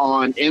us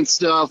on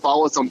Insta,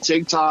 follow us on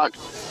TikTok.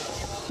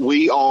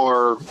 We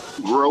are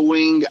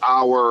growing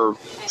our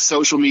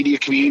social media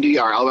community,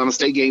 our Alabama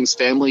State Games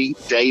family,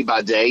 day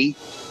by day.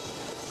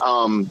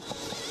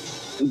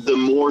 The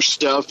more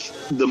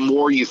stuff, the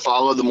more you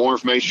follow, the more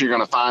information you're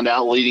going to find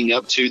out leading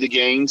up to the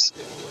games.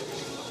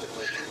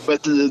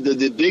 But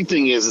the big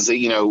thing is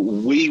that,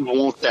 we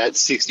want that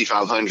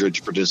 6,500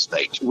 to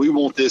participate. We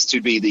want this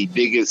to be the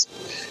biggest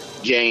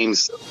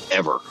games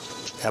ever.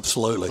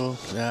 Absolutely.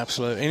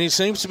 Absolutely. And it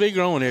seems to be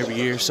growing every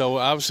year. So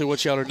obviously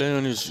what y'all are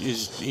doing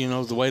is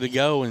the way to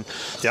go. And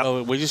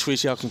so we just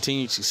wish y'all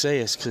continued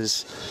success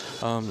because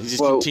it just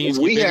continues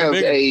to get bigger and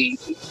bigger.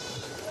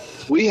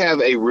 We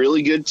have a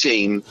really good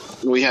team.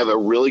 We have a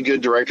really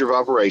good director of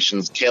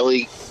operations.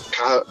 Kelly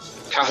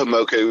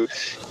Kahamoku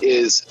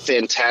is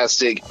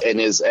fantastic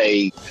and is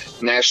a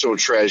national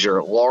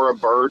treasure. Laura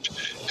Burt,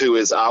 who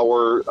is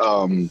our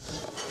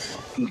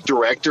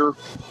director,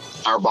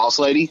 our boss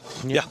lady.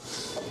 Yeah.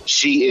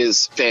 She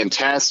is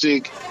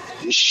fantastic.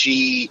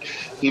 She,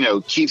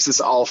 keeps us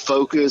all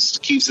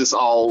focused, keeps us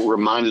all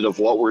reminded of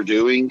what we're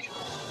doing.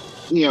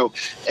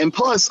 And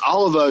plus,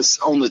 all of us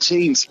on the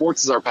team,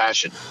 sports is our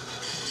passion.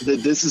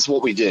 This is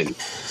what we do.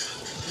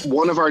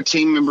 One of our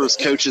team members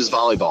coaches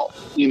volleyball.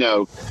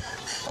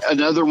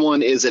 Another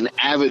one is an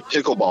avid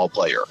pickleball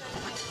player.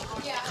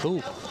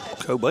 Cool.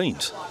 Go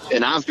Beans.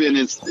 And I've been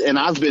in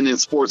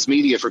sports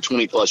media for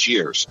 20 plus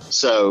years.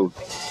 So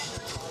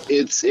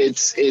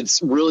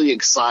it's really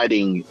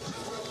exciting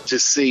to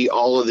see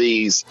all of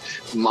these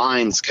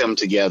minds come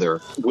together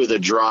with a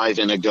drive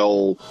and a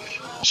goal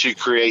to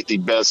create the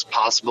best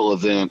possible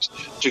event,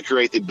 to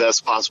create the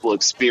best possible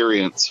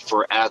experience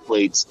for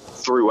athletes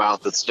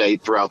throughout the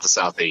state, throughout the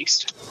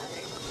Southeast.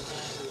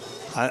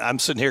 I'm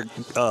sitting here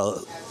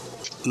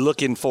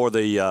looking for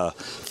the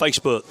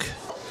Facebook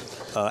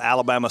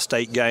Alabama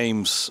State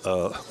Games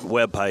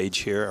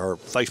webpage here, or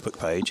Facebook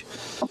page.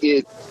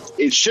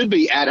 It should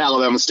be at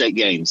Alabama State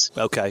Games.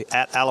 Okay,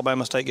 at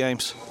Alabama State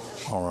Games?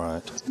 All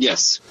right.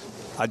 Yes.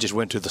 I just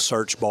went to the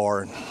search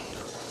bar and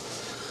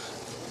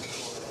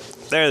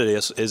there it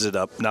is. Is it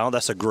up? No,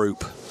 that's a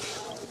group.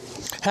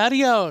 How do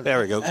y'all?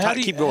 There we go.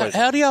 Keep going.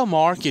 How do y'all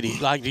market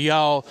it? Do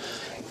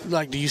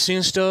you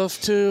send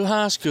stuff to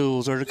high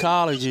schools or to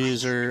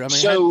colleges or?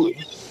 So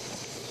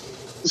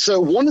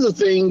one of the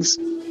things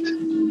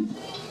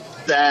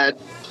that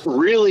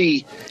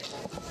really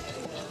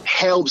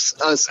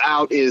helps us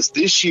out is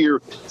this year.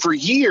 For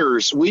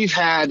years, we've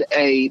had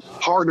a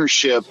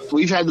partnership.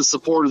 We've had the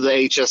support of the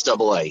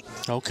HSAA.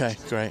 Okay,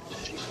 great.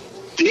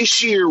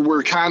 This year,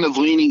 we're kind of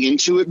leaning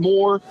into it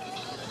more,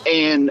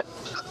 and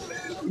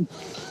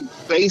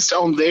based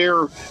on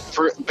their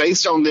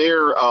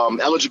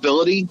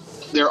eligibility,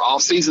 their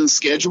off-season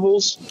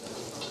schedules,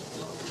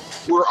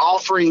 we're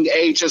offering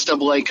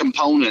HSAA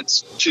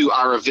components to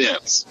our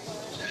events.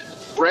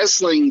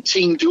 Wrestling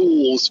team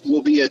duels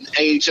will be an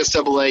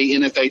AHSAA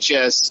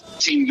NFHS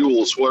team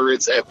duels where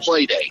it's a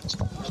play date.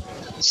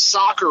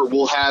 Soccer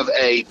will have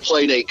a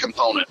play date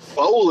component.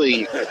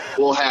 Bowling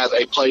will have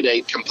a play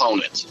date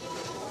component.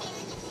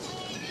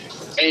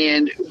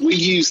 And we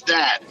use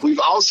that. We've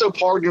also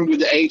partnered with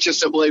the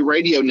HSAA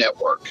radio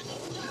network.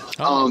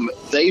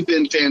 They've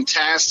been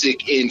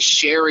fantastic in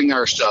sharing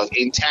our stuff,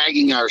 in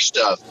tagging our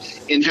stuff,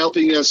 in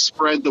helping us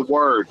spread the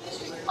word.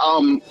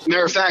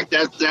 Matter of fact,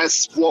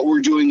 that's what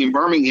we're doing in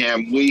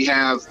Birmingham. We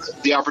have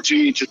the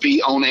opportunity to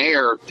be on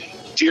air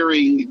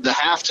during the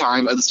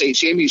halftime of the state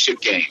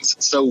championship games.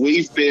 So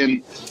we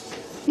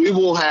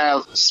will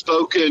have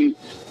spoken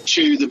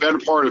to the better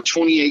part of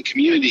 28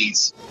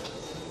 communities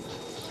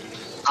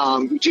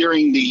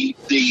during the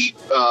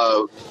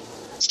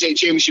state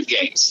championship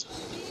games.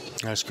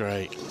 That's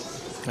great.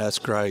 That's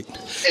great.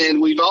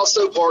 And we've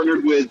also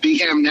partnered with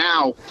BHAM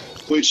Now,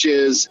 which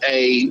is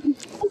I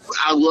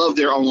love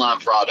their online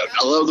product.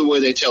 I love the way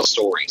they tell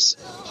stories.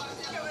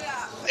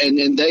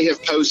 And they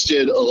have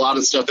posted a lot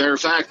of stuff. Matter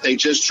of fact, they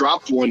just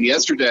dropped one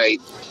yesterday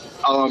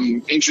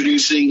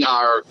introducing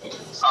our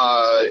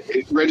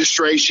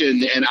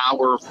registration and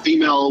our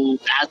female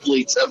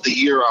athletes of the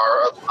year,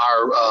 our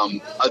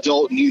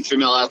adult and youth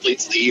female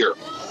athletes of the year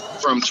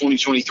from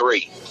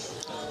 2023.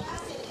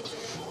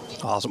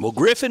 Awesome. Well,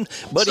 Griffin,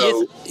 buddy,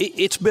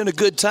 it's been a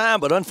good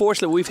time, but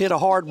unfortunately we've hit a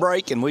hard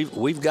break and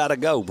we've got to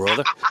go,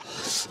 brother.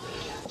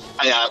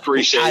 I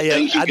appreciate it.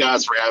 Thank you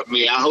guys for having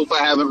me. I hope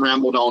I haven't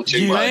rambled on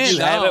too much. You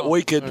haven't.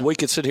 We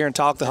could sit here and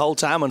talk the whole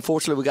time.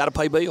 Unfortunately, we got to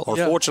pay bill. Or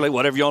fortunately,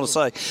 whatever you want to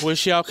say.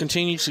 Wish y'all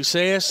continued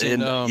success.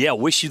 And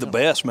wish you the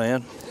best,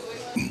 man.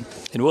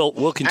 And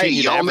we'll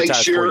continue to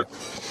advertise for you.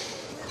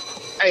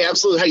 Hey,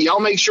 absolutely. Hey, y'all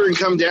make sure and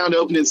come down to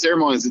opening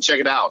ceremonies and check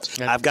it out.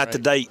 I've got the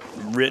date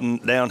written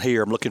down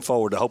here. I'm looking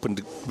forward to hoping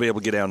to be able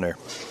to get down there.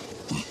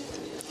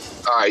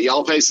 All right,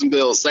 y'all pay some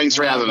bills. Thanks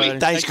for having me.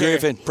 Thanks,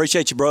 Griffin.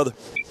 Appreciate you, brother.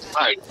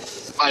 All right.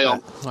 Bye, y'all.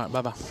 All right,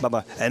 bye-bye.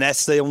 Bye-bye. And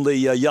that's on the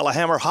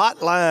Yellowhammer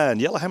hotline,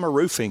 Yellowhammer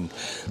Roofing.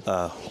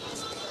 The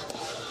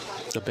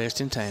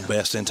best in town.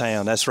 Best in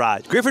town, that's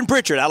right. Griffin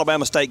Pritchard,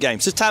 Alabama State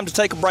Games. It's time to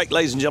take a break,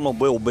 ladies and gentlemen.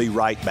 We'll be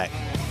right back.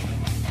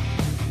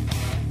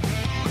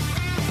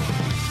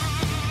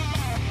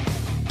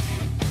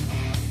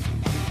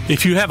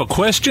 If you have a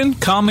question,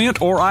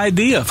 comment, or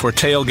idea for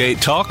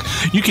Tailgate Talk,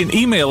 you can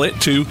email it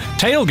to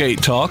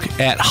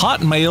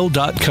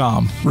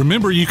tailgatetalk@hotmail.com.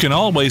 Remember, you can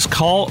always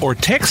call or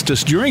text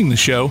us during the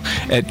show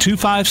at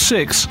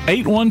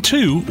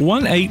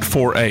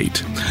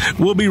 256-812-1848.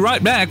 We'll be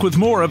right back with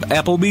more of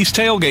Applebee's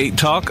Tailgate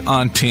Talk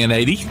on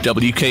 1080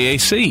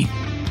 WKAC.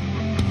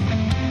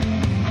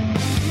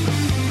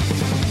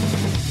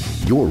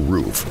 Your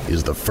roof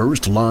is the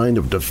first line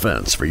of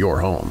defense for your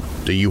home.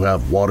 Do you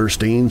have water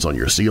stains on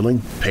your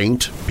ceiling,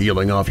 paint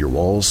peeling off your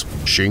walls,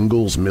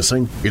 shingles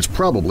missing? It's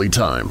probably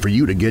time for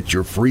you to get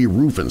your free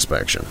roof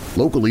inspection.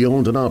 Locally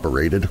owned and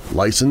operated,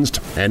 licensed,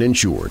 and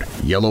insured,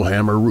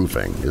 Yellowhammer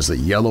Roofing is the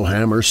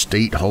Yellowhammer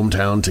State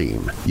hometown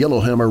team.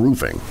 Yellowhammer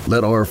Roofing.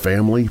 Let our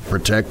family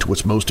protect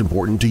what's most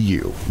important to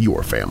you,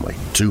 your family.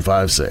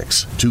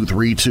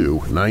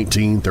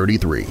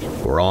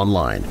 256-232-1933 or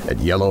online at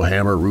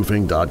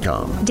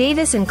yellowhammerroofing.com.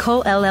 Davis &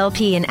 Cole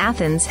LLP in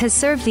Athens has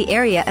served the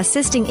area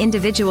assisting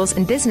individuals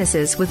and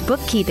businesses with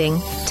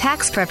bookkeeping,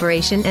 tax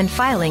preparation and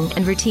filing,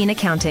 and routine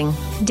accounting.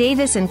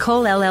 Davis &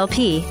 Cole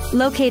LLP,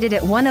 located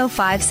at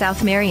 105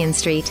 South Marion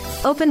Street.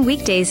 Open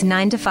weekdays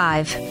 9 to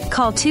 5.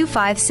 Call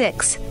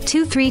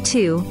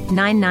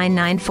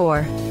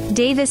 256-232-9994.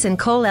 Davis &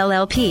 Cole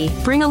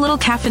LLP. Bring a little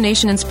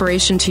caffeination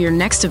inspiration to your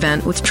next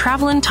event with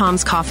Travelin'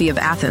 Tom's Coffee of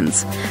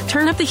Athens.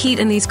 Turn up the heat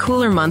in these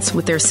cooler months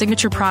with their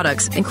signature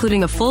products,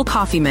 including a full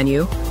coffee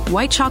menu,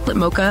 white chocolate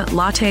mocha,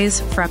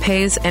 lattes,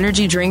 frappes,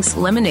 energy drinks,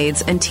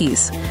 lemonades, and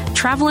teas.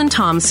 Travelin'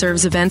 Tom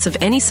serves events of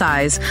any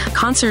size,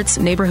 concerts,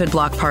 neighborhood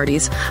block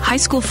parties, high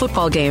school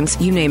football games,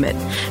 you name it.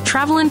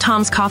 Travelin'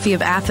 Tom's Coffee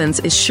of Athens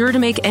is sure to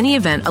make any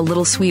event a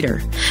little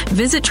sweeter.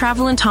 Visit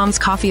Travelin' Tom's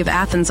Coffee of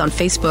Athens on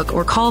Facebook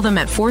or call them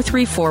at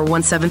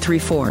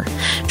 434-1734.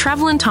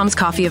 Travelin' Tom's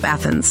Coffee of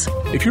Athens.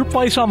 If your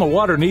place on the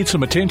water needs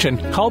some attention,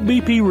 call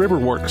BP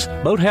Riverworks.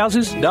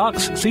 Boathouses,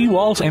 docks,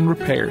 seawalls, and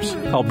repairs.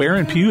 Call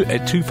Baron Pugh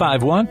at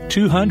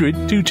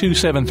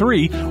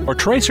 251-200-2273 or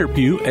Tracer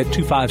Pugh at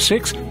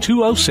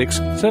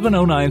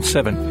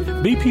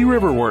 256-206-7097. BP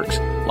Riverworks.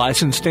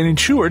 Licensed and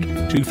insured,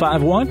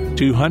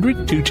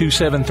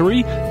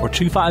 251-200-2273 or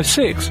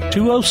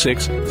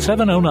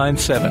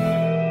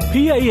 256-206-7097.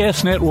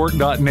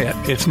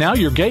 PASnetwork.net. It's now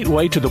your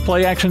gateway to the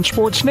Play Action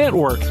Sports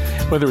Network.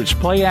 Whether it's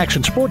Play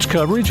Action Sports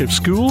coverage of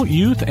school,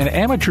 youth, and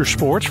amateur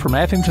sports from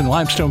Athens and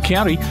Limestone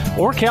County,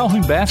 or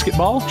Calhoun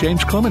basketball,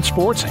 James Clement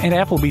Sports, and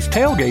Applebee's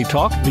Tailgate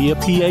Talk via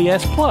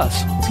PAS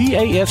Plus.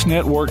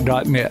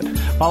 PASnetwork.net.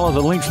 Follow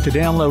the links to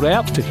download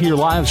apps to hear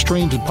live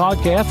streams and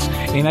podcasts,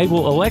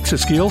 enable Alexa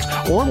skills,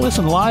 or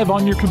listen live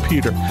on your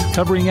computer.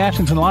 Covering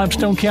Athens and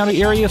Limestone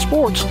County area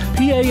sports,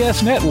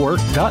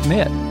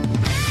 PASnetwork.net.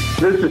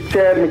 This is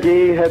Chad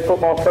McGee, head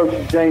football coach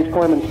of James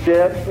Clemens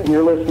Jets, and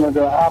you're listening to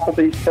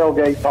Applebee's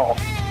Tailgate Talk.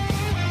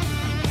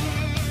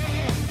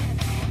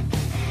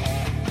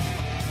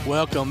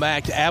 Welcome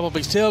back to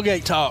Applebee's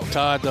Tailgate Talk.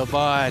 Todd the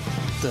Bod,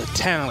 the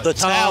talent,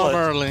 Tom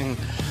Erling,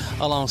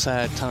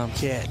 alongside Tom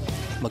Cat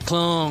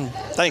McClung.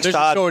 Thanks,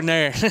 Todd.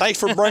 Extraordinaire. Thanks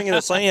for bringing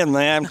us in,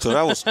 man.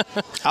 I was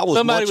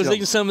Somebody was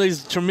eating some of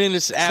these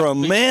tremendous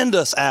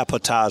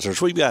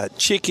appetizers. We've got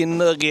chicken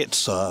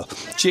nuggets,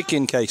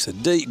 chicken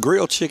quesadilla,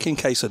 grilled chicken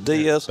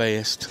quesadillas,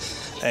 best,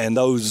 and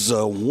those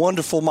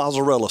wonderful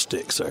mozzarella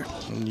sticks there.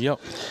 Yep.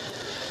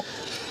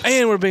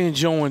 And we're being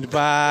joined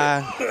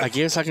by, I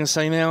guess I can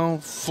say now,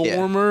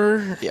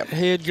 former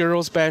head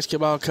girls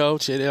basketball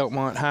coach at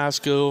Elkmont High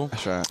School.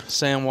 That's right.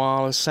 Sam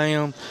Wallace.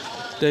 Sam,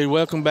 dude,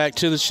 welcome back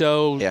to the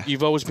show. Yeah.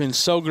 You've always been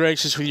so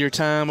gracious with your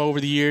time over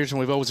the years, and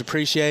we've always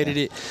appreciated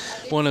it.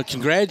 Want to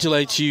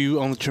congratulate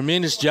you on the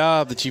tremendous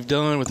job that you've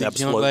done with these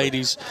young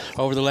ladies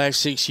over the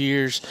last 6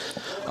 years.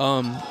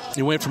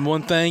 You went from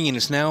one thing, and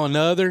it's now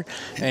another.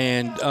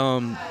 And,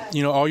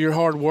 all your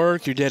hard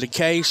work, your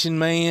dedication,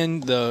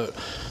 man, the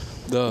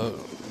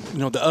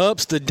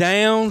ups, the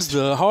downs,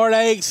 the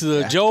heartaches,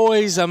 the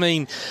joys. I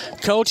mean,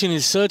 coaching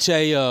is such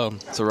an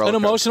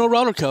emotional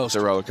roller coaster.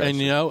 It's a roller coaster.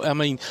 And,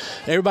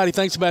 everybody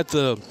thinks about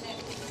the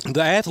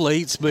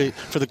athletes, but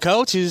for the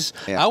coaches,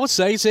 I would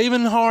say it's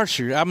even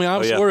harsher. I mean,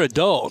 obviously we're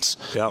adults,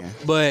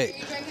 but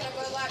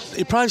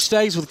it probably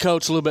stays with the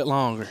coach a little bit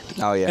longer.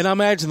 Oh, yeah. And I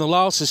imagine the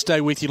losses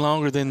stay with you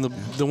longer than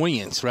the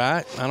wins,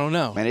 right? I don't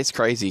know. Man, it's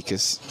crazy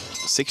because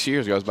 6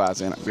 years goes by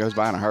in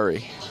a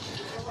hurry.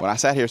 When I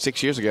sat here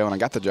 6 years ago and I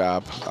got the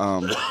job,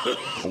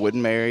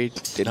 wasn't married,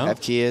 didn't have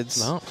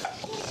kids. No.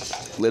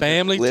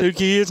 Family, 2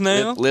 kids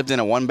now? Lived in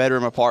a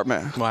one-bedroom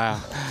apartment.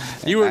 Wow.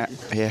 Now you're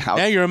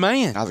a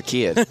man. I was a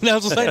kid. I was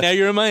going to say, now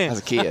you're a man. I was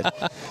a kid.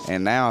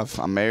 And now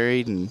I'm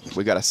married and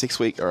we got a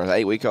 6-week or an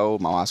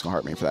 8-week-old. My wife's going to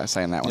hurt me for that,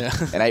 saying that one. Yeah.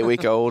 An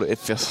 8-week-old, it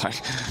feels like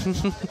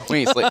we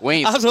ain't sleeping.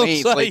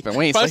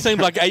 Probably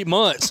seems like 8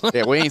 months.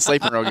 Yeah, we ain't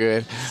sleeping real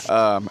good.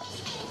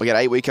 We got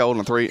an 8-week-old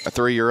and a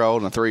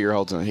 3-year-old, and a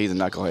 3-year-old, and he's a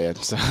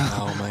knucklehead. So,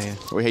 oh, man.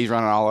 He's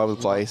running all over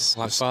the place.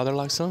 Like father,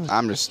 like son.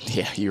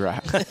 You're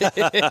right.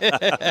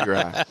 You're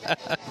right.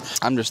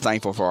 I'm just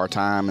thankful for our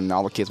time and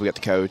all the kids we got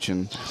to coach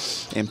and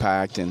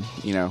impact and,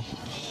 Are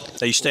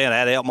you staying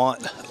at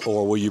Elkmont,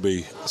 or will you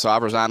be? So I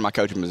resigned my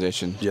coaching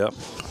position. Yep.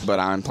 But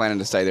I'm planning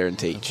to stay there and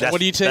teach. What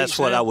do you teach? That's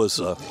what I was.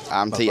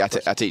 I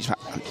teach.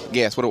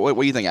 Guess what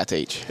do you think I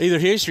teach? Either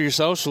history or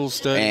social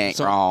studies.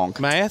 Wrong.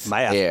 Math.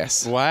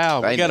 Yes.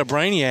 Wow. We got a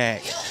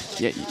brainiac.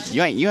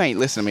 Yeah, you ain't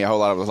listened to me a whole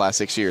lot over the last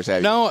 6 years, have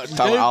you? No, talking dude,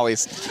 about all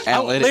these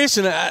analytics.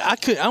 Listen,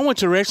 I went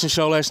to a wrestling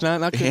show last night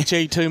and I couldn't tell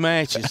you 2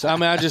 matches. I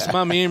mean,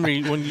 my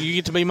memory when you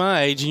get to be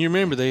my age and you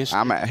remember this,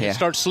 you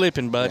start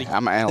slipping, buddy.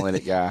 I'm an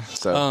analytic guy,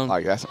 so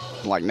that's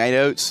like Nate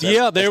Oates.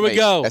 There we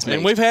go. That's me.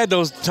 And we've had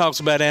those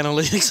talks about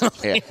analytics on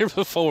here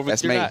before, but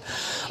that's you're me.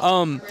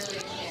 Right.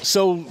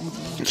 So,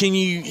 can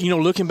you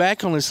looking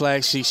back on this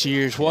last 6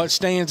 years, what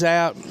stands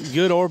out,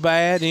 good or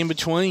bad, in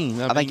between?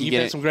 I think you've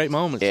had some great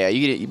moments. Yeah,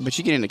 but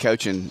you get into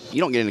coaching.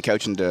 You don't get into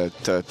coaching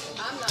to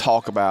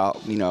talk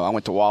about, I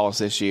went to Wallace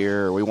this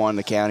year, or we won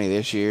the county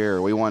this year,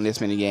 or we won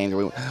this many games.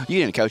 You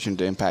get into coaching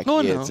to impact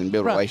kids and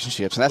build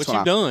relationships, and that's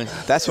what done.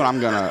 That's what I'm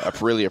gonna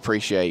really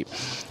appreciate.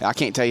 I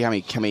can't tell you how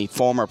many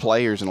former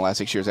players in the last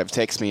 6 years have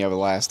texted me over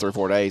the last 3 or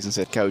 4 days and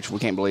said, "Coach, we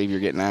can't believe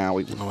you're getting out.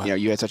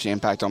 You had such an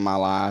impact on my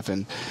life,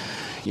 and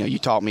you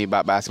taught me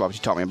about basketball, but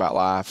you taught me about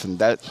life," and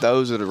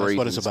those are the reasons. That's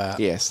what it's about.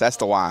 Yes, that's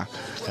the why.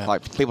 Yeah.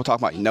 Like people talk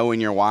about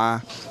knowing your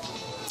why.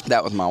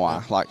 That was my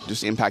why. Like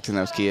just impacting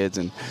those kids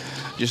and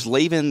just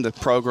leaving the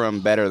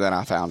program better than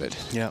I found it.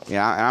 Yeah.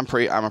 Yeah. And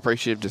I'm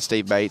appreciative to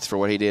Steve Bates for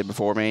what he did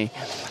before me,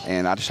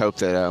 and I just hope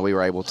that we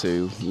were able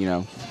to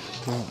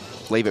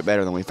leave it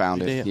better than we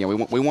found it.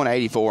 We won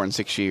 84 in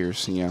 6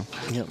 years.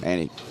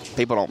 And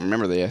people don't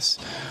remember this.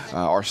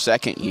 Our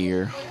second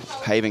year,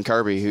 Haven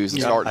Kirby, who's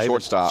the starting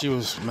shortstop. She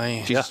was,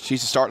 man.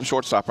 She's the starting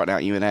shortstop right now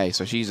at UNA,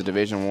 so she's a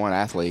Division I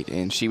athlete,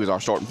 and she was our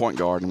starting point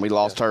guard, and we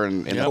lost her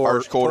in the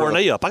first quarter. Tore her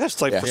knee up. I got to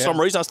say, for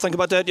some reason, I was thinking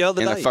about that the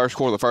other day. In the first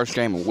quarter of the first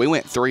game, we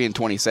went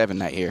 3-27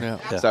 that year.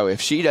 Yeah. So if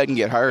she doesn't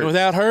get hurt.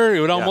 Without her, it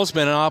would almost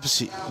been an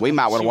opposite. We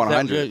might would have won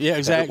 100. Yeah,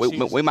 exactly.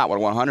 We might would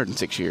have won 100 in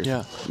 6 years.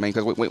 Yeah. I mean,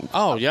 because we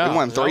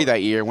won 3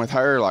 that year. With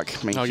her,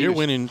 you're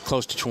winning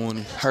close to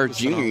 20. Her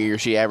junior year,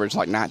 she averaged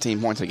 19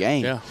 points a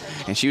game. Yeah.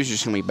 And she was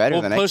just going to be better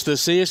than plus the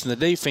assists and the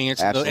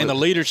defense and the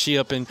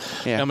leadership. And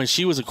I mean,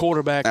 she was a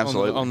quarterback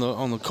on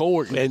the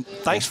court. And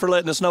thanks for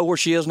letting us know where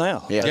she is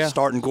now. Yeah.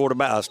 Starting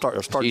quarterback,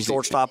 starting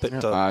shortstop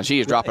at. She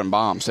is dropping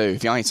bombs too.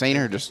 If y'all ain't seen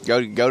her, just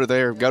go to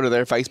their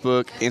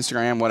Facebook,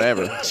 Instagram,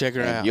 whatever. Check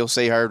her out. You'll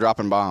see her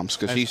dropping bombs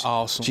because she's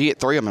awesome. She hit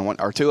 3 of them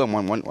or 2 of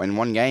them in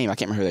one game. I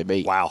can't remember who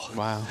they beat.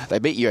 Wow. They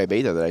beat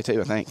UAB the other day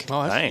too, I think.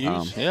 Oh, that's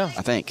huge.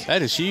 I think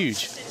that is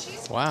huge.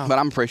 Wow. But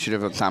I'm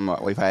appreciative of the time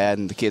we've had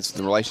and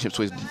the relationships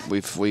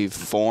we've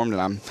formed,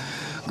 and I'm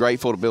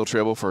grateful to Bill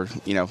Tribble for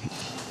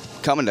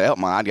coming to help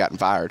me. I'd gotten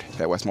fired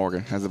at West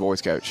Morgan as the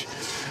boys coach,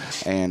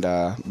 and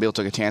Bill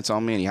took a chance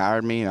on me and he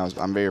hired me, and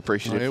I'm very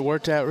appreciative. It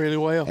worked out really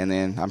well. And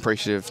then I'm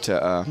appreciative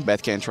to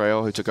Beth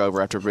Cantrell, who took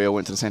over after Bill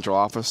went to the central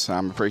office.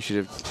 I'm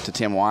appreciative to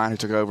Tim Wine, who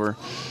took over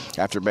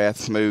after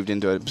Beth moved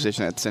into a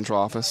position at the central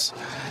office.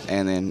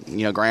 And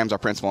then, Graham's our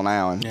principal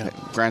now, and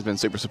Graham's been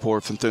super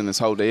supportive through this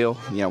whole deal.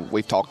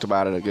 We've talked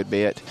about it a good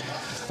bit.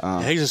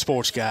 He's a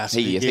sports guy. So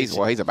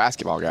he's a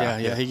basketball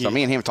guy. So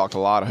me and him talked a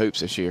lot of hoops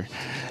this year.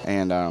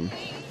 And,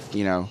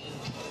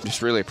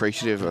 just really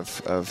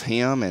appreciative of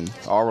him and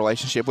our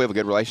relationship. We have a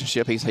good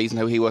relationship.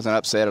 He wasn't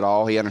upset at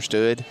all. He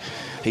understood.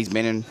 He's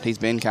been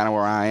kind of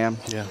where I am.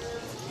 Yeah.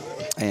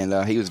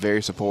 And he was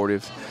very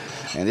supportive.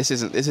 And this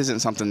isn't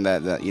something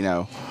that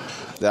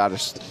I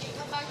just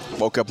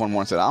woke up one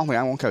morning and said, I don't think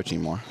I won't coach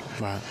anymore.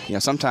 Right.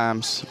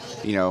 Sometimes,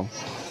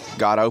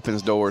 God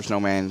opens doors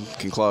no man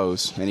can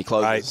close, and He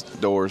closes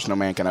doors no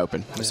man can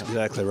open. That's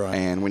exactly right.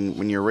 And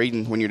when you're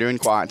reading, when you're doing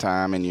quiet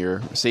time, and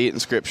you're see it in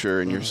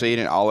Scripture, and you're seeing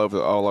it all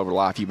over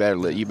life, you better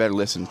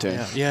listen to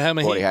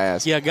what He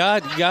has. Yeah,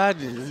 God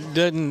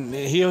doesn't.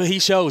 He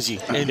shows you,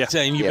 and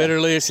you better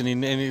listen.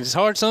 And it's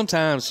hard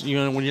sometimes, when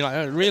you're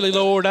like, really,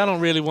 Lord, I don't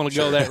really want to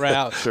go that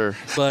route. Sure.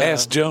 But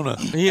ask Jonah.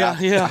 Yeah,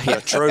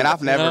 true. And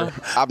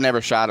I've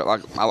never shied it.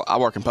 Like I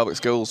work in public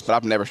schools, but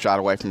I've never shied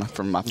away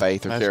from my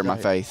faith or sharing my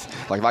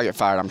faith. Like if I get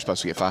fired, I'm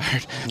supposed to get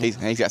fired.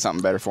 He's got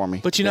something better for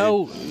me. But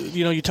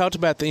you talked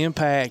about the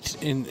impact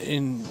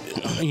in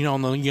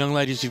on the young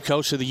ladies you've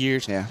coached through the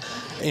years. Yeah.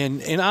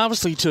 And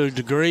obviously to a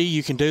degree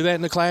you can do that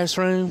in the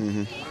classroom.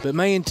 Mm-hmm. But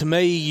man, to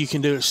me, you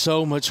can do it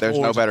so much more.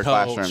 There's no better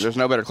classroom. There's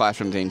no better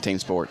classroom than team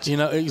sports.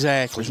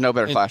 Exactly. There's no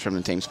better classroom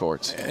than team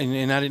sports.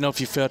 And I didn't know if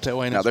you felt that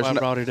way, and that's why I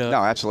brought it up.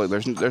 No,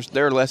 absolutely.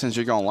 There are lessons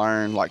you're going to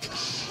learn. Like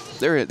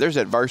there's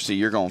adversity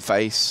you're going to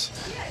face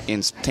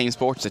in team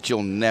sports that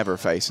you'll never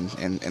face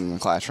in the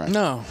classroom.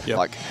 No. Yep.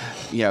 Like,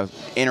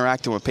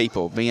 interacting with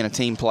people, being a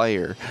team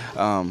player.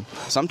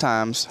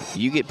 Sometimes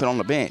you get put on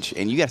the bench,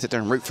 and you got to sit there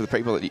and root for the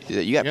people that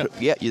you got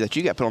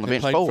put on the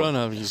bench for. In front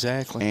of you,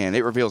 exactly. And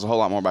it reveals a whole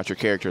lot more about your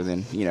character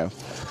than it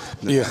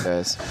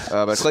does.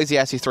 But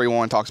Ecclesiastes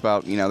 3:1 talks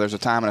about there's a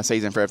time and a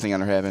season for everything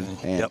under heaven,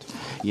 and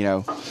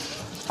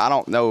I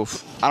don't know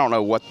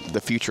what the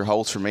future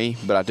holds for me,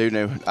 but I do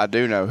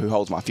know who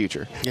holds my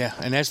future. Yeah,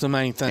 and that's the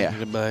main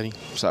thing, buddy.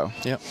 So,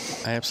 yep,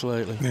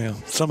 absolutely. Yeah,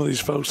 some of these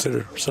folks that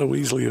are so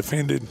easily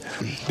offended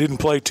didn't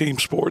play team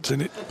sports,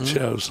 and it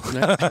shows.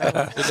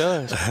 It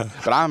does.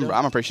 But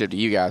I'm appreciative to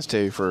you guys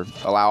too for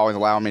always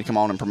allowing me to come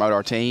on and promote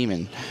our team,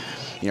 and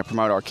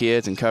promote our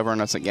kids and covering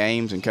us at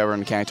games and covering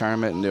the county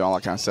tournament and do all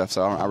that kind of stuff.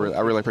 So I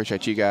really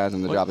appreciate you guys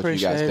and the job that you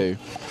guys do.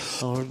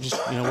 We're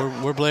just,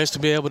 we're blessed to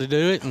be able to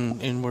do it,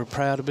 and we're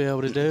proud to be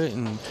able to do it.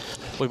 And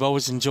we've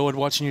always enjoyed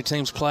watching your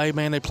teams play.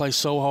 Man, they play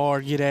so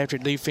hard, get after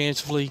it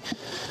defensively.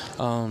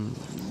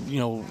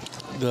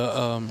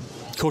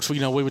 Of course, we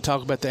would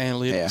talk about the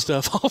analytics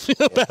stuff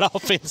about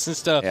offense and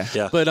stuff.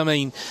 Yeah. But I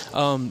mean,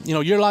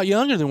 you're a lot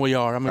younger than we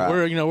are. I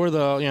mean, we're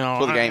the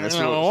game.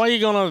 Why are you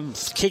gonna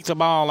kick the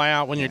ball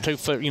out when you're 2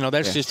 foot?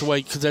 That's just the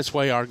way, because that's the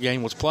way our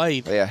game was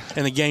played. Yeah.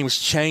 And the game has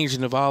changed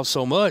and evolved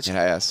so much. It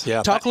has.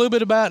 Yeah. Talk a little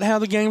bit about how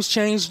the game's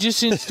changed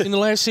just in the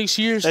last 6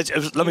 years.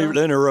 Let me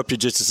interrupt you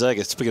just a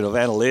second. Speaking of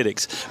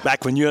analytics,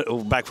 back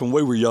when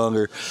we were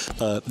younger,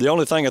 the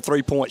only thing a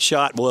 3-point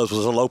shot was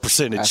a low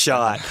percentage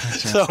shot.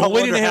 So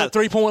we didn't have a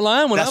 3-point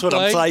line when that's I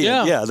played. That's what I'm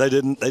saying. Yeah, they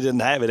didn't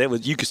have it. It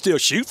was, you could still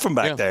shoot from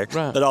back there,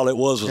 right. but all it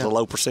was a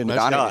low percentage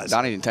shot.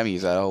 Donnie didn't tell me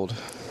he's that old.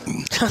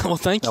 Well,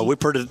 thank you. No, we're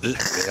pretty.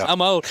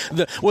 I'm old.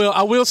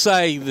 I will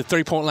say the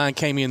 3-point line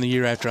came in the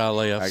year after I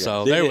left.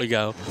 So there we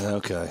go.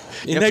 Okay.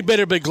 And they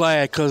better be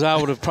glad, because I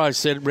would have probably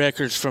set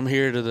records from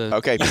here to the.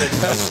 Okay.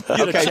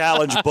 You'd have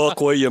challenged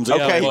Buck Williams.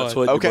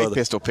 Okay,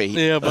 Pistol Pete.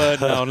 Yeah, but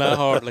no, not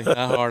hardly.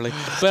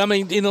 But I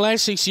mean, in the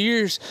last 6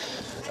 years,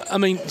 I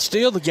mean,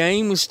 still the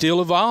game is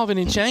still evolving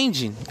and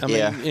changing. I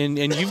mean,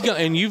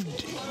 and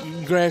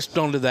you've grasped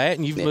onto that,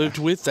 and you've moved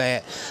with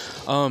that.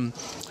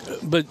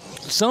 But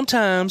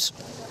sometimes,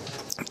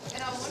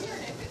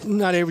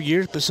 not every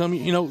year, but some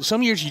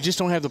years you just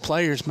don't have the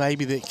players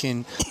maybe that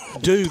can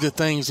do the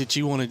things that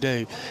you want to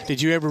do.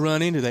 Did you ever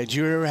run into that? Did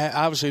you ever have,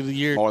 obviously the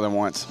year? More than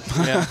once.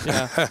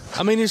 Yeah.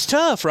 I mean, it's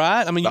tough,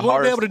 right? I mean, you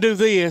want to be able to do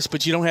this,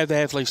 but you don't have the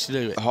athletes to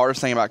do it. The hardest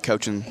thing about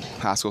coaching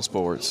high school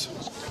sports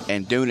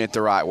and doing it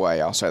the right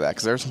way, I'll say that,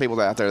 because there's some people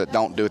out there that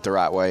don't do it the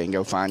right way and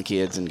go find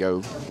kids and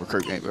go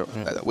recruit.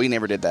 We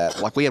never did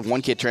that. Like, we had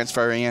one kid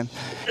transfer in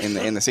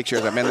the 6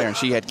 years I've been there, and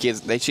she had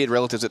kids. She had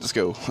relatives at the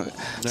school.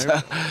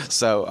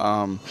 So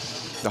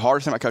the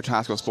hardest thing about coaching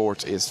high school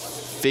sports is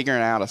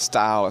figuring out a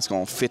style that's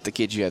going to fit the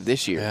kids you have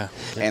this year. Yeah.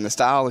 And the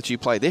style that you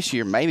play this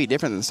year may be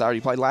different than the style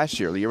you played last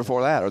year, or the year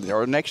before that,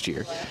 or next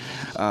year.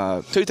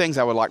 Two things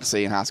I would like to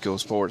see in high school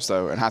sports,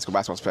 though, and high school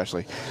basketball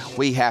especially,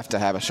 we have to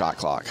have a shot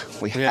clock.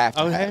 We have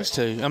to. Oh, it has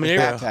to. I mean,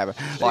 have to have it.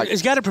 Like,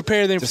 it's got to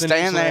prepare them to for the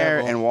stand next there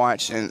level. and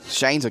watch. And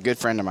Shane's a good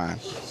friend of mine,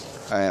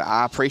 and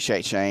I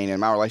appreciate Shane and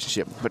my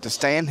relationship. But to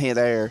stand here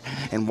there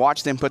and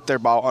watch them put their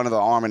ball under the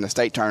arm in the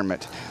state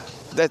tournament,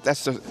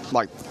 that's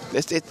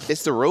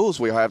it's the rules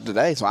we have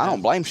today. So I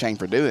don't blame Shane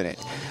for doing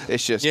it.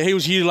 It's just he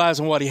was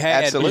utilizing what he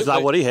had. Absolutely, it's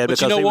not what he had,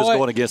 because he was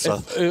going against a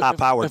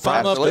high-powered. If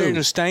I'm up there in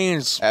the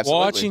stands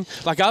watching,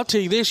 like I'll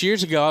tell you this,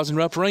 years ago I was in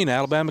Rupp Arena,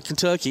 Alabama,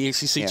 Kentucky,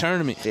 SEC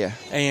tournament,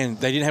 and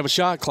they didn't have a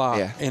shot clock.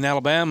 In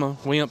Alabama,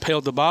 we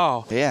upheld the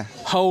ball.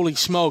 Holy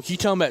smoke! You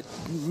talking about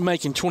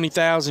making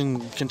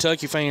 20,000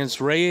 Kentucky fans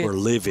red? We're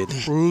livid.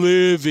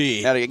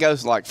 Now it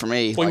goes like for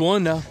me. We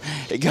won though.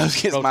 It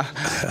goes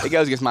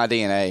against my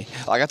DNA.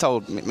 Like I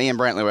told me and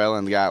Brent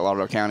Llewellyn, the guy at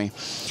Lauderdale County,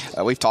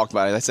 we've talked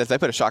about it. They said if they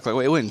put a shot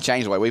clock, it wouldn't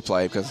change the way we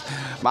play, because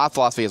my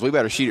philosophy is we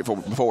better shoot it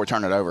before we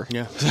turn it over.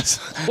 Yeah.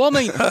 Well,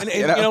 I mean,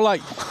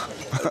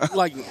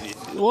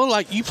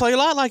 like you play a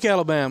lot like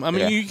Alabama. I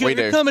mean,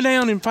 you're coming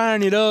down and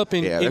firing it up,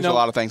 and there's a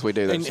lot of things we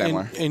do that's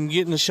similar, and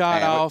getting the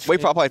shot off. We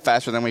probably played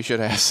faster than we should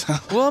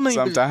have. Well, I mean,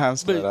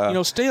 sometimes,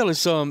 but still,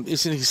 it's an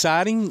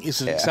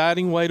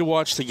exciting way to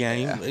watch the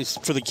game. It's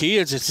for the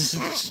kids.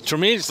 It's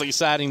tremendously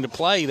exciting to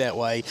play that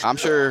way. I'm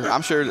sure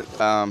the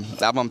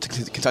Alabama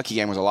Kentucky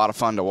game was a lot of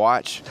fun to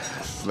watch,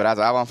 but as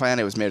an Alabama fan,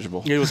 it was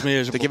miserable. It was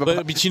miserable.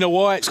 But you know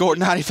what? Scored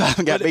 95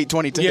 and got beat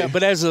 22. Yeah,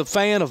 but as a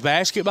fan of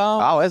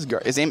basketball, it's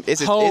great. It's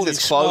as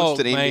close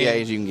to the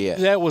NBA as you can get.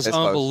 That was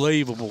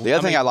unbelievable. The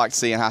other thing I'd like to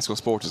see in high school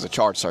sports is a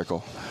charge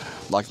circle,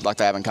 like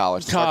they have in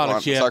college.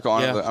 Circle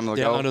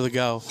under the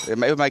goal. It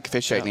would make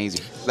officiating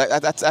easy.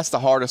 That's the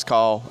hardest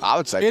call, I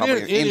would say,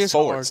 probably in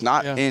sports,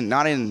 not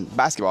in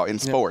basketball, in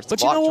sports.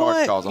 But you know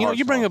what?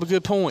 You bring up a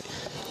good point.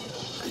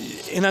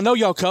 And I know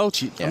y'all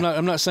coach it. Yeah.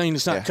 I'm not saying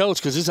it's not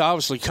coached, because it's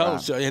obviously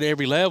coached at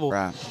every level.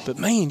 Right. But,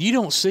 man, you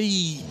don't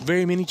see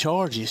very many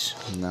charges.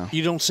 No.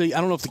 You don't see – I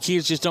don't know if the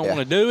kids just don't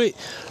want to do it,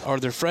 or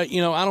they're afraid.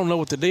 I don't know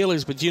what the deal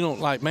is, but you don't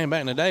 – like, man, back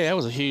in the day, that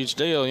was a huge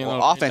deal.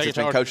 Offense has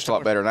been coached a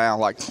lot better now.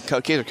 Like,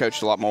 kids are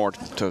coached a lot more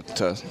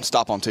to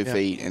stop on 2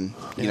 feet. And,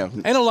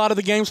 And a lot of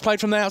the games played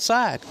from the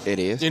outside. It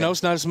is.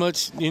 It's not as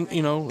much,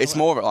 It's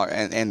more of like –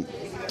 and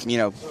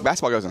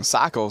basketball goes in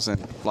cycles,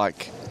 and,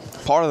 like –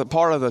 Part of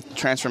the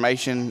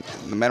transformation,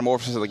 the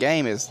metamorphosis of the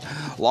game is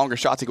longer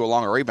shots equal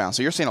longer rebounds.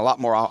 So you're seeing a lot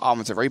more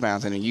offensive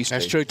rebounds than you used to.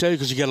 That's true, too,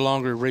 because you get a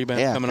longer rebound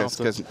coming off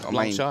the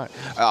long shot.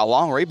 A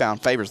long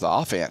rebound favors the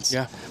offense.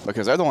 Yeah.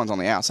 Because they're the ones on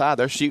the outside.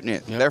 They're shooting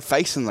it. Yeah. They're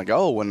facing the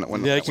goal when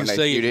they can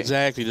see shoot it.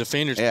 Exactly. The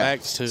defender's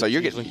backs, too. So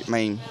you're getting,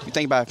 you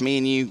think about if me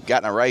and you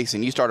got in a race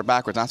and you started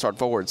backwards and I started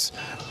forwards,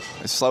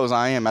 as slow as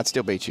I am, I'd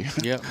still beat you.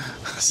 Yep.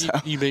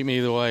 You beat me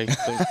either way.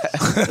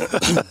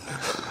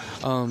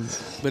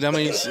 But I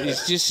mean,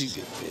 it's just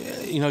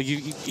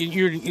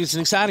it's an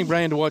exciting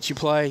brand to watch you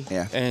play.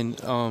 Yeah.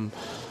 And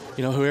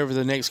whoever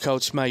the next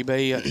coach may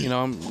be,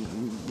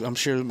 I'm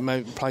sure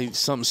probably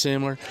something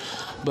similar,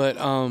 but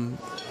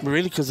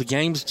really because the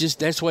game's just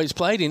that's the way it's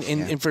played,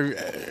 and for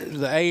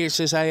the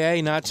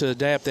ASSAA not to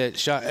adapt that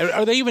shot,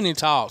 are they even in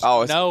talks?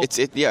 Oh,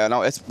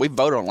 we've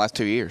voted on the last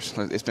 2 years.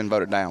 It's been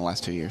voted down the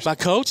last 2 years by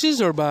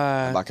coaches or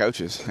by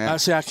coaches. Yeah. I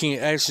see. I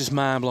can't. That's just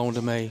mind blowing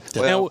to me.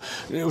 Well,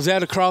 now, was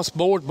that across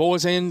board,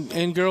 boys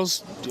and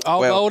girls,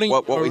 all voting?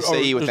 What we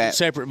see with that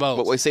separate votes.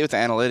 What we see with the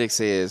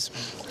analytics is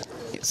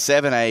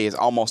 7A is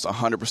almost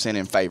 100%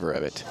 in favor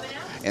of it,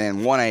 and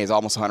then 1A is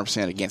almost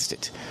 100% against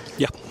it.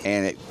 Yeah.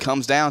 And it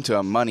comes down to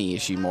a money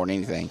issue more than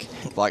anything.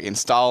 Like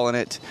installing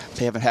it,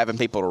 having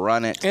people to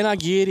run it. And I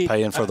get it.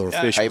 Paying for the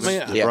officials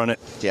to run it.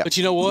 Yeah. But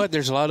you know what?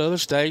 There's a lot of other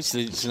states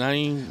that's not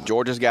even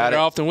Georgia's got it.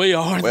 Better off than we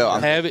are. Well,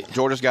 have it.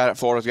 Georgia's got it.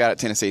 Florida's got it.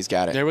 Tennessee's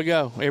got it. There we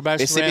go.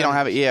 Everybody's Mississippi don't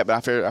have it yet,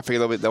 but I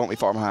feel they won't be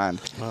far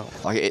behind. Wow.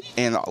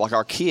 Like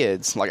our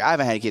kids, like I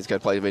haven't had kids go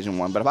play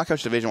Division I, but if I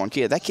coach Division I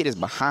kid, that kid is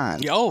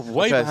behind. Oh,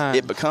 way because behind.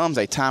 It becomes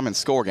a time and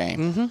score game.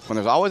 Mm-hmm. When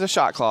there's always a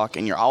shot clock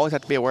and you always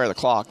have to be aware of the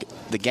clock,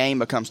 the game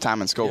becomes time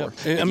and score.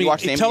 Yep. I mean,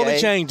 it totally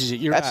changes it.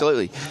 You're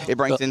absolutely. Right. It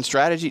brings in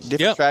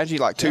different strategy,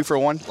 like 2 for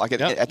 1, like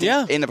at the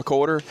end of a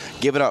quarter,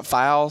 giving up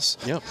fouls.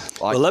 Yep.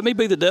 Well, let me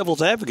be the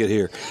devil's advocate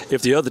here.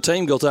 If the other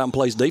team goes out and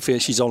plays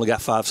defense, she's only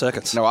got 5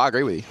 seconds. No, I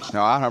agree with you.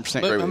 No, I 100%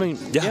 agree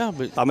with you.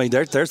 But I mean,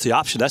 there's the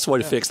option. That's the way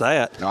to fix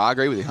that. No, I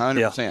agree with you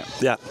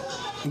 100%. Yeah.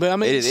 But I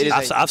mean,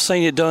 I've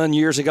seen it done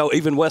years ago,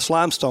 even West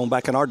Limestone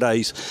back in our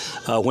days,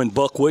 when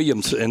Buck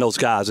Williams and those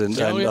guys and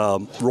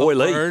Roy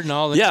Lee. And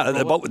all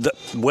that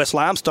West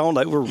Limestone,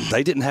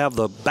 they didn't have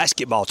the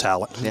basketball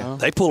talent. Yeah.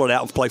 They pull it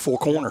out and play 4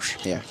 corners.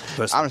 Yeah.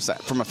 I'm just saying,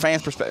 from a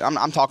fan's perspective,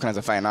 I'm talking as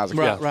a fan. I was a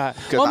kid. Right.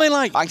 Well,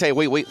 I can tell you,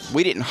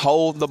 we didn't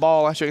hold the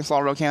ball last year against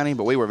Lauderdale County,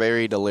 but we were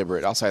very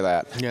deliberate. I'll say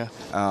that. Yeah.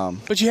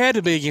 But you had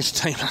to be against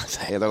a team like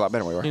that. Yeah, they're a lot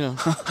better than we were.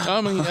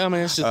 I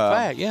mean, it's just a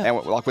fact. Yeah.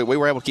 And we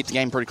were able to keep the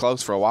game pretty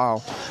close for a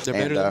while. They're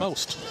better than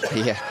most.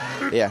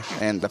 Yeah.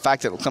 And the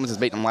fact that Clemens has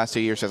beaten them the last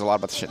 2 years says a lot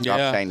about the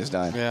job Shane has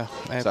done. Yeah,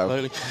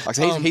 absolutely. So, like I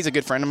said, he's a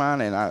good friend of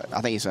mine, and I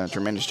think he's done a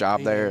tremendous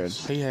job there.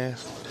 He has.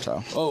 So.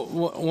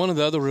 One of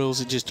the other rules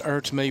that just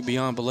irked me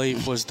beyond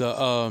belief was the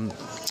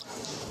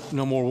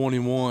no more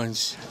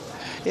 1-and-1s.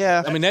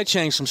 Yeah. I mean, that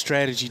changed some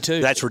strategy, too.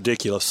 That's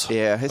ridiculous.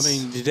 Yeah. I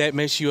mean, did that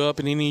mess you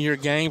up in any of your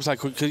games?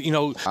 Like,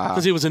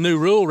 because it was a new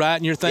rule, right?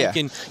 And you're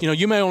thinking,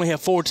 you may only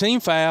have 14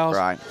 fouls.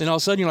 Right. Then all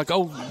of a sudden you're like,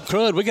 oh,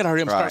 crud, we got to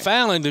hurry up and start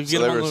fouling to get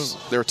them on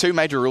there were 2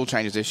 major rule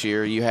changes this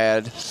year. You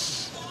had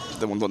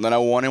the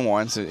no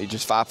 1-and-1, so it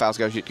just 5 fouls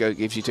gives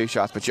you 2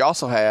 shots. But you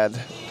also had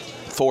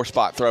 4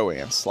 spot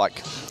throw-ins.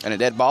 Like, in a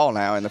dead ball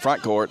now in the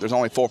front court, there's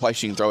only 4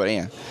 places you can throw it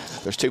in.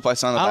 There's 2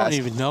 places on the basket. I don't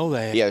even know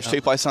that. Yeah, there's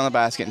 2 places on the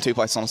basket and 2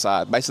 places on the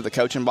side. Basically, the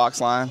coaching box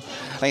line,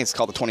 I think it's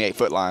called the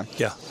 28-foot line.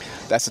 Yeah.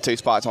 That's the 2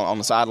 spots on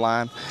the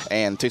sideline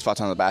and 2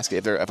 spots on the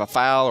basket. If a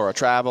foul or a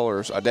travel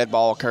or a dead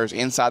ball occurs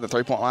inside the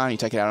 3-point line, you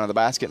take it out of the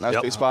basket in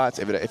those 2 spots.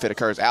 If it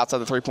occurs outside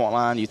the 3-point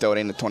line, you throw it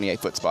in the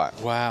 28-foot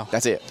spot. Wow.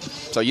 That's it.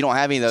 So you don't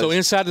have any of those. So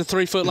inside the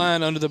 3-foot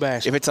line, under the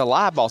basket. If it's a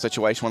live ball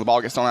situation, when the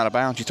ball gets thrown out of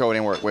bounds, you throw it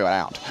in where it went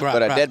out. Right,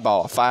 but a dead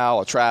ball, a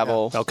foul, a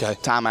travel,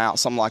 timeout,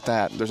 something like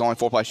that, there's only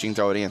 4 places you can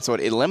throw it in. So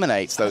it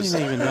eliminates those. I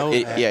didn't even know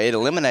that. Yeah, it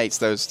eliminates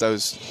those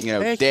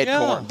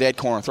dead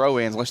corner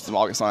throw-ins unless the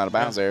ball gets thrown out of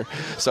bounds there.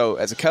 So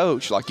as a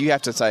coach, like, you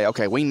have to say,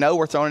 okay, we know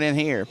we're throwing it in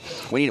here.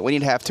 We need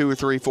to have 2 or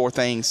 3, 4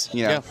 things,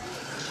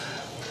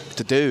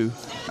 to do.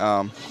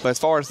 But as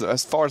far as the no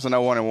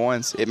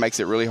 1-and-1s, it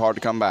makes it really hard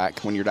to come back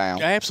when you're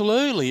down.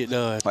 Absolutely, it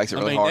does. Makes it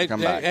really hard to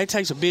come back. That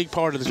takes a big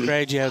part of the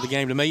strategy out of the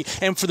game to me.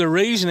 And for the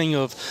reasoning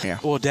of,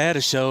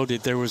 data showed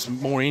that there was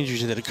more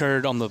injuries that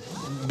occurred on the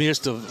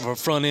midst of or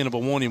front end of a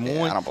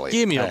 1-and-1. I don't believe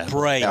Give me a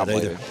break.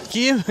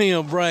 Give me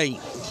a break.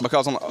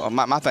 Because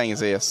my thing is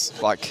this: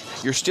 like,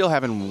 you're still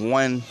having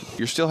one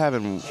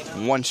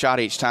shot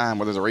each time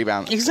where there's a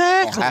rebound.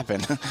 Exactly.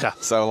 Happen.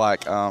 So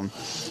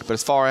but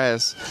as far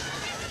as,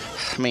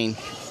 I mean,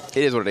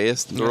 it is what it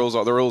is. The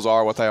rules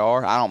are what they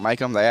are. I don't make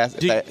them. They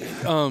ask.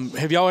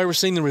 Have y'all ever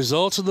seen the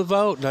results of the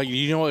vote? Like,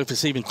 you know if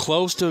it's even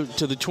close to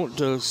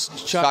the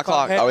shot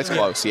clock? Oh, it's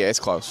close. Yeah, it's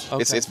close.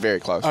 Okay. It's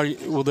very close.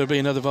 Will there be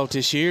another vote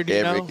this year? Do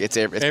you know? It's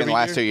been the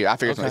last 2 years. I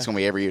figure it's going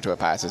to be every year till it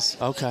passes.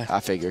 Okay. I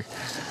figure.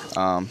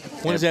 When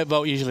does that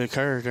vote usually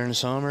occur? During the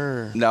summer?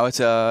 Or? No,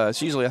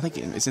 it's usually, I think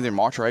it's either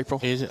March or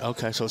April. Is it?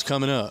 Okay, so it's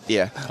coming up.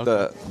 Yeah.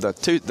 Okay.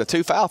 The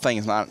 2 foul thing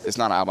is not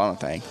an Alabama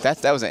thing.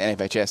 That was an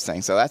NFHS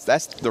thing. So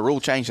that's the rule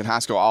changed in high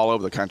school all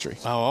over the country.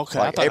 Oh, okay.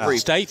 Like I thought it was a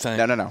state thing.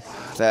 No.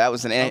 That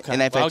was an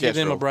NFHS. Well, I'll give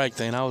them rule. a break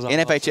then.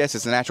 NFHS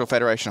is the National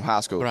Federation of High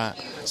Schools. Right.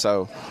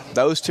 So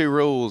those 2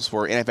 rules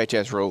were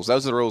NFHS rules.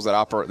 Those are the rules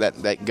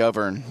that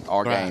govern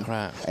our game.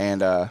 Right.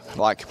 And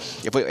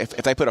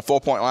if they put a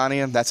 4-point line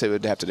in, that's who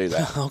would have to do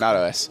that, okay. not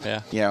us.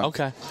 Yeah.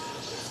 Okay.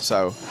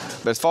 So,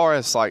 but as far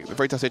as like the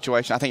free throw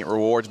situation, I think it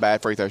rewards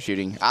bad free throw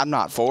shooting. I'm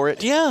not for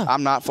it. Yeah.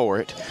 I'm not for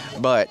it.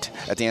 But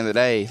at the end of the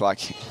day, like,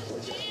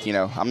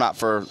 I'm not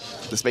for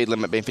the speed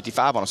limit being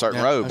 55 on a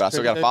certain road, but I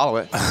still got to follow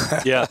it.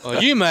 Yeah.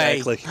 Well, you may.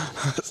 Exactly.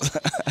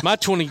 My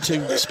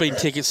 22 speed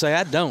tickets say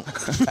I don't.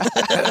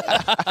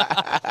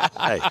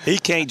 Hey, he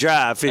can't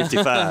drive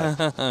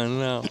 55.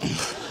 No.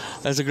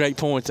 That's a great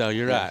point, though.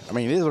 You're right. I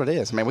mean, it is what it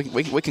is. I mean,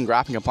 we can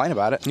gripe and complain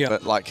about it,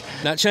 but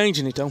not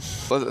changing it though.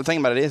 Well, the thing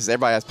about it is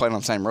everybody has playing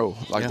on the same rule.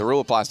 Like the rule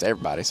applies to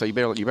everybody, so you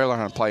better learn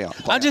how to play on.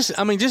 Just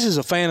as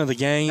a fan of the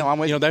game,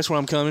 that's where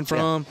I'm coming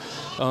from.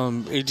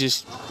 It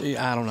just,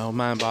 I don't know,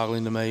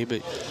 mind-boggling to me,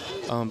 but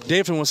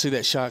definitely want to see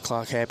that shot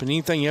clock happen.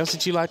 Anything else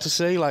that you like to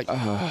see, like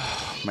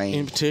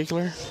in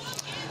particular?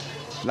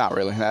 Not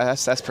really.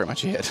 That's pretty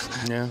much it.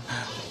 Yeah.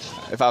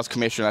 If I was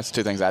commissioner, that's the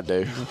two things I'd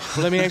do.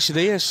 Well, let me ask you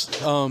this.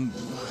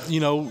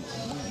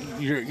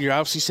 You're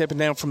obviously stepping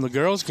down from the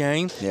girls'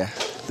 game. Yeah.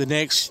 The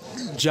next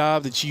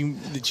job that you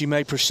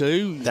may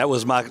pursue. That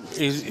was my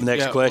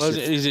next question.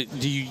 Is it?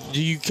 Do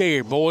you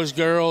care? Boys,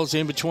 girls,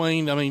 in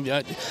between? I mean,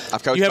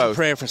 I've coached you have both. A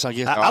preference, I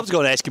guess. I was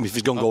going to ask him if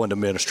he's going to go into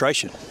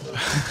administration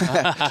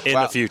in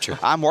the future.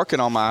 I'm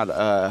working on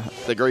my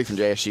degree from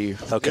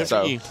JSU. Okay.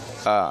 So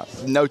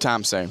no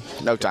time soon.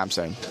 No time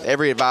soon.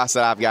 Every bit of advice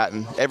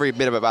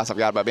I've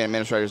got about being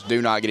administrators,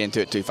 do not get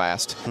into it too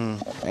fast.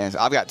 And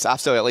I've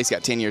still at least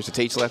got 10 years to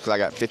teach left because I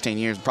got 15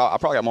 years. I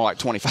probably got more like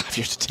 25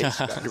 years to teach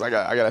because I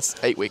got an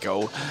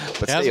 8-week-old.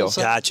 But still,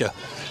 gotcha.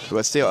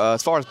 But still,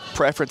 as far as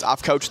preference,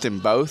 I've coached them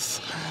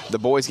both. The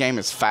boys' game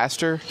is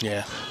faster,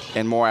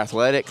 and more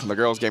athletic. The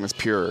girls' game is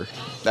purer.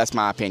 That's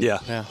my opinion.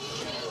 Yeah.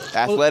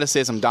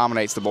 Athleticism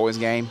dominates the boys'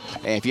 game,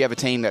 and if you have a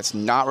team that's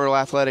not real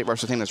athletic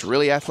versus a team that's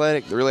really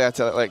athletic, the really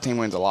athletic team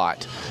wins a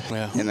lot.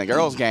 Yeah. In the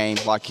girls' game,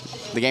 like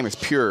the game is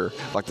pure.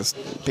 Like the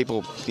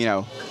people,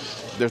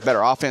 there's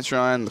better offense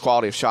run. The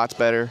quality of shots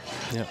better.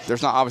 Yeah.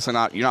 There's you're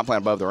not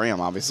playing above the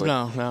rim, obviously.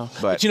 No.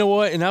 But you know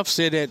what? And I've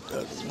said that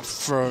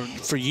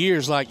for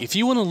years. Like if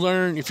you want to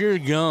learn, if you're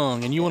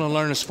young and you want to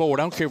learn a sport,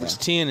 I don't care if it's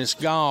tennis,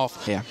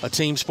 golf, a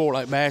team sport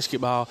like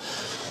basketball.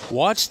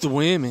 Watch the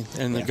women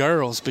and the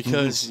girls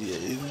because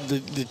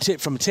the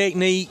tip from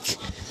technique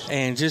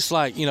and just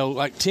like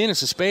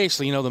tennis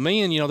especially, the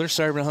men, they're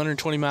serving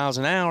 120 miles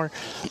an hour.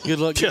 Good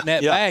luck getting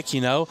that back,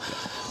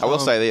 I will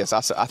say this.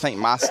 I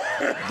think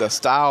the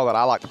style that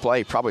I like to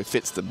play probably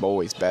fits the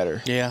boys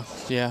better. Yeah.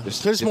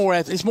 It's more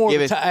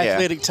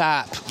athletic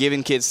type.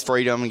 Giving kids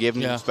freedom and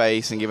giving them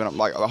space and giving them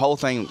like the whole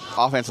thing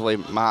offensively.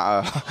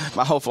 My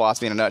whole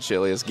philosophy in a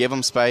nutshell is give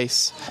them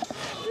space.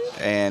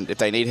 And if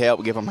they need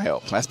help, give them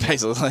help. That's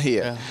basically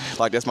it. Yeah.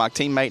 Like, does my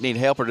teammate need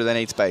help or do they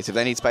need space? If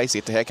they need space,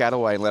 get the heck out of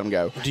the way and let them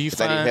go. If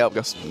they need help,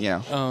 give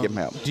them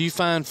help. Do you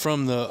find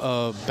from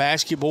the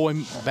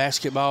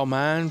basketball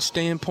mind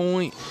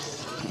standpoint,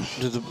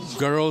 do the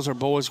girls or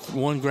boys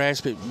one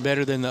grasp it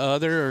better than the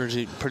other, or is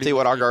it pretty? See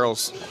what our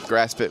girls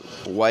grasp it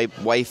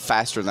way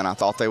faster than I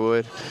thought they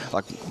would.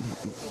 Like,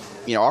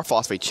 our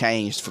philosophy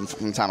changed from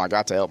the time I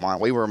got to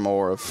Elkmont. We were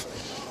more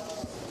of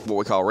what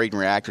we call read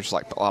and react, which is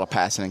like a lot of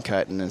passing and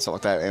cutting and stuff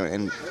like that.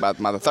 And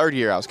by the third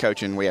year I was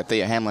coaching, we had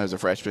Thea Hamlin as a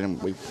freshman,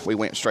 and we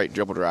went straight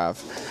dribble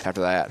drive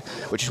after that,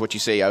 which is what you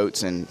see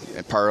Oates and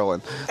Pearl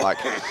and like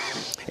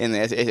in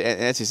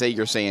the SEC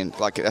you're seeing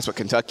like that's what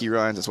Kentucky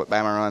runs, that's what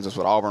Bama runs, that's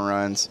what Auburn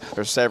runs.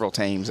 There's several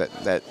teams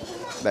that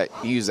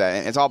use that,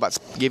 and it's all about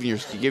giving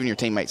your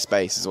teammates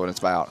space is what it's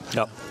about.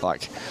 Yep.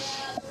 Like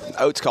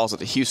Oates calls it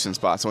the Houston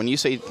spot. So when you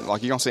see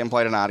like you're gonna see him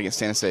play tonight against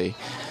Tennessee.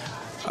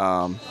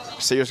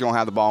 Sears going to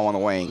have the ball on the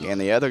wing,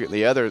 and the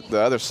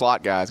other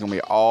slot guy is going to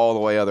be all the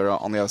way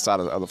on the other side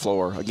of the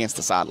floor against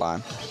the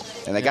sideline.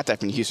 And they got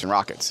that from the Houston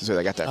Rockets. So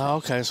they got that. Oh,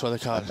 okay, that's what they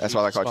call it. That's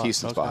why they call it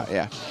Houston spot.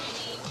 Yeah.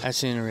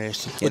 That's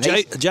interesting. Well,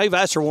 Jay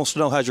Vassar wants to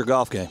know how's your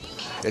golf game.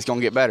 It's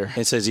going to get better.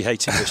 He says he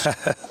hates English.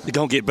 It's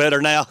going to get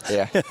better now.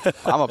 Yeah. I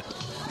don't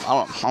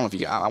know if you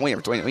guys. We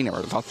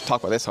never talked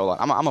about this whole lot.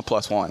 I'm a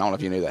 +1. I don't know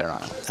if you knew that or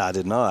not. I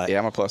did not. Yeah,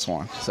 I'm a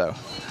 +1. So.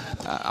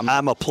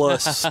 I'm a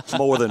plus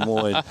more than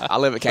one. I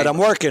live at Canebrake. But I'm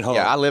working hard.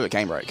 Yeah, I live at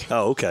Canebrake.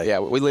 Oh, okay. Yeah,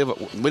 we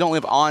don't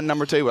live on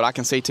number 2, but I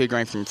can see 2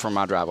 green from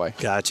my driveway.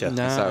 Gotcha.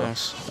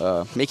 Nice.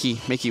 So,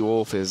 Mickey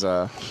Wolf is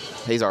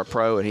he's our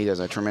pro and he does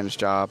a tremendous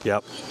job.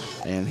 Yep.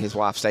 And his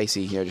wife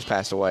Stacy, just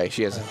passed away.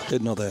 She has.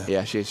 Didn't know that.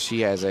 Yeah,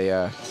 she has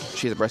a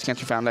breast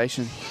cancer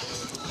foundation,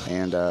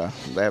 and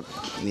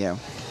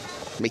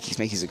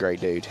Mickey's a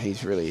great dude.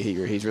 He's really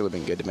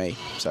been good to me.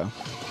 So.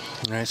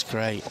 That's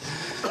great.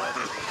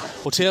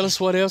 Well, tell us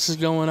what else is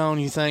going on.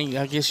 You think?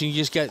 I guess you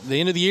just got the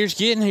end of the year's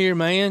getting here,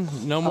 man.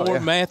 No more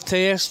math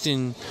tests,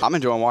 and I'm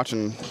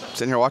enjoying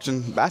sitting here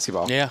watching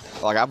basketball. Yeah.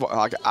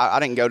 I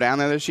didn't go down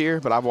there this year,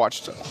 but I've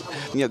watched.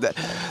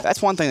 That's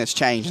one thing that's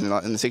changed in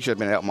the 6 years I've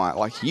been at Elkmont.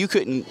 Like you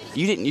didn't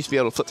used to be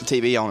able to flip the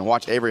TV on and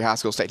watch every high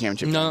school state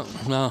championship. No.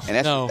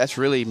 And that's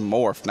really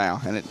morphed now,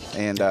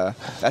 and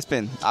that's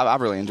been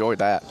I've really enjoyed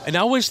that. And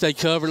I wish they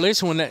covered.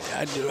 Listen, when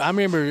I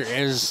remember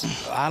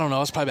it's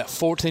probably about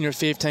 14 or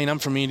 15. I'm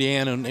from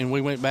Indiana, and we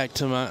went back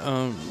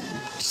to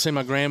see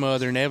my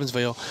grandmother in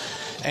Evansville.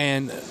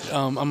 And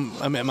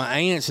I'm at my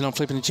aunt's, and I'm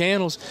flipping the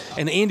channels,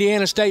 and the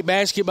Indiana State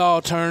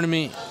basketball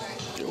tournament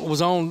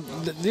was on.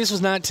 This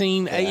was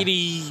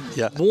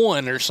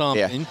 1981 or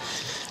something. Yeah.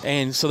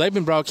 And so they've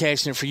been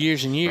broadcasting it for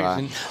years and years. Right.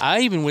 And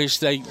I even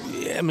wish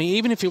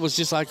even if it was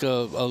just like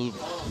a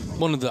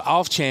one of the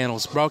off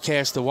channels,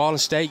 broadcast the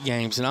Wallace State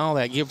games and all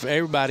that, give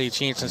everybody a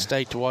chance in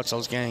state to watch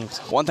those games.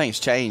 One thing's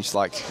changed,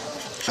 I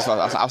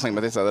was thinking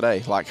about this the other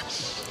day,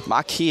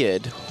 my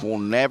kid will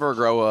never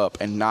grow up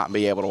and not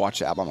be able to watch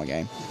the Alabama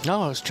game.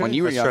 No, it's true. When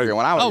you were younger,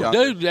 when I was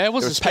younger. Dude, that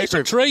was a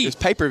special treat. It was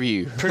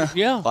pay-per-view.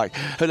 Yeah.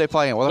 Who they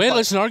playing? Well,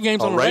 listen to our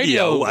games on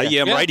radio.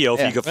 AM radio,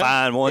 if you could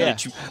find one. Yeah.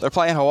 They're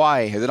playing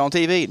Hawaii. Is it on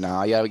TV?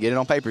 No, you got to get it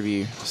on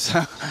pay-per-view.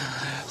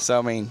 So,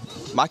 I mean,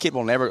 my kid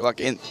will never,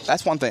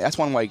 that's one thing. That's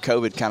one way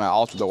COVID kind of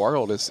altered the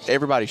world is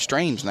everybody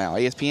streams now.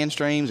 ESPN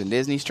streams and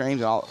Disney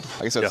streams and all.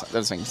 I guess they're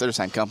the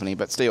same company,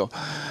 but still,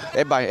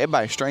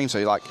 everybody streams. So,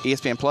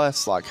 ESPN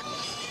Plus,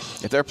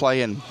 if they're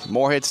playing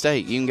Morehead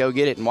State, you can go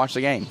get it and watch the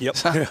game. Yep.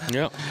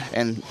 Yep.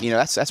 And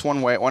that's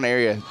one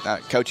area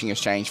coaching has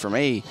changed for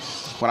me.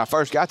 When I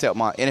first got to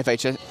Elmont,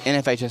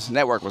 NFHS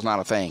Network was not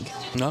a thing.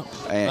 No.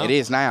 And it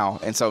is now.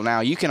 And so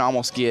now you can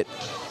almost get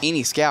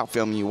any scout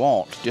film you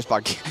want just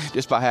by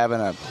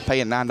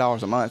paying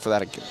 $9 a month for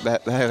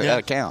that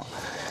account.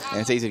 And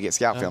it's easy to get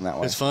scout film that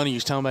way. It's funny. You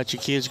was talking about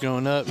your kids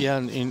growing up. Yeah,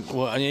 and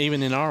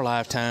even in our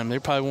lifetime, we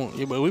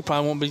probably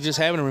won't be just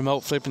having a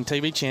remote flipping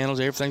TV channels.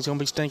 Everything's going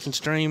to be stinking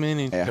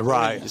streaming. And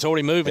right. It's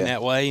already moving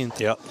that way. And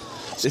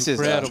This is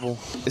incredible.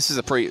 Is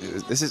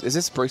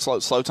this a pretty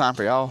slow time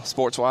for y'all,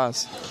 sports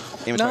wise?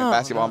 In between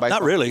basketball and baseball?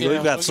 Not really.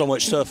 We've got so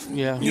much stuff.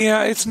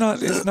 Yeah, it's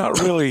not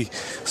really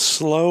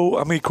slow.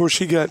 I mean, of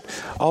course, you got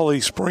all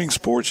these spring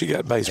sports. You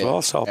got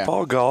baseball,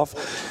 softball,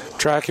 golf,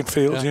 track and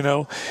field,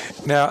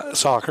 Now,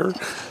 soccer.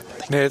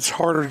 Now, it's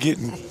harder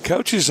getting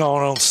coaches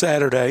on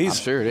Saturdays.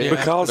 I'm sure it is.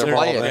 Because they're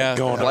playing. All that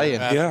going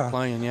on.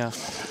 Playing.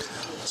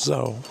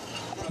 So,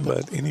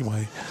 but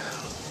anyway.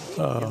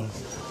 Now,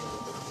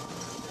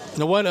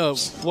 what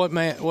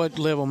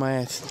level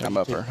math? I'm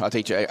upper. I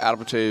teach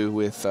Algebra 2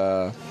 with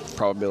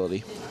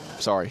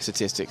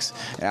statistics,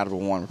 and Algebra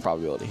 1 with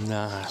probability.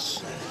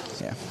 Nice.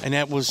 Yeah. And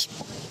that was,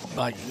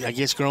 I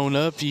guess, growing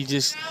up, you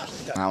just...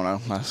 I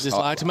don't know.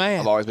 Liked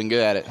math. I've always been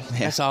good at it. Yeah.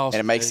 That's awesome.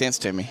 And it makes sense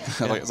to me.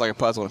 It's like a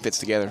puzzle and it fits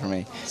together for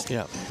me.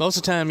 Yeah. Most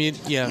of the time,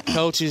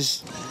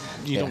 coaches,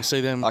 you don't see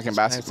them. Like in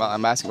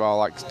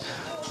basketball,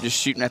 just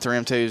shooting at the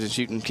rim twos and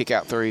shooting kick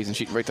out threes and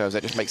shooting free throws.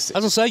 That just makes sense. I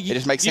was gonna say, it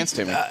just makes sense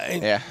to me.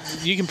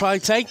 You can probably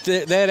take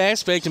that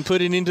aspect and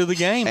put it into the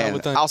game. And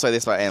I'll say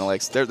this about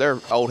analytics: there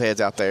are old heads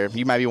out there.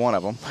 You may be one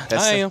of them.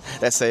 I am.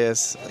 That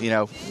says,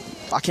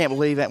 I can't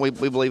believe that we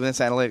believe in this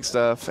analytics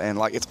stuff, and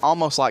it's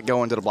almost like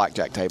going to the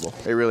blackjack table.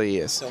 It really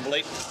is.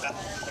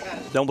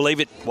 Don't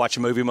believe it? Watch a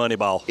movie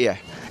Moneyball. Yeah.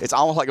 It's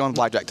almost like going to the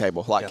blackjack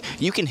table.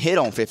 You can hit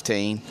on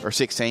 15 or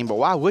 16, but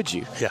why would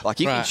you? Yeah.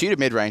 You can shoot a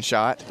mid-range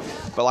shot,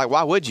 but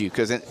why would you?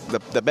 Because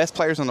the best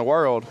players in the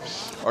world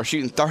are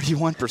shooting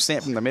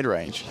 31% from the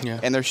mid-range. Yeah.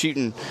 And they're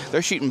shooting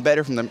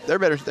better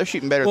they're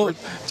shooting better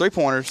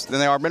three-pointers than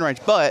they are mid-range,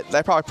 but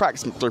they probably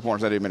practice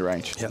three-pointers than they do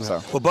mid-range. Yeah.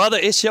 So. Well,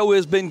 brother, this show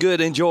has been good.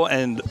 Enjoy,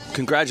 and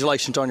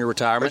congratulations on your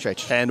retirement.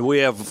 Appreciate you. And we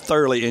have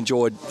thoroughly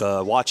enjoyed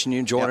watching you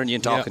and joining you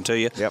and talking to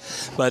you. Yep.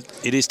 But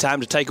it is time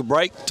to take a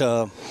break.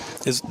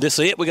 Is this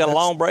it? We got a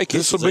long break.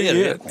 This will be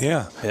it.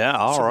 Yeah. Yeah.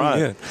 All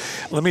right.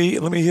 Let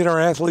me hit our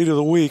athlete of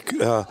the week.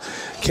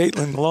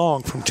 Caitlin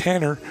Long from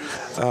Tanner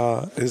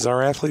is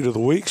our athlete of the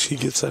week. She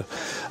gets an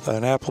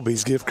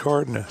Applebee's gift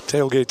card and a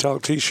Tailgate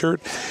Talk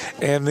T-shirt.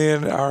 And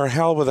then our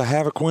Howl with the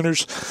Havoc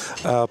winners,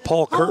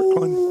 Paul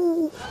Kirkland,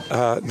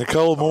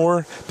 Nicole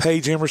Moore,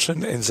 Paige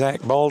Emerson, and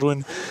Zach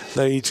Baldwin.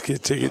 They each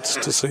get tickets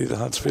to see the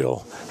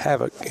Huntsville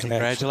Havoc in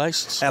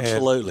Congratulations. action.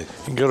 Absolutely.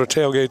 You can go to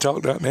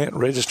tailgatetalk.net and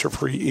register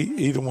for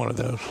either one of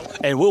those.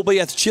 And we'll be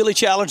at the Chili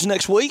Challenge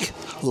next week,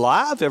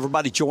 live.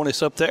 Everybody join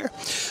us up there.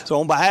 So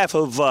on behalf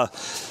of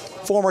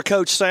former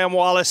coach Sam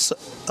Wallace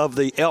of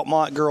the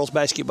Elmont girls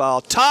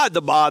basketball, Todd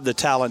the Bob, the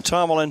Talon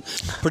Tummelin,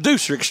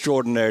 producer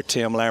extraordinaire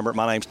Tim Lambert.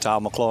 My name's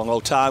Tom McClung.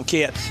 Old Tom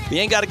Kent. We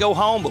ain't got to go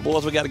home, but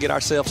boys, we got to get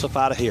ourselves up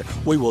out of here.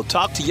 We will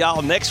talk to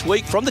y'all next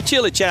week from the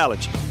Chili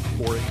Challenge.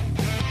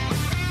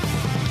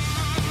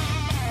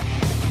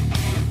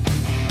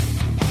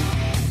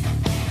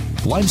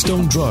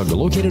 Limestone Drug,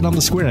 located on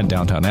the square in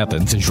downtown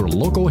Athens, is your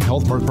local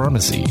Health Mart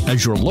pharmacy.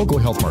 As your local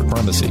Health Mart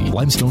pharmacy,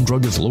 Limestone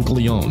Drug is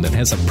locally owned and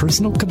has a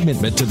personal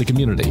commitment to the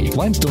community.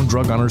 Limestone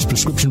Drug honors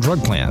prescription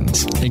drug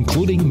plans,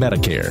 including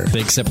Medicare. They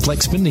accept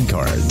flex spending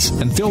cards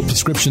and fill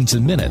prescriptions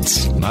in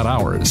minutes, not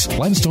hours.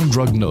 Limestone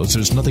Drug knows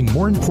there's nothing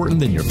more important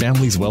than your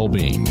family's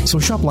well-being. So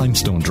shop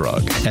Limestone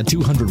Drug at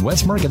 200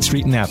 West Market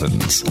Street in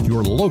Athens,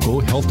 your local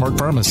Health Mart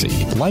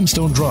pharmacy.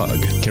 Limestone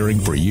Drug, caring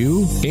for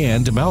you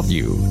and about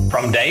you.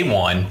 From day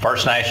one, First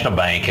First National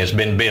Bank has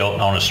been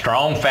built on a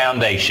strong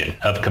foundation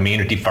of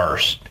community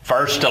first.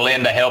 First to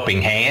lend a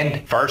helping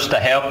hand, first to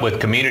help with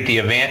community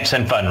events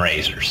and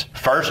fundraisers,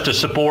 first to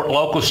support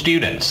local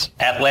students,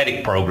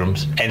 athletic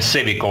programs, and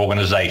civic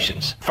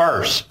organizations,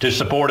 first to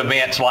support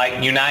events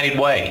like United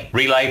Way,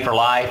 Relay for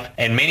Life,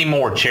 and many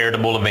more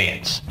charitable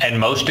events, and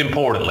most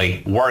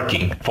importantly,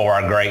 working for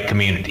our great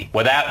community.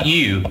 Without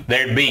you,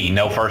 there'd be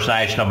no First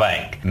National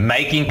Bank.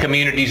 Making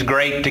communities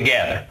great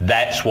together,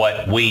 that's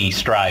what we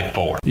strive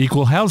for.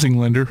 Equal housing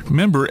lender,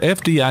 member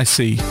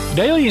FDIC.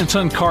 Daly &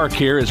 Son Car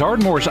Care is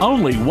Ardmore's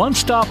only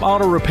one-stop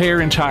auto repair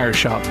and tire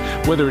shop.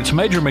 Whether it's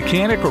major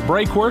mechanic or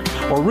brake work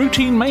or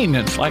routine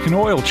maintenance like an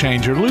oil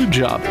change or lube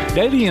job,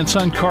 Daly &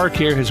 Son Car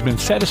Care has been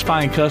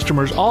satisfying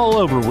customers all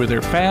over with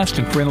their fast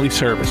and friendly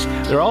service.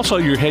 They're also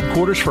your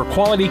headquarters for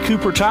quality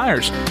Cooper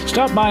tires.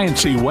 Stop by and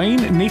see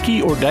Wayne,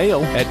 Nikki, or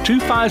Dale at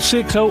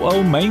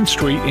 25600 Main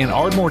Street in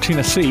Ardmore,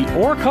 Tennessee,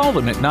 or call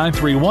them at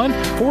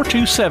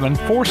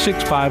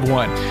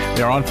 931-427-4651.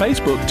 They're on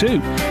Facebook too.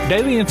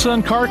 Daly &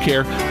 Son Car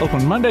Care,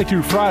 open Monday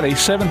through Friday,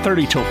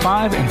 7:30 till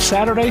 5, and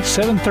Saturday,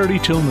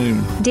 7:30 till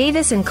noon.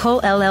 Davis &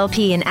 Cole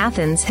LLP in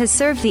Athens has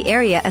served the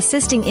area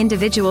assisting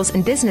individuals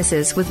and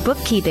businesses with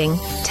bookkeeping,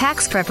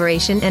 tax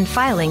preparation and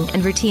filing,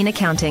 and routine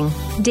accounting.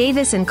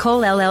 Davis &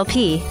 Cole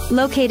LLP,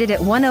 located at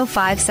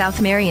 105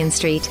 South Marion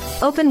Street,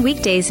 open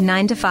weekdays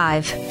 9 to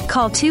 5.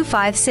 Call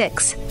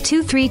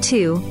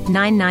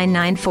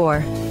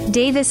 256-232-9994.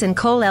 Davis &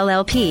 Cole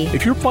LLP.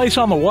 If your place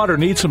on the water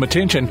needs some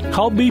attention,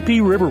 call BP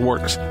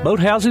Riverworks.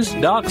 Boathouses,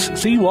 docks,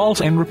 seawalls,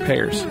 and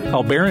repairs.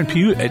 Call Baron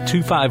Pugh at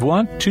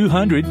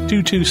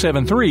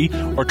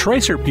 251-200-2273 or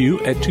Tracer Pugh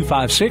at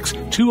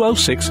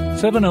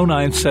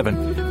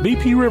 256-206-7097.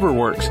 BP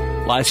Riverworks.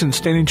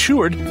 Licensed and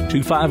insured,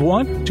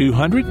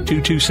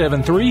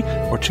 251-200-2273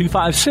 or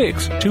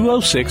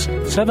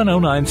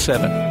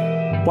 256-206-7097.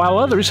 While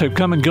others have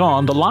come and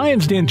gone, the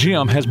Lion's Den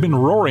Gym has been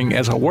roaring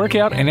as a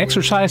workout and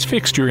exercise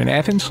fixture in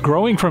Athens,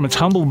 growing from its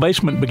humble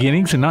basement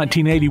beginnings in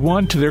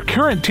 1981 to their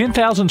current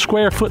 10,000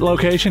 square foot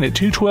location at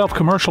 212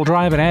 Commercial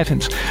Drive in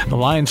Athens. The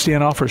Lion's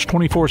Den offers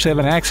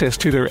 24/7 access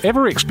to their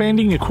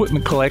ever-expanding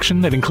equipment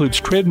collection that includes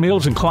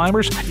treadmills and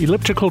climbers,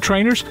 elliptical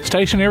trainers,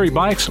 stationary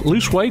bikes,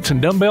 loose weights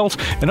and dumbbells,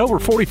 and over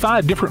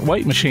 45 different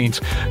weight machines.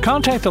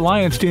 Contact the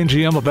Lion's Den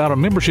Gym about a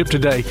membership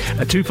today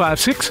at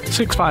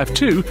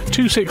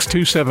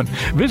 256-652-2627.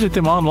 Visit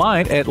them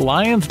online at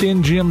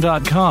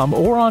lionsdengym.com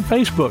or on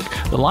Facebook.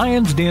 The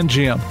Lions Den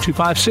Gym,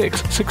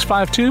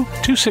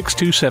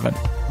 256-652-2627.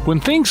 When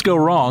things go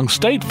wrong,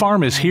 State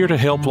Farm is here to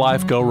help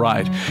life go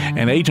right.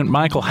 And Agent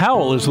Michael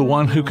Howell is the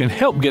one who can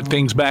help get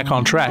things back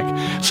on track.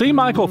 See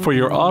Michael for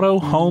your auto,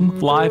 home,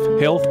 life,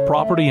 health,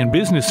 property, and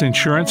business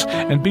insurance,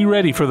 and be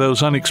ready for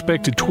those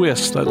unexpected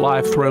twists that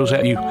life throws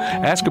at you.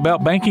 Ask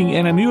about banking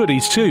and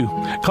annuities, too.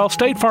 Call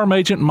State Farm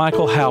Agent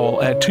Michael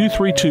Howell at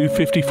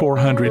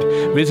 232-5400.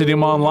 Visit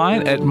him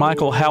online at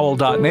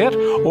michaelhowell.net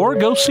or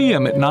go see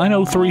him at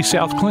 903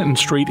 South Clinton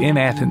Street in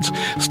Athens.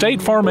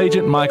 State Farm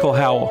Agent Michael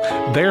Howell.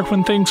 There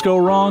when things go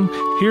wrong,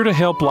 here to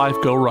help life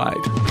go right.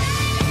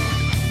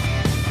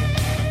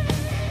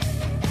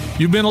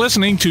 You've been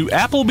listening to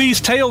Applebee's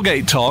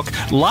Tailgate Talk,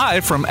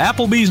 live from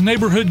Applebee's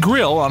Neighborhood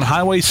Grill on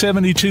Highway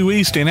 72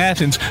 East in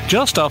Athens,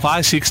 just off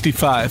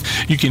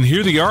I-65. You can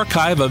hear the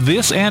archive of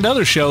this and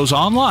other shows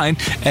online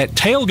at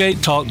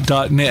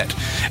tailgatetalk.net.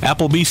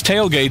 Applebee's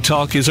Tailgate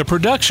Talk is a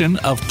production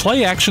of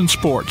Play Action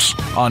Sports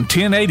on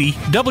 1080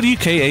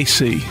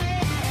 WKAC.